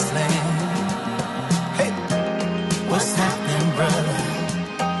across this land. Hey, what's happening, brother?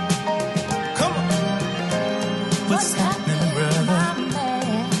 Come on. What's happening, brother?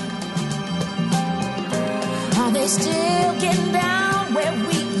 Are they still getting down where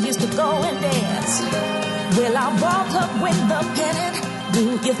we used to go and dance? Will I walk up with the pennant? Do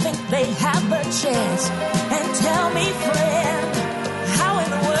you think they have a chance? And tell me, friend, how in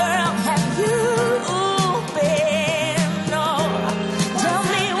the world have you been? No, tell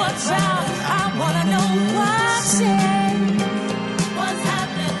me what's up. I wanna know what's in. What's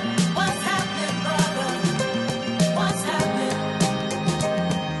happening? What's happening, brother? What's happening?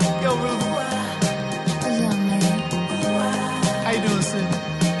 Yo, Ruth. How you doing, sis?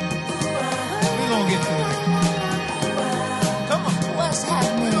 We gonna get to it. Come on. What's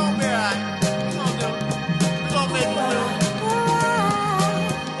happening? We gonna be alright. We gonna do it. We gonna make it through.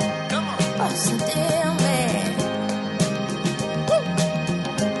 Come on. What's the deal, man?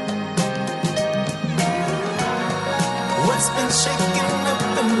 What's been shaking up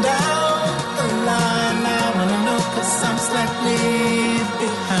and down the line? I wanna know, 'cause I'm slightly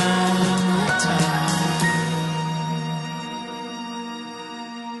behind time.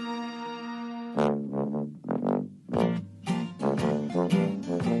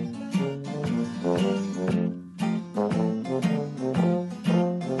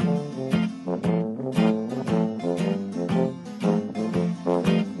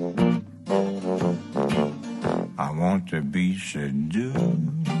 To be seduced,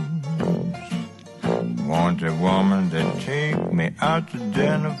 want a woman to take me out to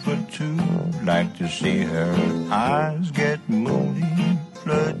dinner for two, like to see her eyes get moody,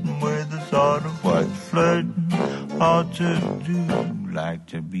 flirting with the thought of what flirting ought to do, like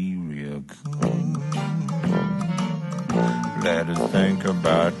to be real cool. Let us think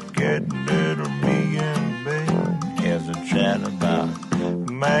about getting little me in bed. Here's a chat about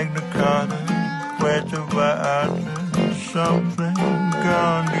Magna Carta, Puerto Vallarta, something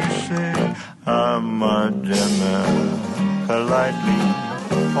Gandhi said. I'm a dinner politely,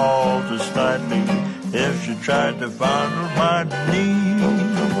 falter slightly if she tried to fondle my knee.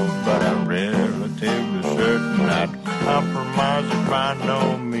 But I'm relatively certain I'd compromise if I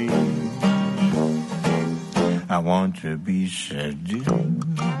know me. I want to be seduced.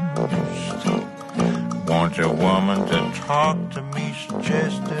 Want a woman to talk to me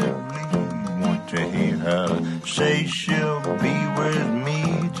suggestively. Want to hear her say she'll be with me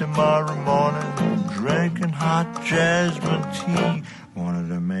tomorrow morning, drinking hot jasmine tea. Wanted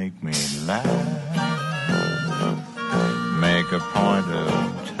to make me laugh, make a point of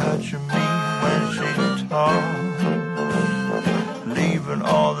touching me when she talks, leaving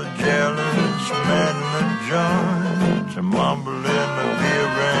all the jealous men in the joint to mumble in the beer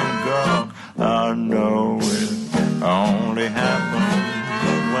and gong. I know it only happens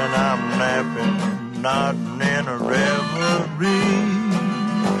when I'm napping, nodding in a reverie.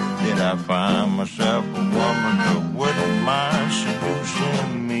 Did I find myself a woman who wouldn't mind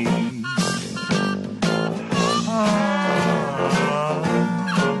seducing me?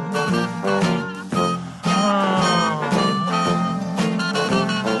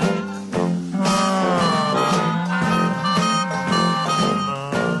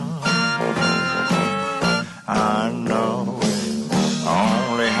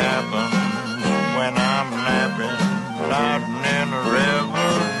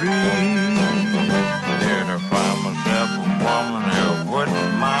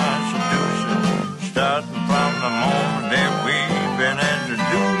 The moment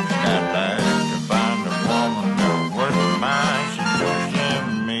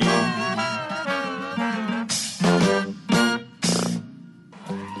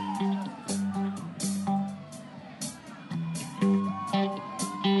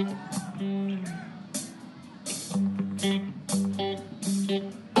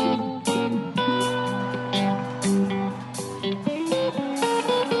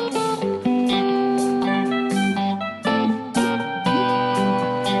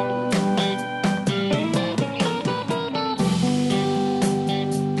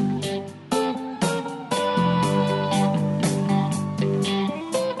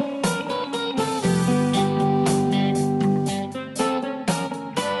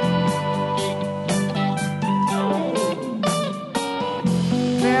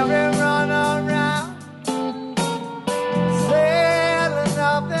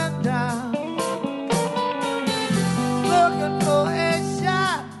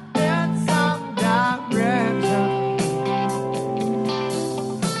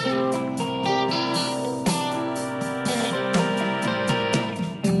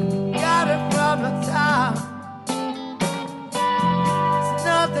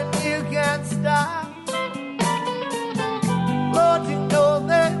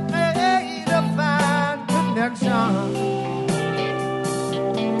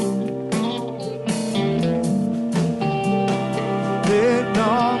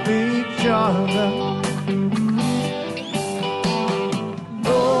love each other.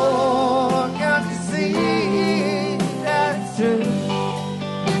 Oh, can't you see that it's true?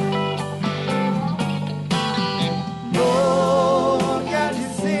 Oh, can't you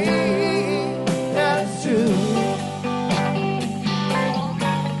see that it's true?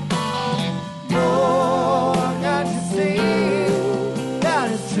 Oh, can't you see that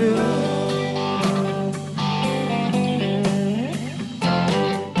it's true?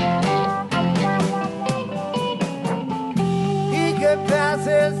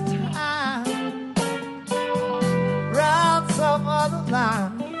 Passes time round some other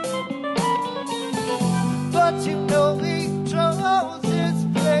line, but you know he chose his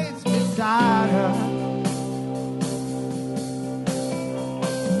place beside her.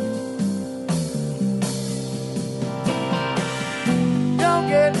 Don't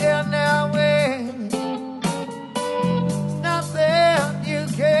get in their way, nothing you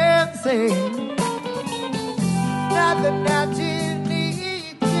can say, nothing that you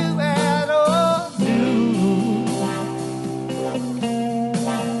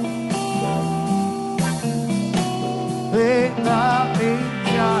love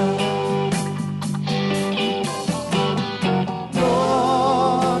each other.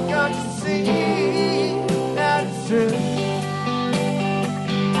 Oh, can't you see that it's true?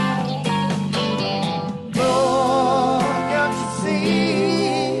 Oh, can't you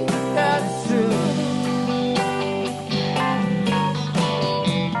see that it's true?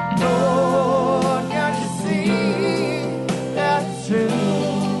 Oh, can't you see that it's true?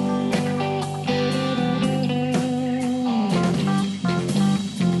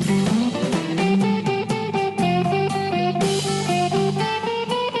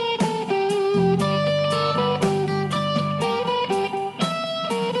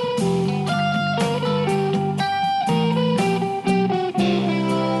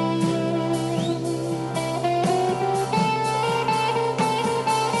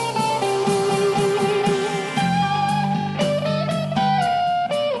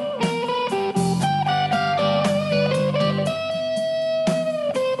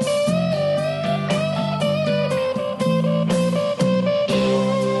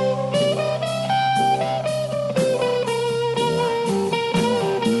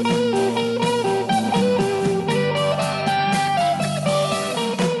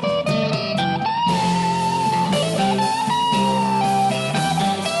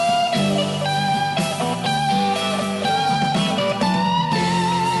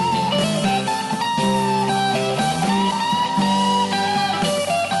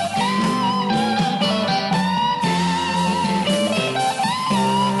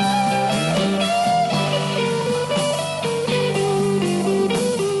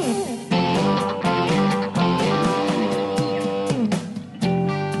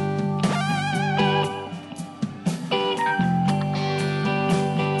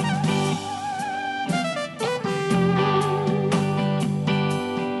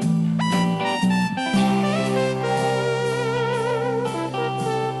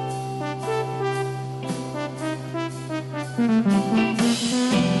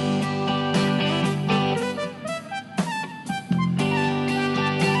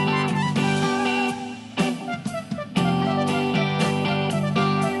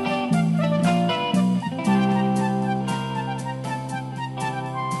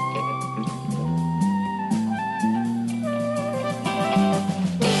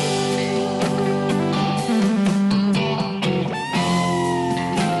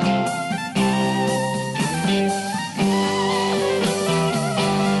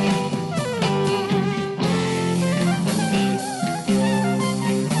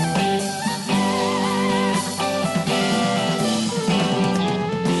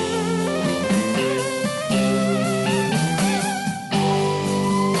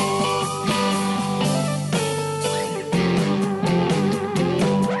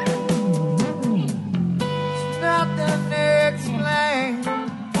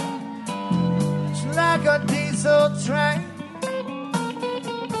 Train.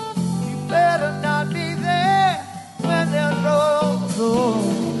 You better not be there when the road goes.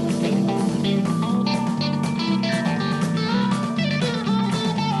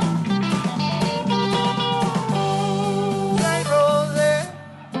 Train rolls there,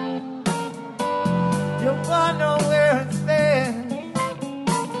 you'll find nowhere it's there.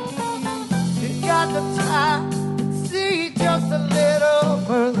 You got to try to see just a little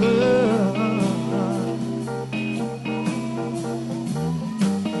further.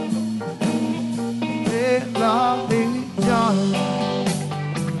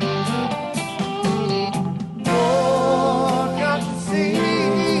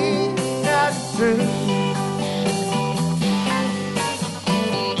 true.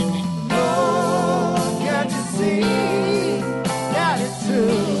 Oh, can't you see that it's true?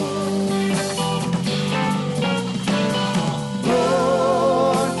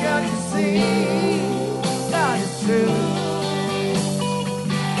 Oh, can't you see that it's true?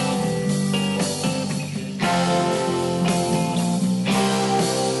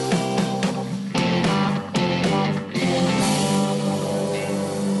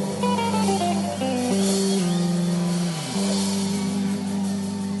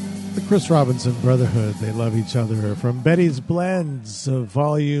 Chris Robinson Brotherhood, They Love Each Other, from Betty's Blends,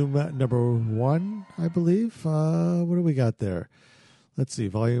 volume number 1, I believe. What do we got there? Let's see,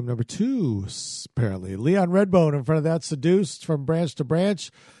 volume number 2, apparently. Leon Redbone, in front of that, Seduced, from Branch to Branch.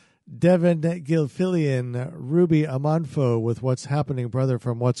 Devin Gilfillian, Ruby Amanfo with What's Happening, Brother,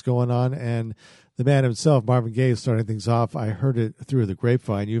 from What's Going On, and the man himself, Marvin Gaye, starting things off. I heard it through the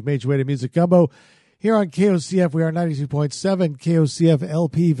grapevine. You've made your way to Music Gumbo. Here on KOCF, we are 92.7, KOCF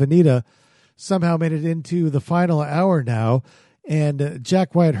LP Veneta. Somehow made it into the final hour now. And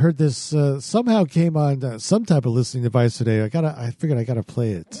Jack White heard this, somehow came on some type of listening device today. I figured I got to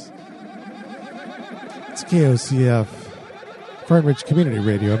play it. It's KOCF, Fern Ridge Community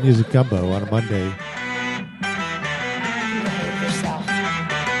Radio, Music Gumbo on a Monday.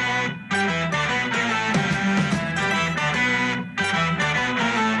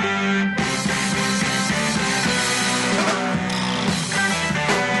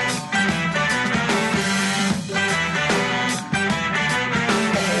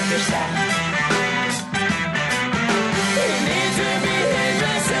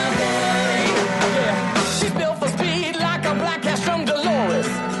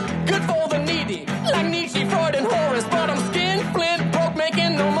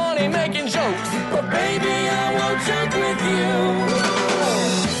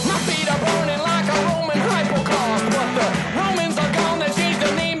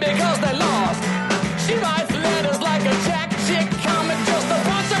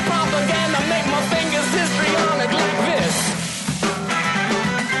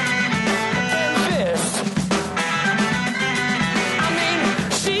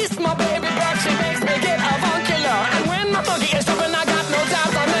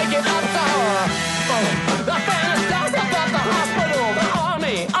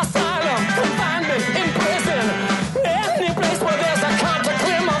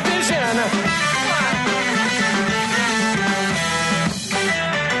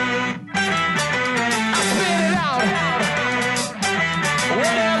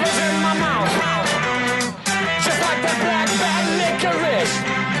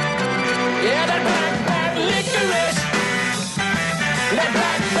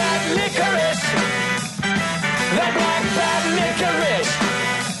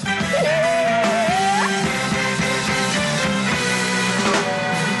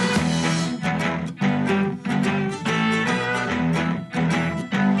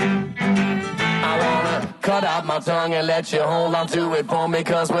 Tongue and let you hold on to it for me,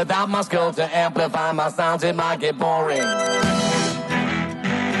 cause without my skull to amplify my sounds it might get boring. I've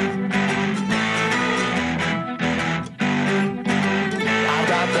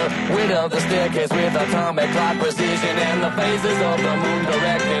got the width of the staircase with atomic clock precision and the phases of the moon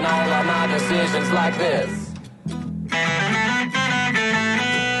directing all of my decisions like this.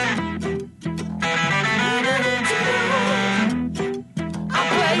 I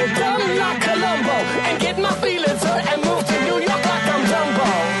play dumb like Colombo and get my feelings hurt and move to New York like I'm Dumbo.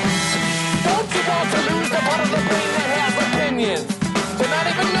 Don't you want to lose the part of the brain that has opinions? To not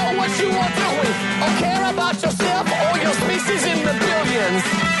even know what you are doing or care about yourself or your species in the billions.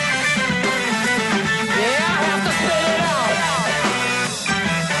 Yeah, I have to spit it out.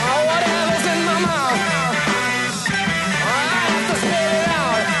 Oh, whatever's in my mouth. I have to spit it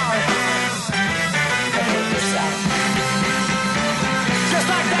out. I hate this out. Just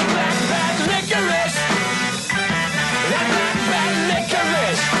like that black bad licorice. That black bad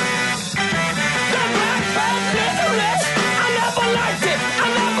licorice. That black bad licorice. I never liked it. I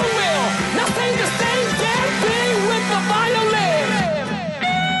never will. Now sing the same damn thing with the violin.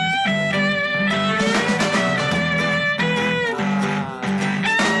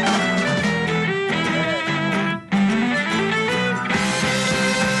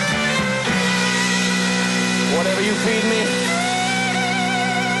 Whatever you feed me,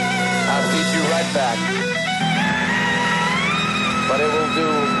 I'll feed you right back. But it will do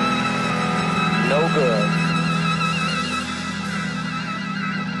no good.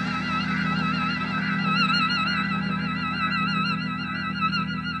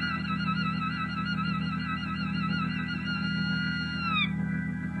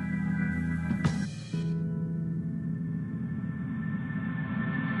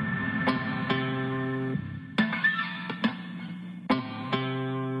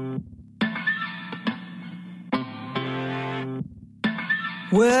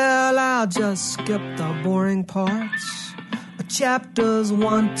 Well, I'll just skip the boring parts, chapters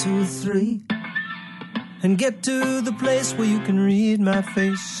 1, 2, 3, and get to the place where you can read my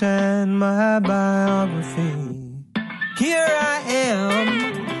face and my biography. Here I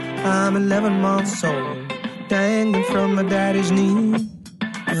am, I'm 11 months old, dangling from my daddy's knee.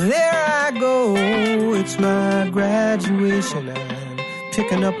 There I go, it's my graduation, I'm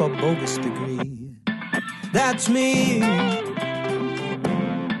picking up a bogus degree. That's me,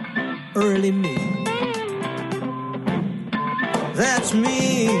 early me. That's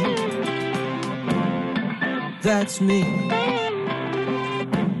me, that's me.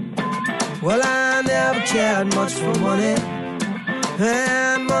 Well, I never cared much for money,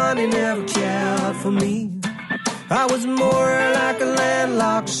 and money never cared for me. I was more like a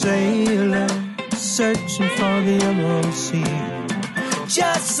landlocked sailor, searching for the Emerald Sea.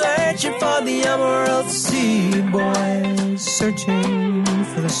 Just searching for the Emerald Sea, boys, searching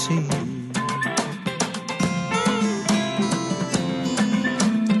for the sea.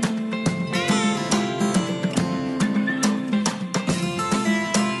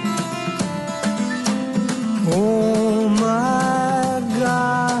 Oh my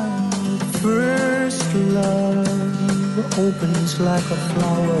God, first love opens like a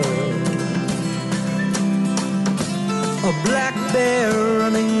flower. A black bear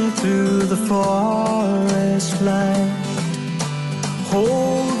running through the forest light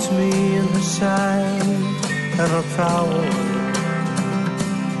holds me in the side of her power.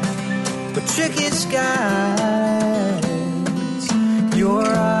 But tricky skies, your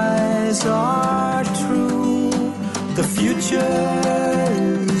eyes are true. The future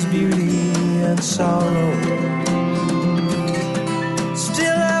is beauty and sorrow.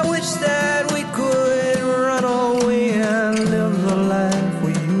 Still I wish that we could run away and live the life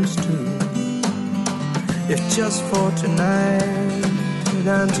we used to. If just for tonight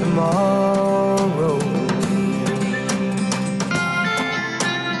and tomorrow.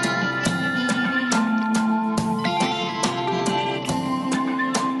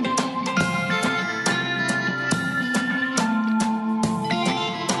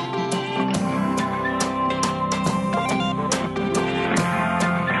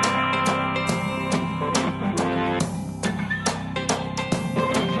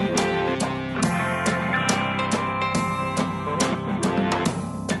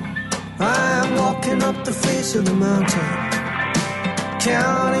 Up the face of the mountain,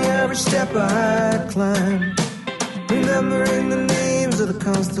 counting every step I climb, remembering the names of the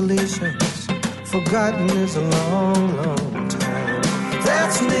constellations. Forgotten is a long, long time.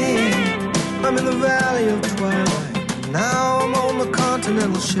 That's me, I'm in the valley of twilight. Now I'm on the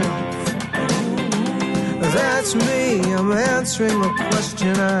continental shelf. That's me, I'm answering the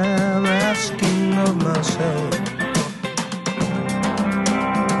question I'm asking of myself.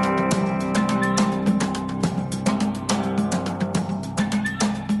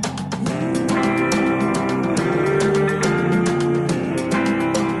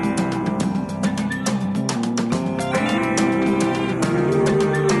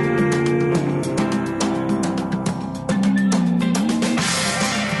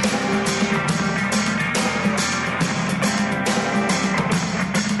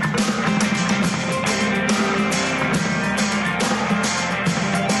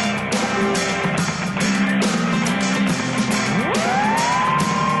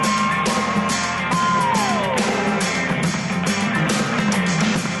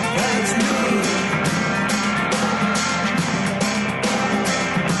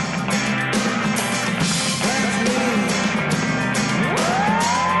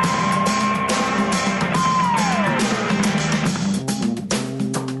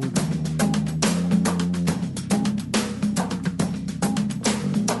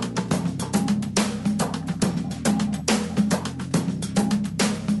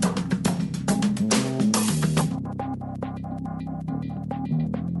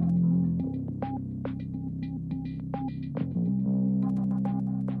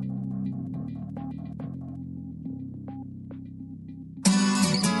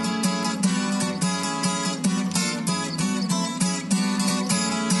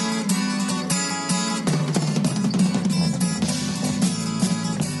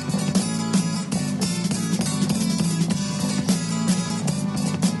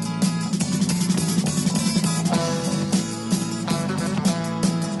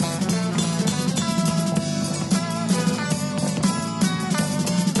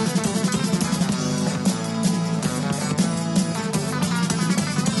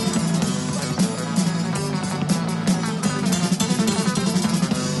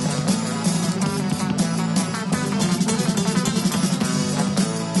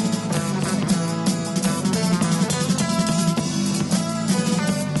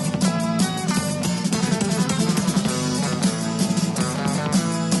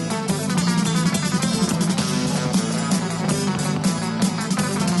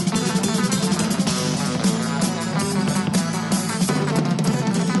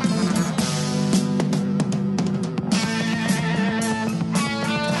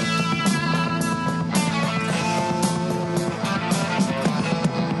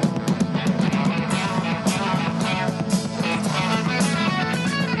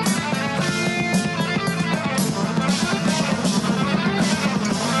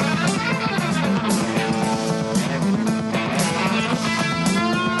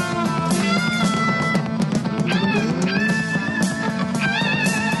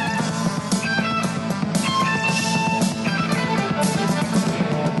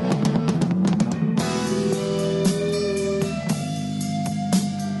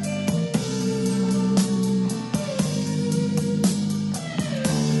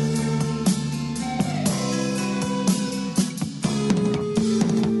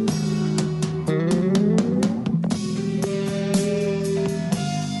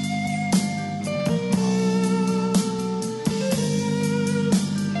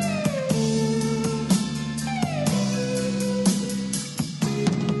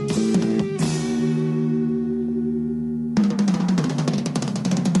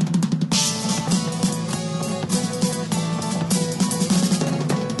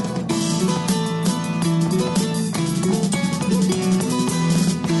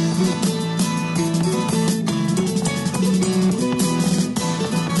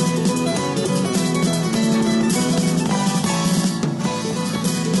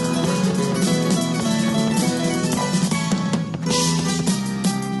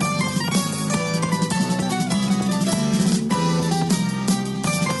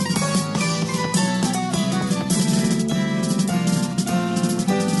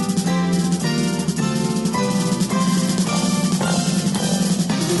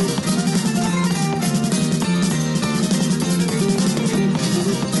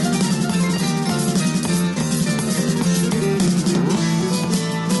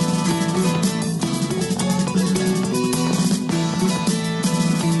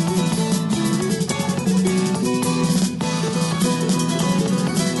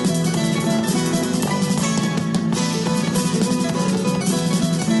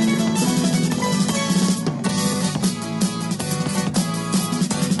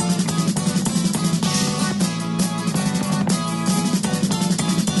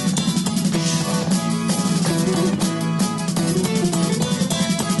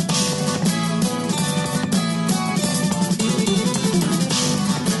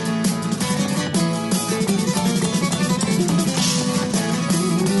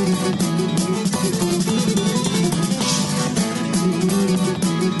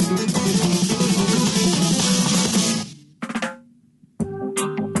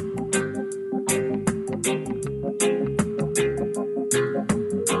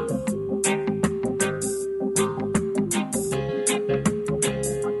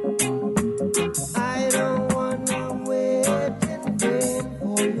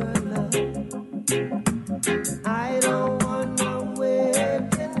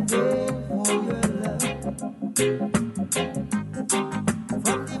 vain for your love.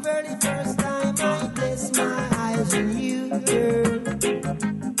 From the very first time I placed my eyes on you, girl,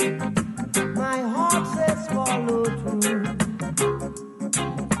 my heart says follow through.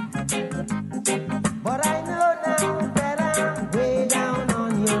 But I know now that I'm way down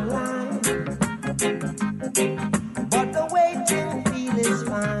on your line. But the waiting feel is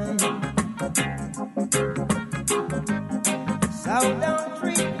fine. So don't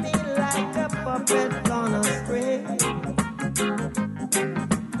treat me like a puppet on a string,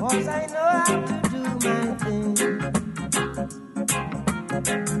 'cause I know how to do my thing.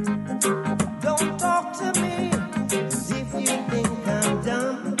 Don't talk to me if you think I'm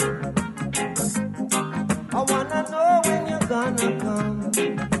dumb. I wanna know when you're gonna come.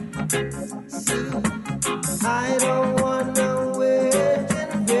 See, I don't wanna wait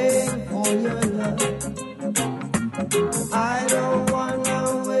in vain for your love. I don't wanna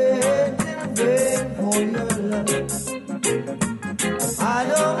wait in vain for your love. I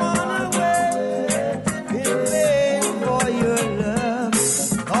don't wanna wait in vain for your love.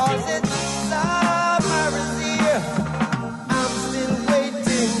 'Cause it's summer here, I'm still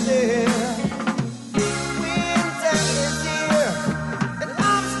waiting there. Winter is here, and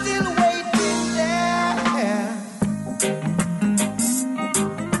I'm still waiting there.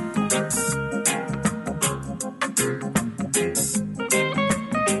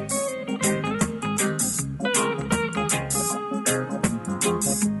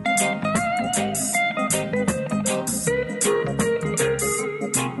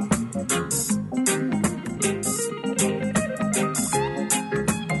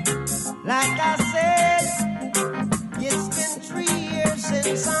 Like I said, it's been 3 years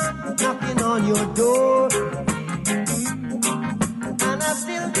since I'm knocking on your door, and I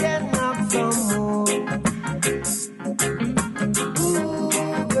still can knock some more. Ooh,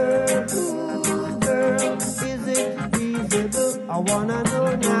 girl, is it feasible? I wanna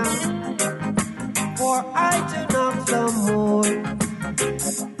know now, for I to knock some more.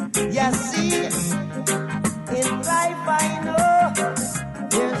 Yeah, see, in life I know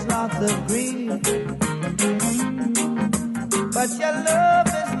there's lots of grief, but your love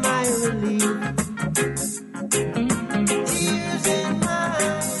is my relief. Tears in my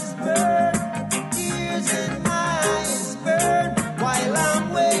eyes burn, tears in my eyes burn, while I'm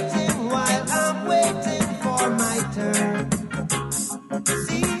waiting for my turn.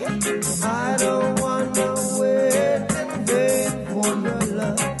 See, I don't wanna wait in vain for your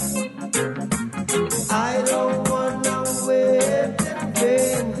love. I don't wanna wait in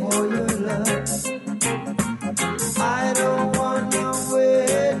vain for your love. I don't wanna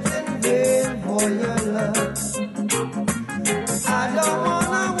wait in vain for your love. I don't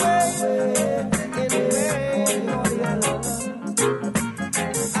wanna wait in vain for your love.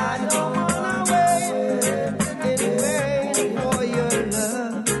 I don't wanna wait in vain for your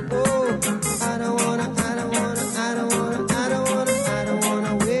love. Oh, I don't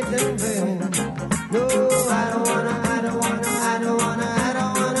wanna wait in vain. No, I don't wanna wait in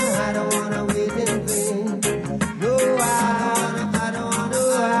vain. No,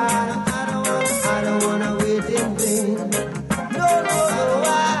 I don't wanna wait in vain. No,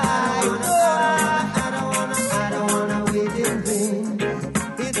 I don't wanna wait in vain.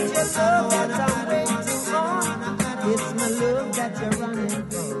 It's your love that I'm waiting on. It's my love that you're running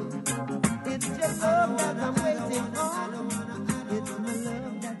from. It's your love that I'm waiting on. It's my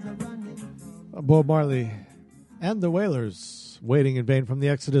love that you're running from. Bob Marley and the Wailers, Waiting in Vain from the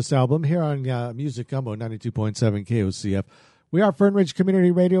Exodus album, here on Music Gumbo 92.7 KOCF. We are Fern Ridge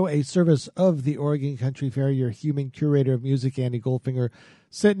Community Radio, a service of the Oregon Country Fair. Your human curator of music, Andy Goldfinger,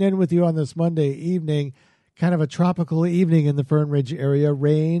 sitting in with you on this Monday evening. Kind of a tropical evening in the Fern Ridge area.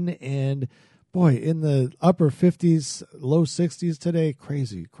 Rain and, boy, in the upper 50s, low 60s today.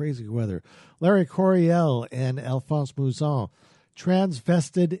 Crazy, crazy weather. Larry Coryell and Alphonse Mouzon.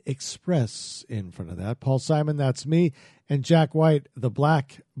 Transvested Express in front of that. Paul Simon, that's me. And Jack White, the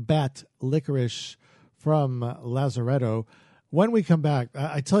Black Bat Licorice from Lazaretto. When we come back,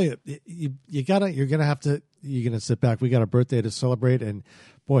 I tell you, you're gonna sit back. We got a birthday to celebrate, and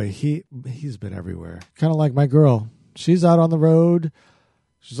boy, he's been everywhere. Kind of like my girl. She's out on the road.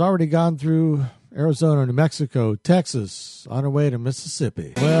 She's already gone through Arizona, New Mexico, Texas, on her way to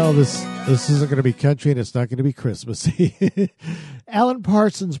Mississippi. Well, this isn't going to be country, and it's not going to be Christmassy. Alan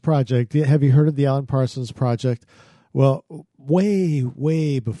Parsons Project. Have you heard of the Alan Parsons Project? Well,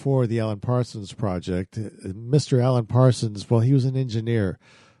 way before the Alan Parsons Project, Mr. Alan Parsons, well, he was an engineer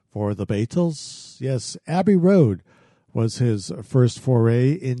for the Beatles. Yes, Abbey Road was his first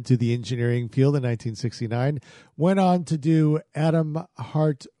foray into the engineering field in 1969. Went on to do Adam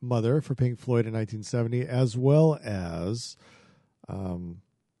Heart Mother for Pink Floyd in 1970, as well as an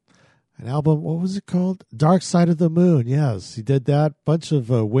album, what was it called? Dark Side of the Moon. Yes, he did that. Bunch of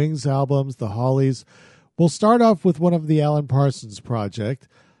Wings albums, the Hollies. We'll start off with one of the Alan Parsons project.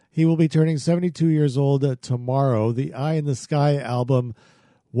 He will be turning 72 years old tomorrow. The Eye in the Sky album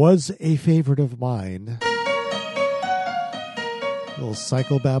was a favorite of mine. A little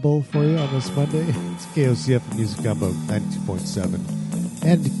psychobabble for you on this Monday. It's KOCF Music Gumbo 92.7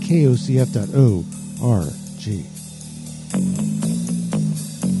 and KOCF.org.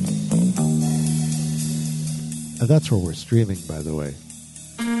 That's where we're streaming, by the way.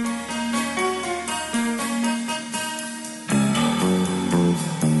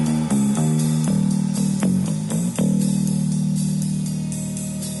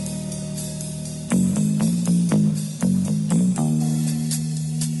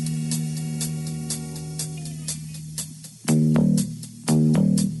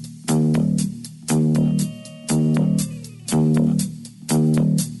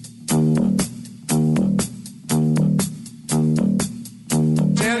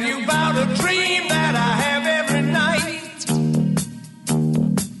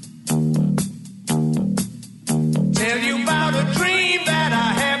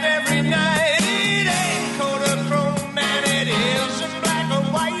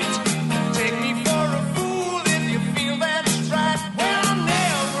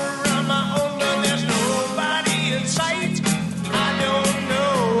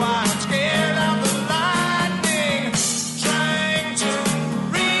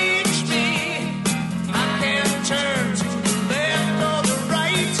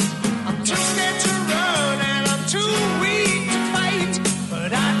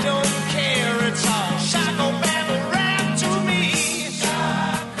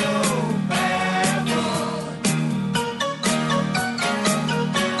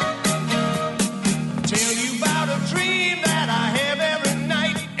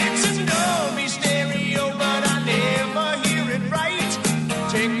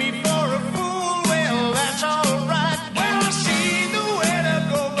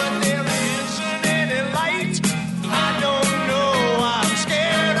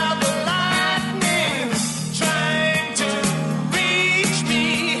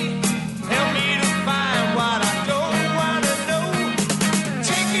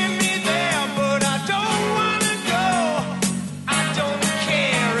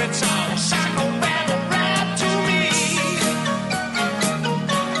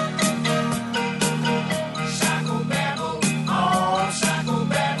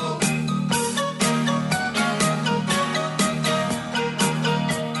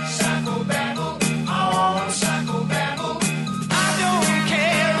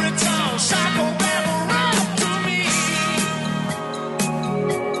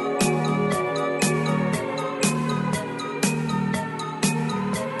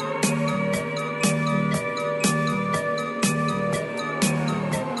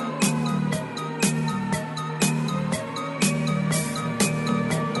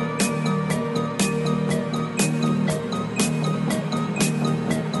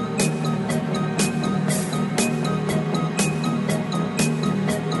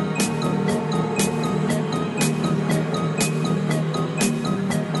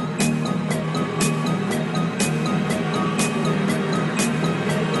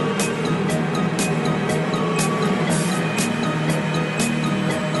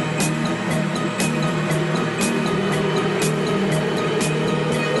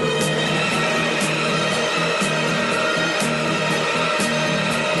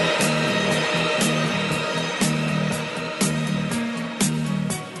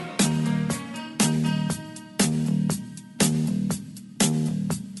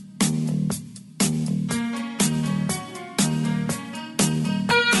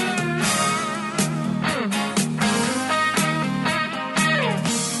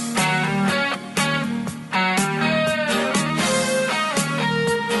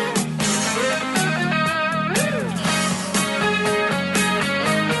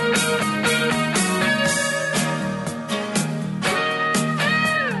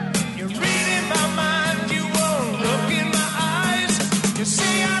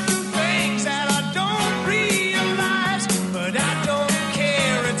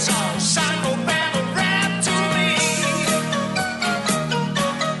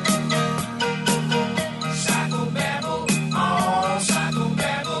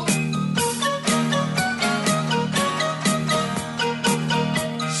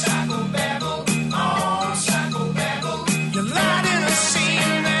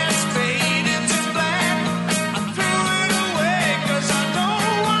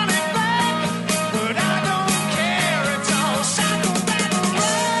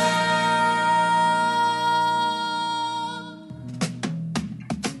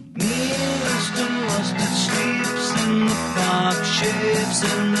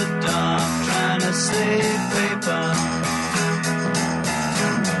 gropes in the dark, trying to save paper.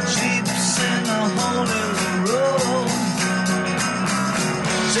 Sleeps in a hole in the road,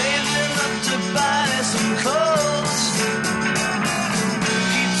 saving up to buy some clothes.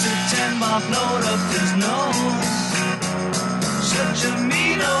 Keeps a 10-mark note up his nose. Such a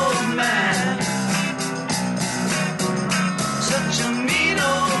mean old man. Such a mean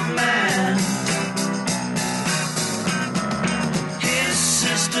old man. His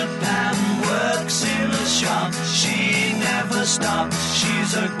sister Pam works in a shop. She never stops.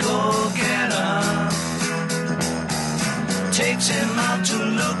 She's a go-getter. Takes him out to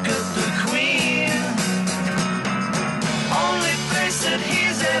look at the Queen. Only place that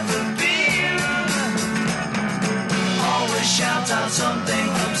he's ever been. Always shouts out something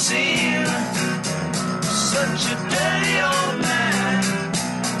obscene. Such a dirty old man.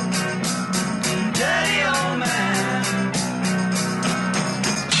 Dirty old man.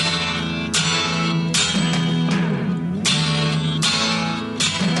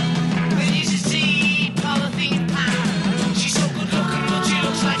 Well, you should see Polythene Pie. She's so good looking, but she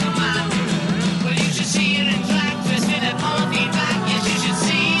looks like a man. Well, you should see her in black, dressed in a polythene bag. Yes, you should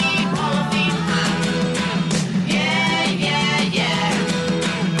see Polythene Pie. Yeah, yeah, yeah.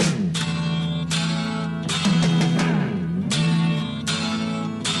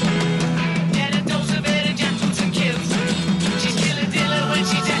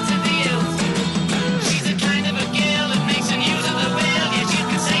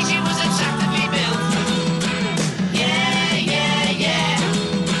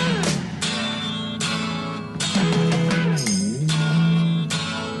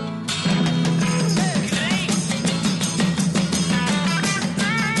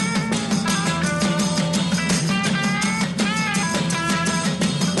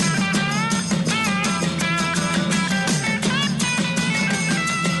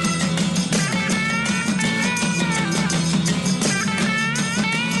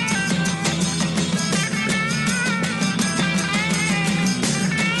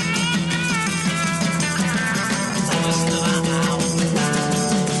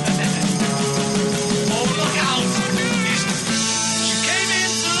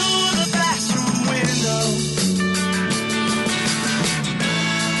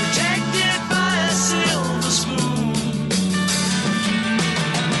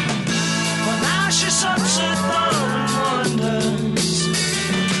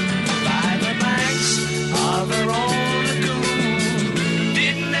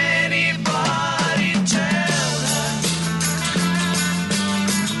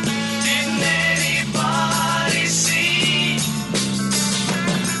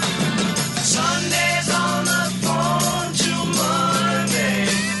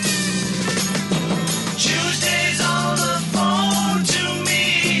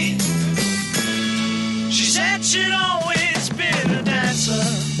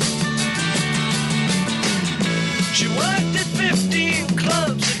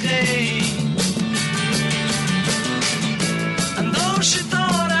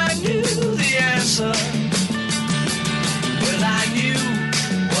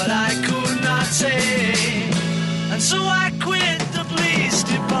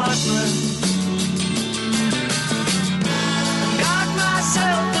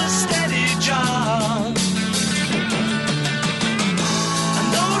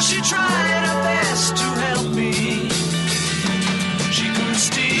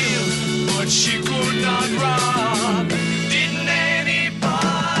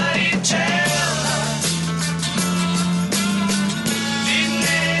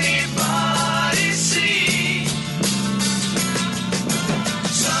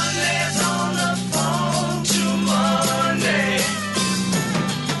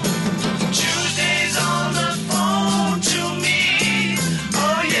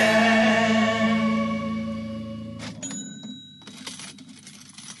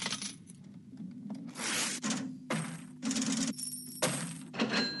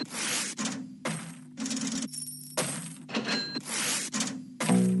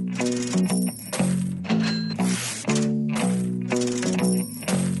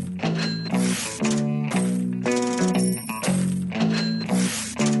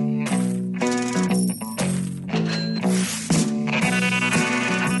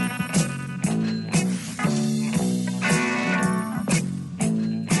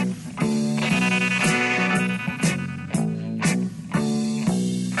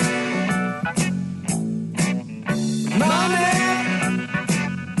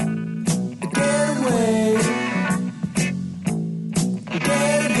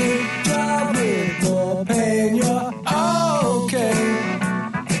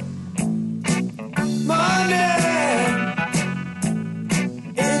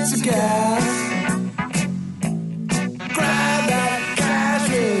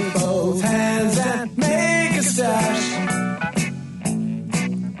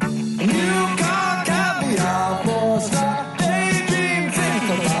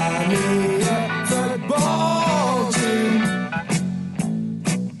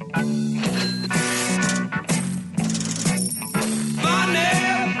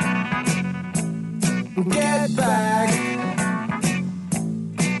 get back.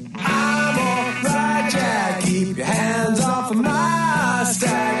 I'm alright, Jack. Keep your hands off of my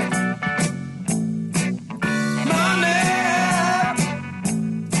stack. Money,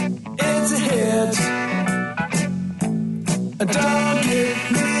 it's a hit. Don't get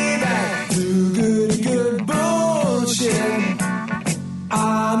me back to good bullshit.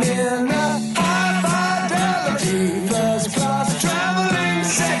 I'm in a high fidelity first class traveling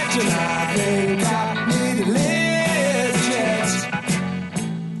section. I think I need a lift jet.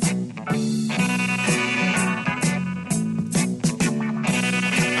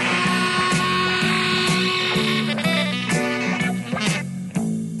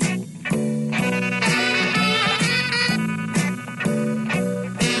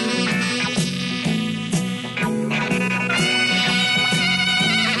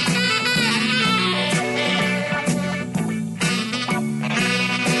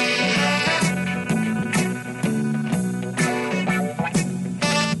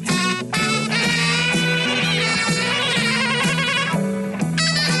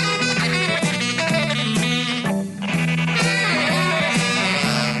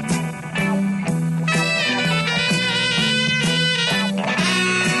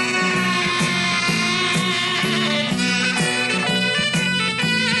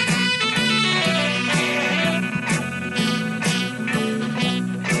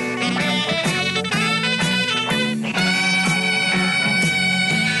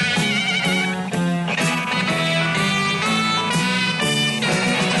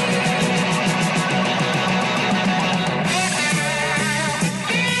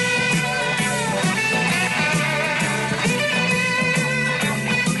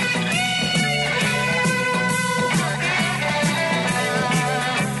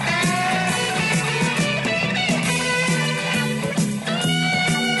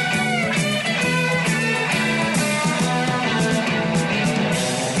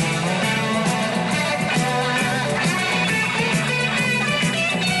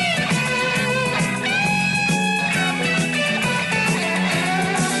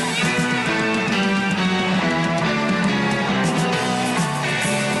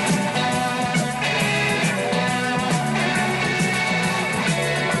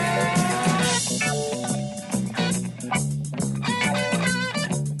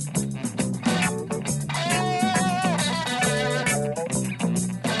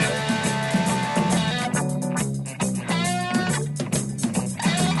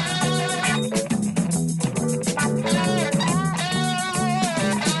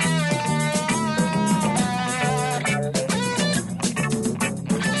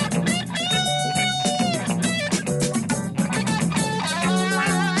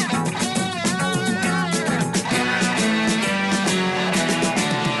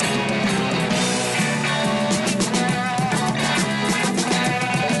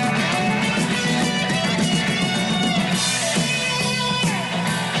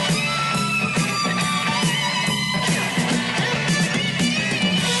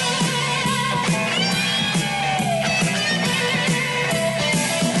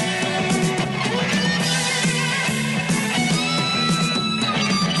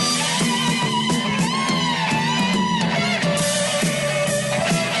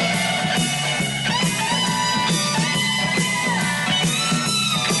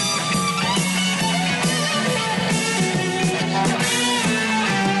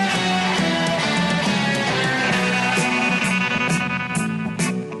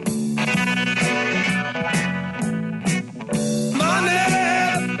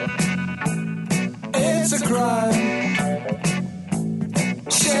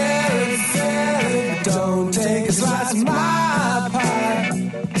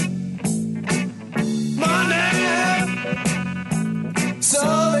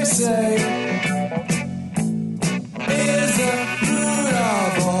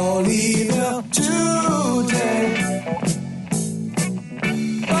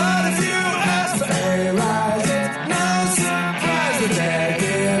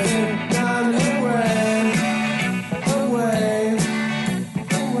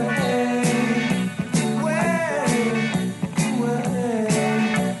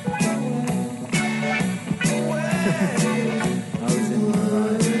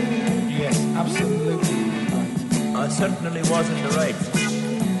 certainly was in the right.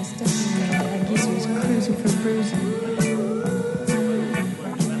 Yes, definitely. I guess he was cruising for bruising.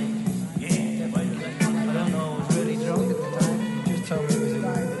 I don't know, I was really drunk at the time. He just told me it was a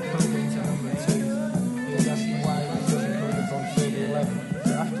company to he was asking why he wasn't coming up on 3011.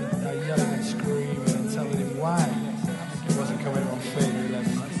 So after yelling and screaming and telling him why he wasn't coming up on 3011.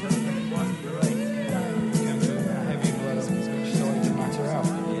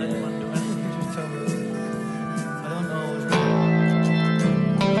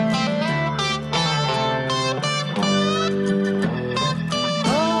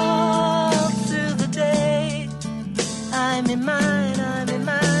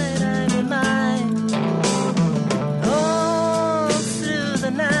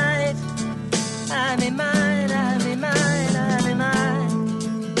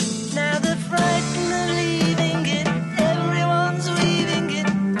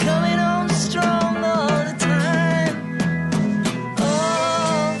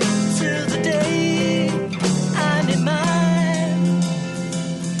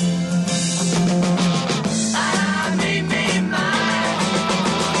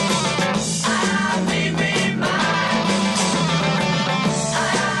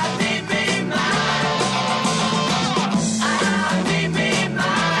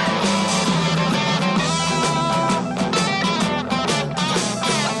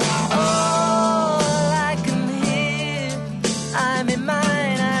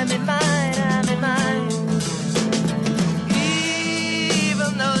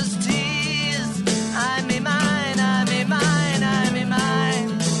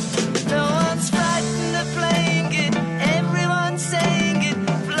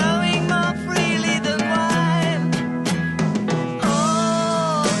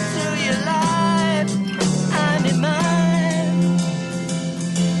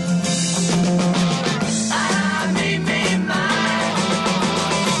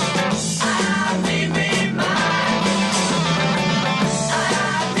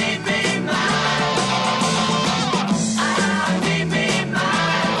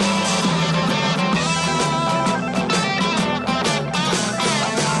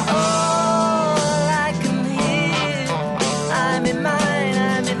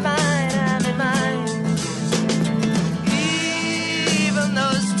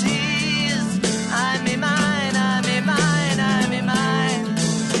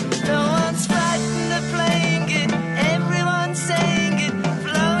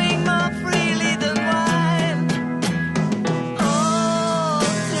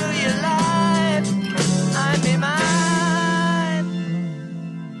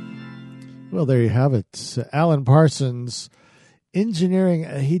 Well, there you have it. Alan Parsons, engineering.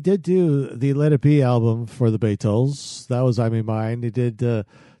 He did do the Let It Be album for the Beatles. That was I'm in Mind. He did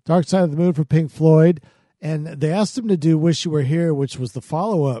Dark Side of the Moon for Pink Floyd. And they asked him to do Wish You Were Here, which was the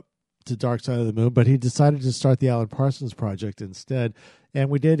follow-up to Dark Side of the Moon, but he decided to start the Alan Parsons project instead.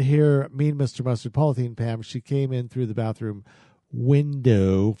 And we did hear Mean Mr. Mustard, Polythene Pam. She came in through the bathroom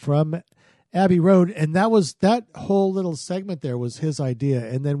window from Abbey Road, and that whole little segment there was his idea.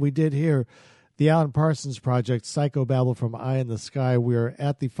 And then we did hear the Alan Parsons project, Psychobabble from Eye in the Sky. We're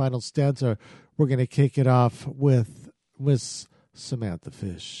at the final stanza. We're going to kick it off with Miss Samantha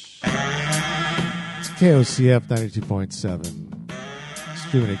Fish. It's KOCF 92.7.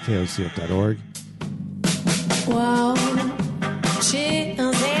 Streaming at KOCF.org. Whoa,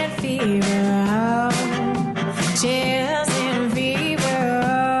 chills and fever. Oh, chills and fever.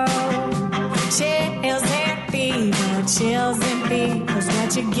 Oh, chills and fever. Chills and fever is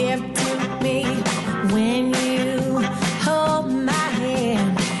what you give to me when you hold my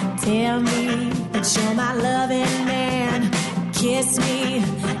hand. Tell me that you're my loving man. Kiss me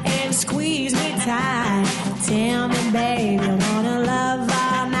and squeeze me tight. Tell me, baby, you wanna love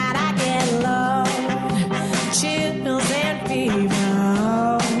all night. I get low. Chills and fever.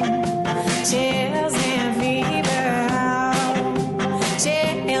 Oh, chills and fever. Oh,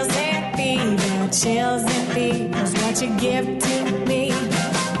 chills and fever. Chills and fever is what you give to me.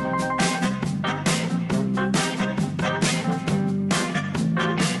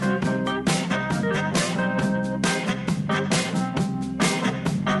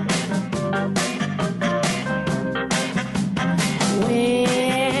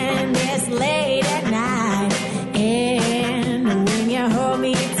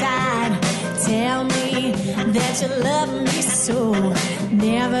 You love me so.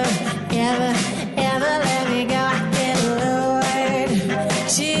 Never, ever, ever let me go. I get Lord.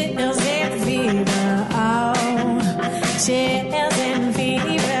 Chills and fever. Oh, chills and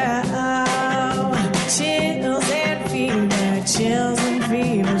fever. Oh, chills and fever. Chills and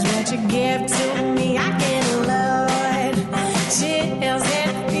fever is what you give to me. I get Lord. Chills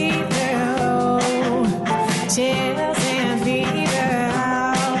and fever. Oh, chills and fever.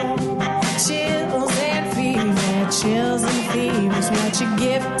 Oh, chills and fever. Chills and fever is what you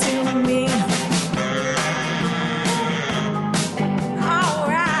give to me. All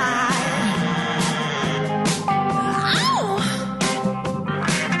right.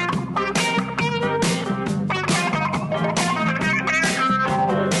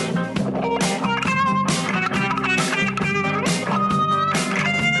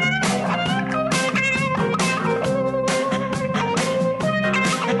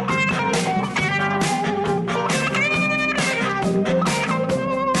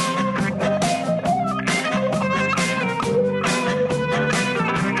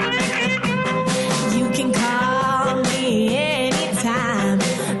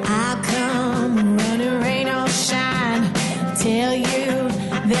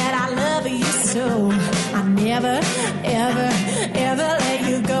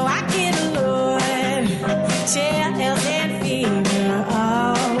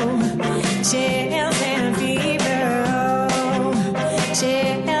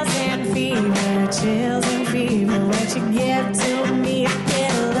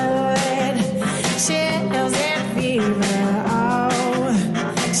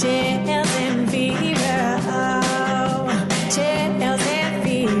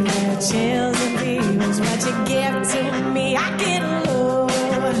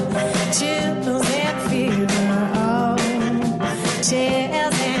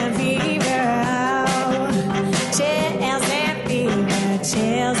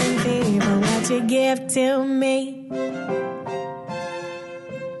 Give to me.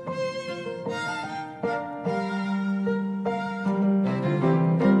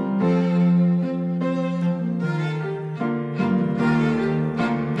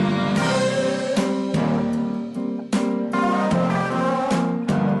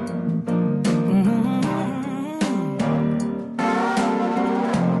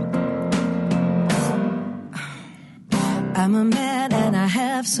 I'm a man and I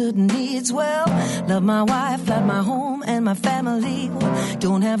have certain needs. Well, love my wife, love my home and my family.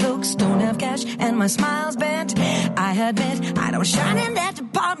 Don't have looks, don't have cash, and my smile's bent. I admit I don't shine in that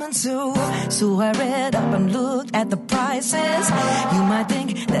department, so I read up and looked at the prices. You might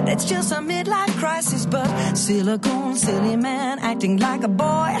think that it's just a midlife crisis, but silicone, silly man acting like a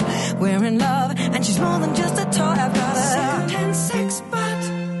boy. We're in love and she's more than just a toy. I've got a second-hand sex bot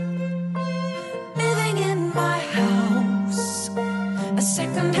living in my house. A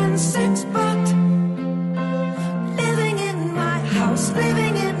second-hand sex bot living in my house,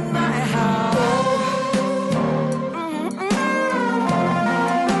 living in my house.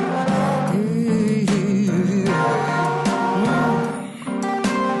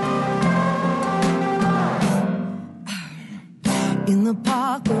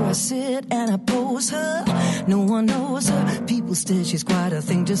 toasted, she's quite a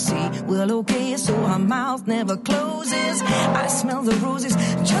thing to see. Well, okay, so her mouth never closes. I smell the roses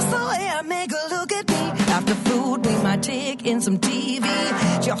just the way I make her look at me. After food, we might take in some TV.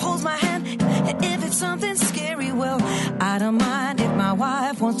 She holds my hand, and if it's something scary, well, I don't mind if my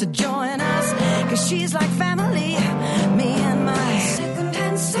wife wants to join us, 'cause she's like family, me and my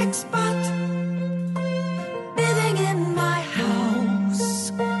second-hand sex spot. Living in my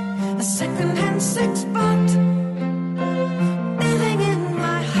house, a second-hand sex spot. Living in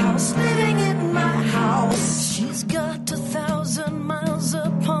my house, living in my house. She's got 1,000 miles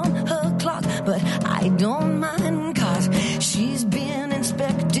upon her clock, but I don't mind, 'cause she's been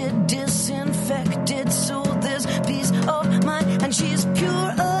inspected, disinfected, so this peace of mind, and she's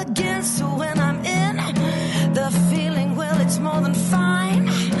pure again. So when I'm in the feeling, well, it's more than fine.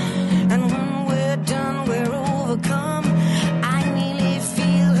 And when we're done, we're overcome. I nearly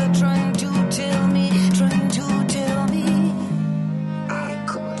feel her trying to tell me, I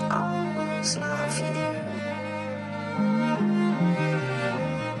could almost love you.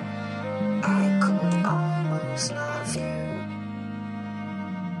 I could almost love you.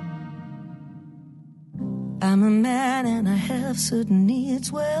 I'm a man and I have certain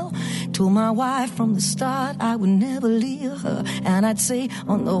needs. Well, told my wife from the start I would never leave her, and I'd say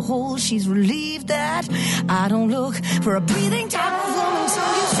on the whole she's relieved that I don't look for a breathing type of woman. So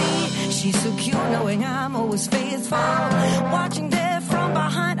you see, she's secure knowing I'm always faithful, watching there from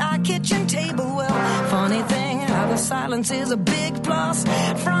behind our kitchen table. Well, funny thing how the silence is a big plus.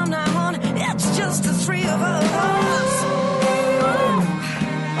 From now on, it's just the three of us.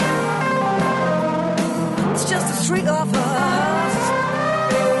 It's just the three of us.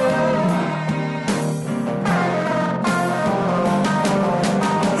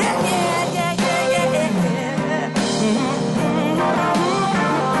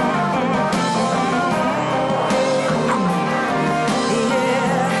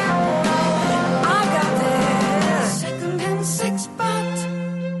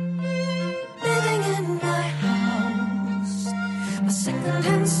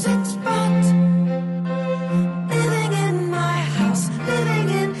 Second-hand sex spot, living in my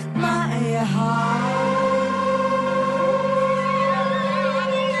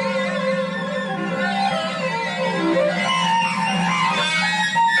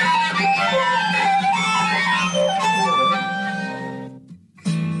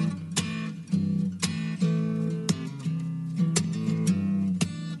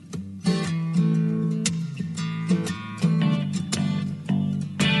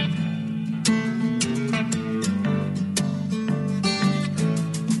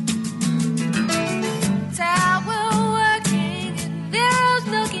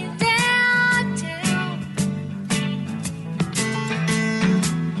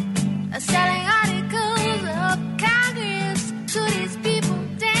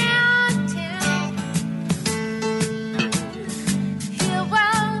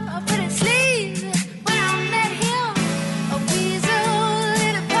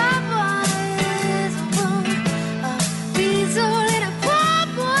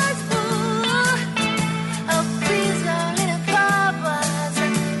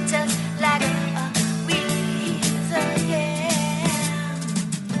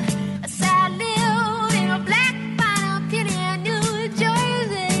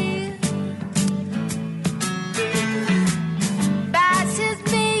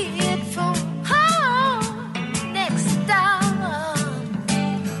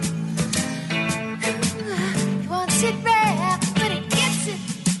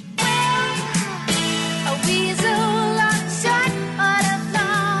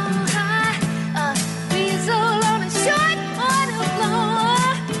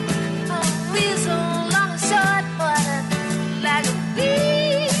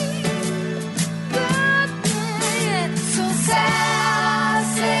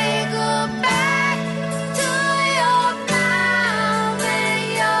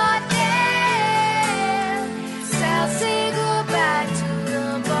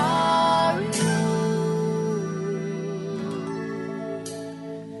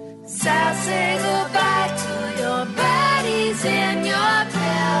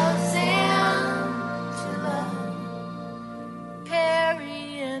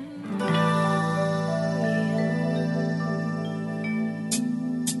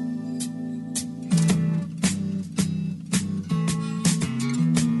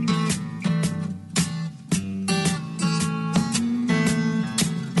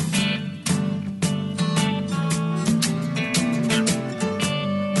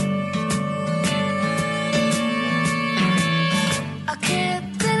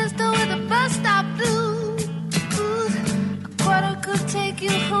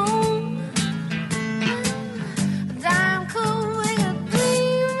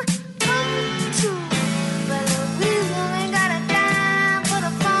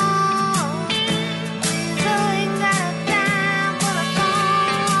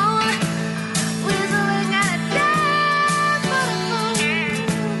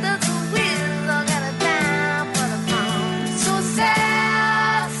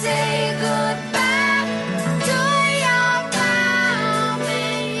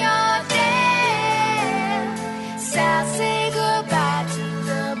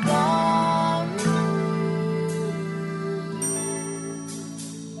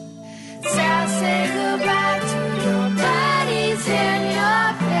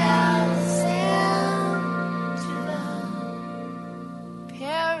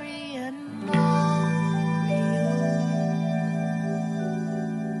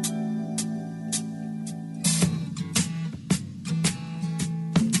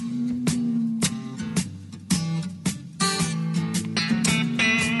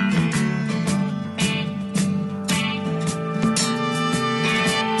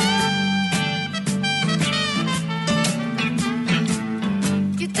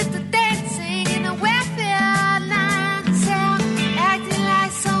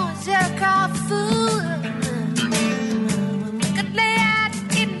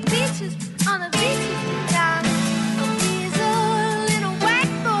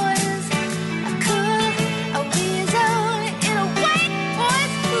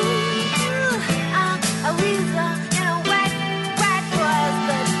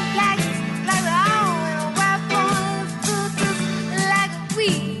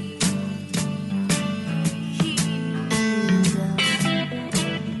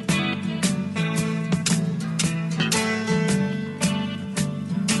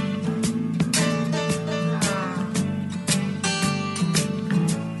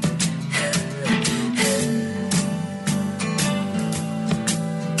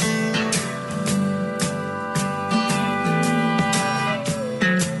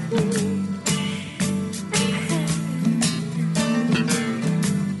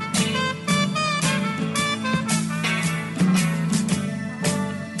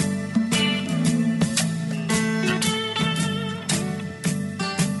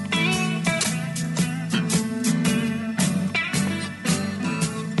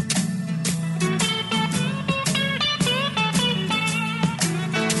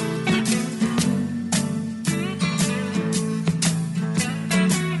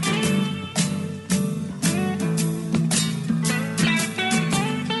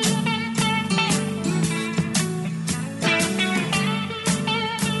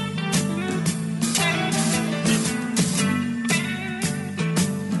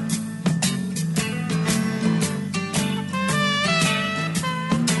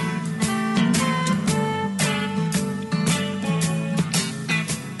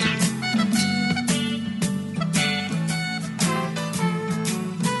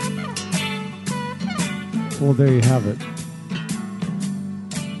Well, there you have it.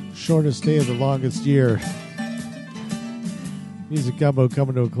 Shortest day of the longest year. Music Gumbo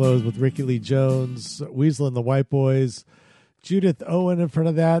coming to a close with Ricky Lee Jones, Weasel and the White Boys, Judith Owen in front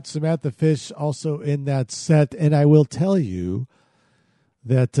of that, Samantha Fish also in that set. And I will tell you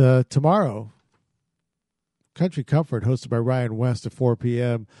that tomorrow, Country Comfort, hosted by Ryan West at 4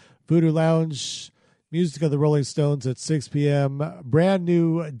 p.m., Voodoo Lounge, Music of the Rolling Stones at 6 p.m., brand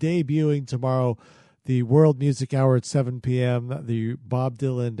new debuting tomorrow, the World Music Hour at 7 p.m., the Bob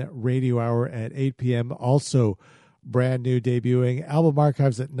Dylan Radio Hour at 8 p.m., also brand new debuting, Album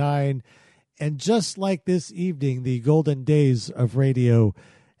Archives at 9, and just like this evening, the Golden Days of Radio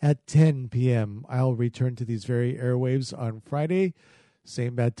at 10 p.m. I'll return to these very airwaves on Friday,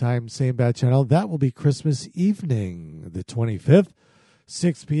 same bad time, same bad channel. That will be Christmas evening, the 25th,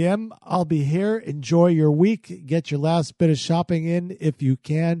 6 p.m. I'll be here. Enjoy your week. Get your last bit of shopping in if you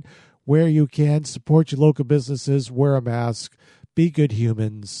can, where you can. Support your local businesses. Wear a mask. Be good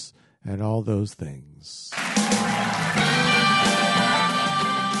humans, and all those things.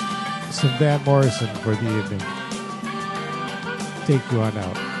 Some Van Morrison for the evening. Take you on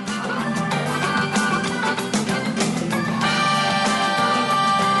out.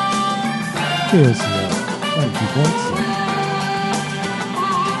 Here's the 90.6.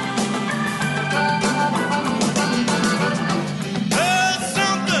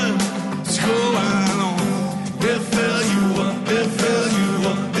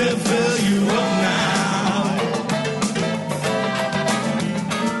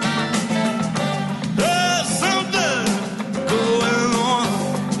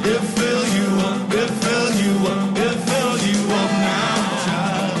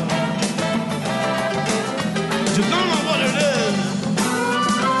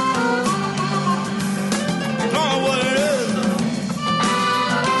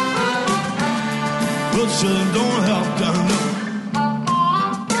 Don't help down there.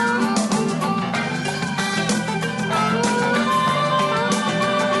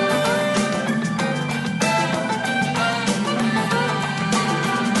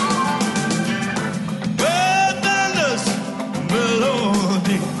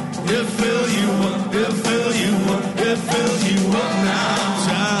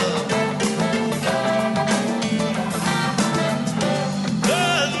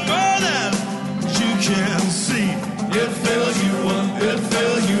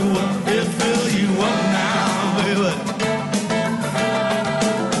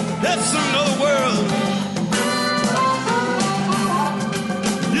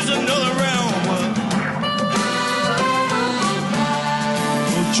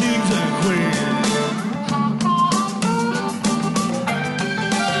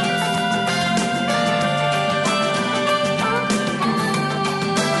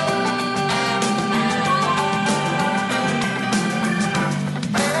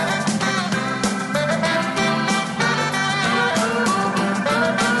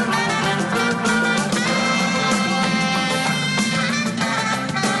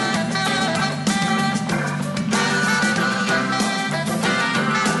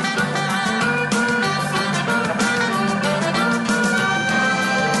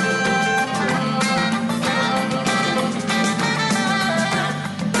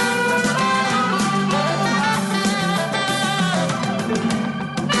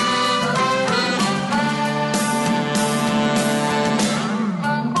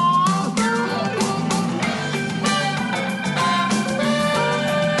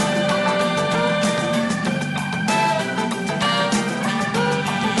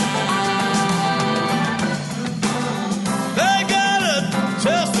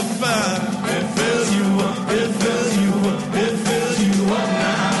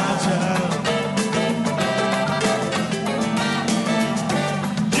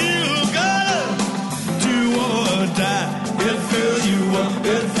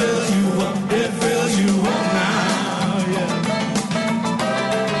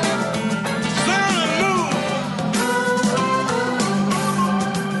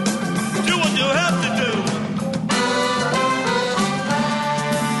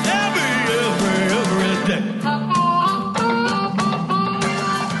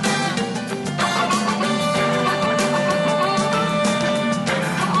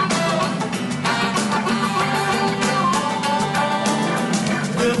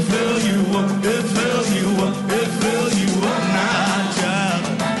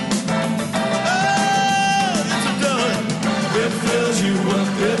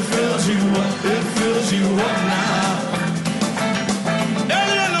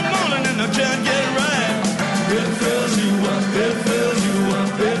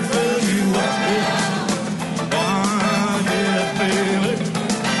 It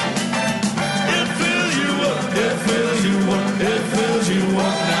fills you up, it fills you up, it fills you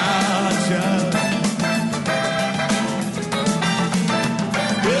up now, child.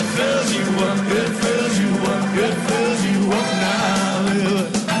 It fills you up, it fills you up, it fills you up now.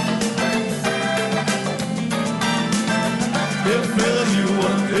 It fills you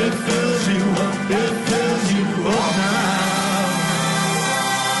up, it fills you up, it fills you up now.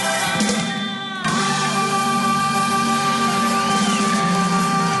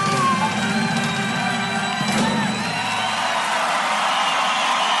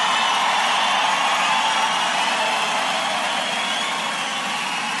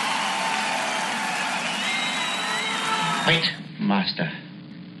 Wait, Master.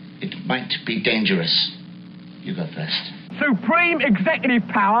 It might be dangerous. You go first. Supreme executive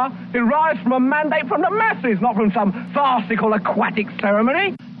power derives from a mandate from the masses, not from some farcical aquatic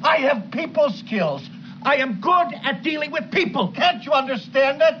ceremony. I have people skills. I am good at dealing with people. Can't you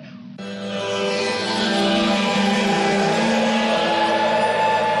understand that?